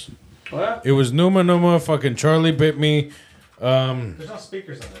videos. What? It was Numa, fucking Charlie bit me. There's no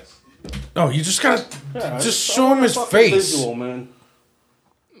speakers on this. No, you just gotta just show him his face. Visual, man.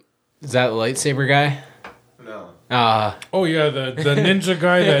 Is that the lightsaber guy? No. Oh yeah, the ninja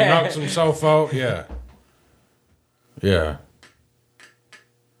guy that knocks himself out. Yeah. Yeah.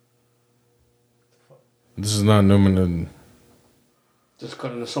 This is not Numa. Just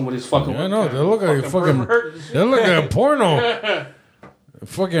cut into somebody's fucking. I know they look like fucking. They look like a porno.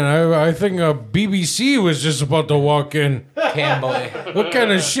 Fucking, I think BBC was just about to walk in. Camboy. What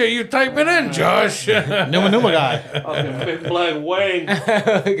kind of shit you typing in, Josh? Numa guy. Fucking big black wang.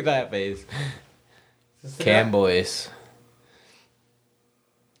 Look at that face. Camboys.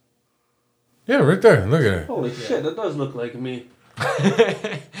 Yeah, right there. Look at it. Holy shit, that does look like me.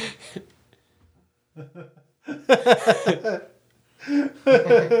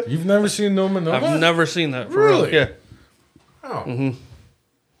 You've never seen Noma? I've never seen that. For Really? Real. Yeah. Oh. Mm-hmm.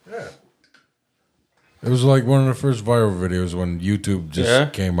 Yeah. It was like one of the first viral videos when YouTube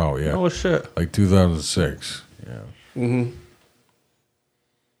just came out. Yeah. Oh shit. Like 2006. Yeah. Mm-hmm.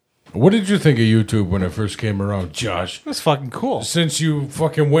 What did you think of YouTube when it first came around, Josh? It was fucking cool. Since you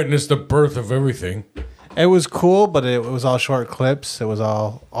fucking witnessed the birth of everything. It was cool, but it was all short clips. It was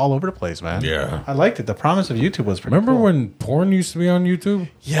all over the place, man. Yeah. I liked it. The promise of YouTube was pretty Remember cool. when porn used to be on YouTube?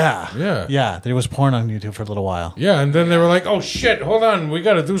 Yeah. Yeah. Yeah, there was porn on YouTube for a little while. Yeah, and then they were like, oh shit, hold on, we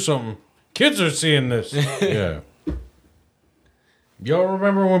gotta do something. Kids are seeing this. Yeah. Y'all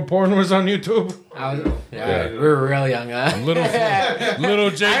remember when porn was on YouTube? We were real young, huh? Little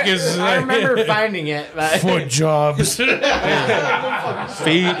Jake is... I remember finding it. But foot jobs.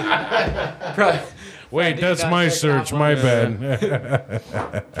 Feet. Wait, that's my search. My bad.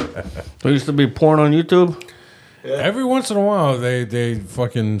 There used to be porn on YouTube. Yeah. Every once in a while, they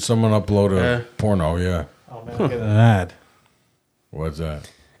fucking someone upload a porno. Yeah. Oh man, I'm getting an ad. What's that?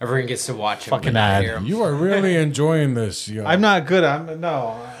 everyone gets to watch it. Fucking ad. You are really enjoying this. Yo. I'm not good.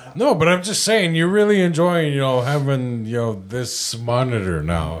 No, but I'm just saying you're really enjoying having this monitor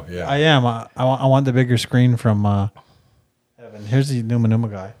now. Yeah. I am. I want the bigger screen from Evan. Here's the Numa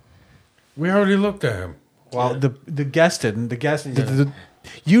guy. We already looked at him. Well, the guest didn't. The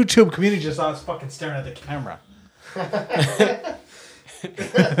YouTube community just saw us fucking staring at the camera.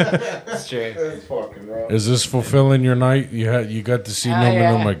 That's true. That's fucking wrong. Is this fulfilling your night? You got to see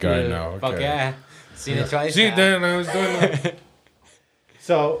Numa guy now. Okay. Fuck yeah. Seen it twice. See, now. Dan, I was doing that.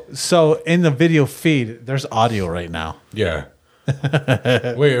 So in the video feed, there's audio right now. Yeah.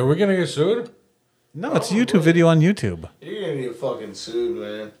 Wait, are we gonna get sued? No, it's a YouTube video on YouTube. You're gonna get fucking sued,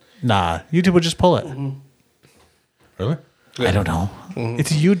 man. Nah, YouTube would just pull it. Really? I don't know.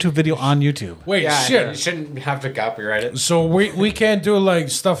 It's a YouTube video on YouTube. Wait, Yeah, shit. you shouldn't have to copyright it. So we can't do like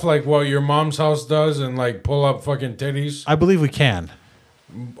stuff like what your mom's house does and like pull up fucking titties. I believe we can.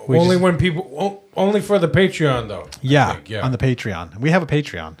 Only for the Patreon though. Yeah, I think, on the Patreon. We have a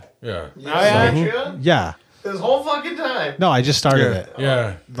Patreon. Yeah. yeah? Patreon? Yeah. This whole fucking time. No, I just started it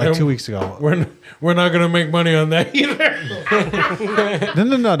Yeah. like And 2 weeks ago. We're not gonna make money on that either.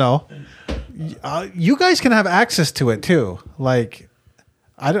 No. You guys can have access to it too. Like,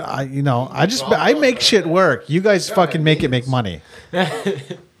 I make shit work. You guys fucking make it make money.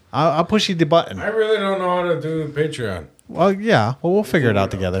 I'll push you the button. I really don't know how to do Patreon. Well, yeah. Well, we'll figure it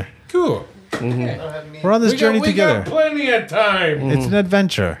out together. Cool. We're on this journey together. We got plenty of time. It's an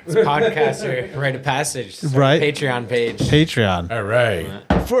adventure. Podcaster, rite of passage. Start a Right. Patreon page. Patreon. All right.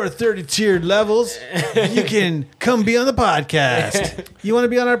 For 30 tiered levels, you can come be on the podcast. You want to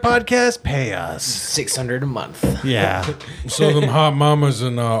be on our podcast? Pay us. $600 a month. Yeah. So them hot mamas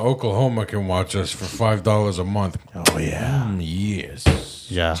in Oklahoma can watch us for $5 a month. Oh, yeah. Yes.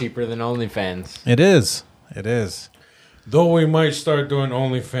 Yeah. Cheaper than OnlyFans. It is. It is. Though we might start doing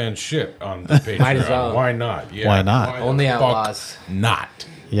OnlyFans shit on the Patreon. Might as well. Why not? Yeah. Why not? Only the fuck Outlaws. Not.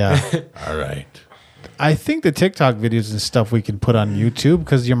 Yeah. All right. I think the TikTok videos and stuff we can put on YouTube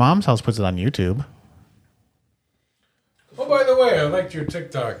because your mom's house puts it on YouTube. Oh, by the way, I liked your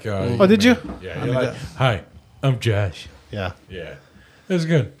TikTok. Oh, did you? Yeah. You're like, hi, I'm Josh. Yeah. Yeah. It was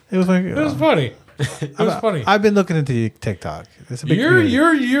good. It was like, It was funny. It was funny. I've been looking into TikTok. It's a big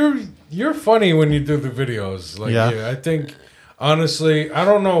community. You're funny when you do the videos. Like, Yeah. I think honestly, I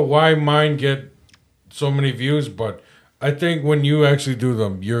don't know why mine get so many views, but I think when you actually do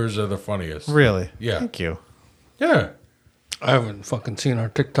them, yours are the funniest. Really? Yeah. Thank you. Yeah. I haven't fucking seen our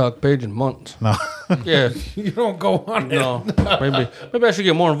TikTok page in months. No. Yeah, You don't go on it. no. Maybe I should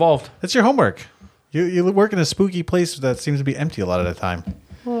get more involved. That's your homework. You work in a spooky place that seems to be empty a lot of the time.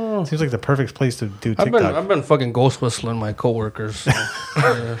 Seems like the perfect place to do TikTok. I've been fucking ghost whistling my coworkers. So,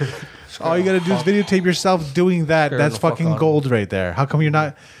 yeah. All you got to do is videotape yourself doing that. Scaring That's the fuck fucking out of gold right there. How come you're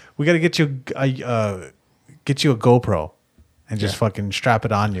not? We got to get you a GoPro and just fucking strap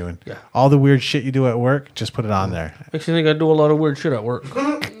it on you, and all the weird shit you do at work, just put it on there. Makes you think I do a lot of weird shit at work.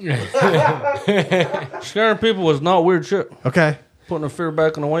 Scaring people is not weird shit. Okay. Putting a fear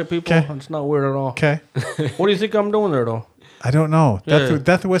back on the white people, Okay. it's not weird at all. Okay. What do you think I'm doing there, though? I don't know.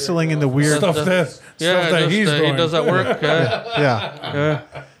 Death whistling in the weird stuff that he's doing. He does that work.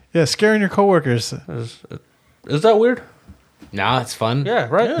 Yeah, scaring your coworkers. Is that weird? No, it's fun. Yeah,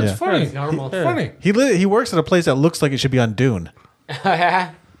 right. Yeah, it's funny. It's normal. It's funny. He works at a place that looks like it should be on Dune.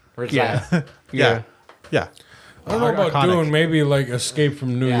 Where's that? Yeah. I don't know about Iconic. Dune. Maybe like Escape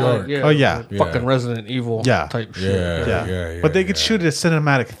from New York. Oh, yeah. Fucking Resident Evil type shit. Yeah. But they could shoot a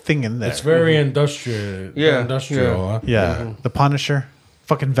cinematic thing in there. It's very industrial. Yeah. Industrial. Huh? Yeah. The Punisher.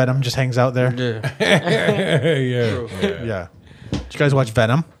 Fucking Venom just hangs out there. Yeah. Yeah. Did you guys watch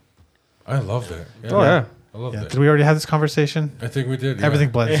Venom? I loved it. Yeah. Oh, yeah. I loved Yeah. it. Did we already have this conversation? I think we did. Yeah. Everything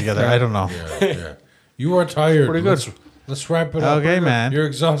blends together. I don't know. Yeah. You are tired. Pretty good. Let's wrap it up. Okay, man. You're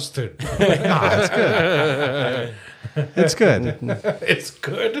exhausted. Nah, it's good. It's good. It's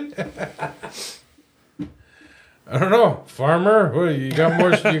good. I don't know, farmer. What, you got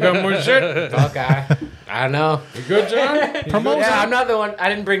more? You got more shit? Okay. I don't know. You good, John? I'm not the one. I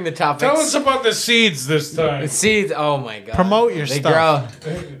didn't bring the topics. Tell us about the seeds this time. The seeds. Oh my god. Promote your they stuff. Grow.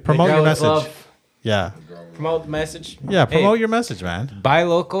 Promote They your grow with message. love. Yeah. Promote the message. Yeah, promote Hey, your message, man. buy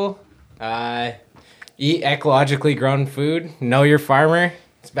local. Eat ecologically grown food. Know your farmer.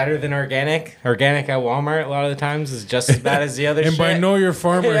 It's better than organic. Organic at Walmart a lot of the times is just as bad as the other And shit. by know your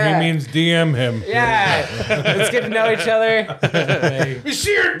farmer, Yeah. he means DM him. Yeah. Let's get to know each other. We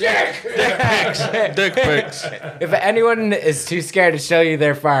see your dick. Dick pics. If anyone is too scared to show you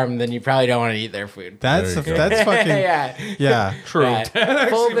their farm, then you probably don't want to eat their food. That's There you go. that's fucking Yeah. True. Yeah. That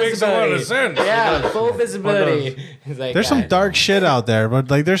Full actually makes a lot of visibility. sense. Yeah, full visibility. It's like, There's some dark shit out there, but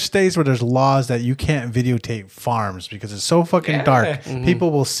like there's states where there's laws that you can't videotape farms because it's so fucking dark.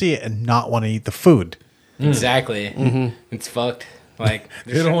 People will see it and not want to eat the food. Exactly. It's fucked. Like there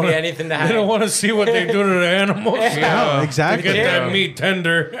They don't shouldn't want be anything to hide. They don't want to see what they do to the animals. No, To exactly. get that meat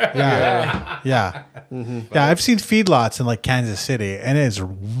tender. Yeah. I've seen feedlots in like Kansas City, and it's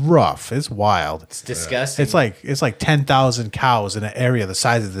rough. It's wild. It's disgusting. It's like 10,000 cows in an area the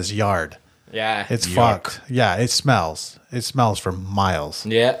size of this yard. Yeah. It's fucked. Yeah, it smells. It smells for miles.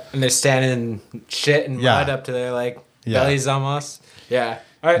 Yeah, and they're standing in shit and Yeah. mud up to their like Yeah. bellies almost. Yeah.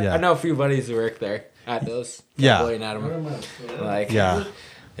 Yeah. I know a few buddies who work there at those. Yeah. Pointing at them. Like, Yeah.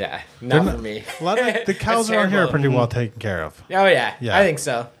 yeah, not for me. A lot of the cows That's around here are terrible. pretty well taken care of. Oh yeah, Yeah. I think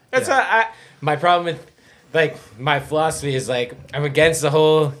so. That's my problem with like my philosophy is like I'm against the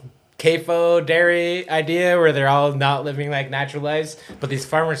whole CAFO dairy idea where they're all not living like natural lives, but these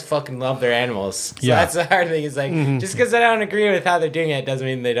farmers fucking love their animals. So Yeah. that's the hard thing. Is like just because I don't agree with how they're doing it doesn't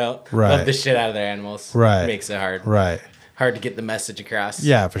mean they don't Right. love the shit out of their animals. Right. It makes it hard. Right. Hard to get the message across.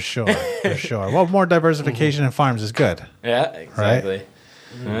 Yeah, for sure. For sure. Well, more diversification in farms is good. Yeah. Exactly.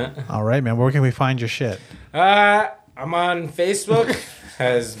 All right, man. Where can we find your shit? I'm on Facebook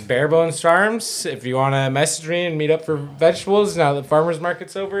as Barebones Farms. If you want to message me and meet up for vegetables now that farmers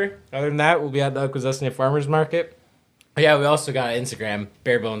market's over. Other than that, we'll be at the Akwesasne Farmers Market. Yeah, we also got Instagram,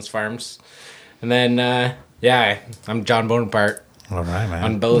 Barebones Farms. And then, I'm John Bonaparte All right, man.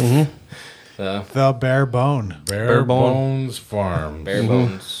 on both. So, The bare bone. Bare Bones Farm.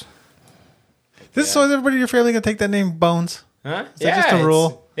 Barebones. This is so everybody in your family gonna take that name Bones. Huh? Is that just a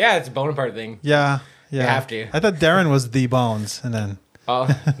rule? It's a Bonaparte thing. Yeah. Yeah. You have to. I thought Darren was the Bones, and then Oh,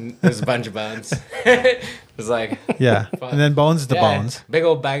 there's a bunch of bones. It's like, yeah, and then Bones is the Bones. Big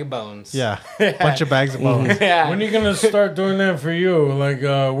old bag of bones. Yeah, bunch of bags of bones. Yeah. When are you gonna start doing that for you? Like,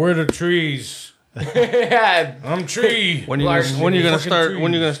 we're the trees. Yeah. I'm tree. When you Largely when you gonna fucking start trees.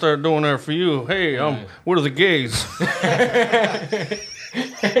 when you gonna start doing that for you? Hey, what are the gays?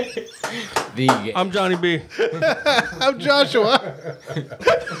 I'm Johnny B. I'm Joshua.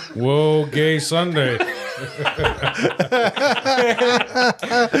 Whoa, gay Sunday.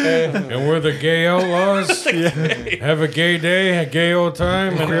 And we're the gay outlaws. Have a gay day, a gay old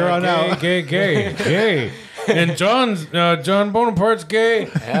time, and We're on out. gay. And John Bonaparte's gay,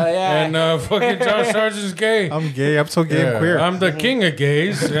 Hell yeah. and fucking Josh Sargent's gay. I'm gay. I'm so gay and queer. I'm the king of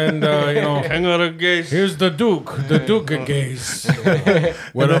gays, and Hang on, the gays. here's the Duke of gays,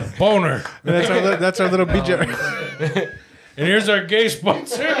 with a boner. That's our little BJ. And here's our gay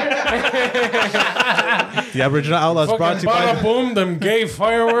sponsor. The Aboriginal Outlaws brought Fucking to you by. Badda Boom, them gay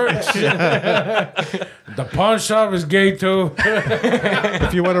fireworks. The pawn shop is gay too.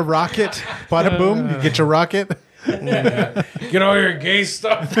 If you want a rocket, Badda Boom, you get your rocket. Get all your gay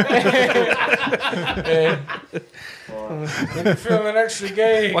stuff. When you're feeling extra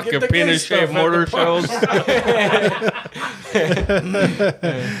gay, fucking penis-shaped mortar shells.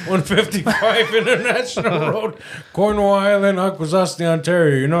 155 International Road, Cornwall Island, Akwesasne,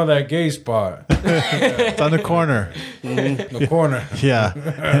 Ontario. You know that gay spot. It's on the corner. The corner. Yeah.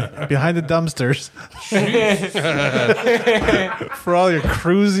 Behind the dumpsters. For all your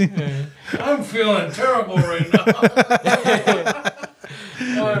cruising. I'm feeling terrible right now.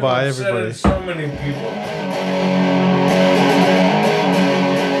 I've Bye, upset everybody. so many people.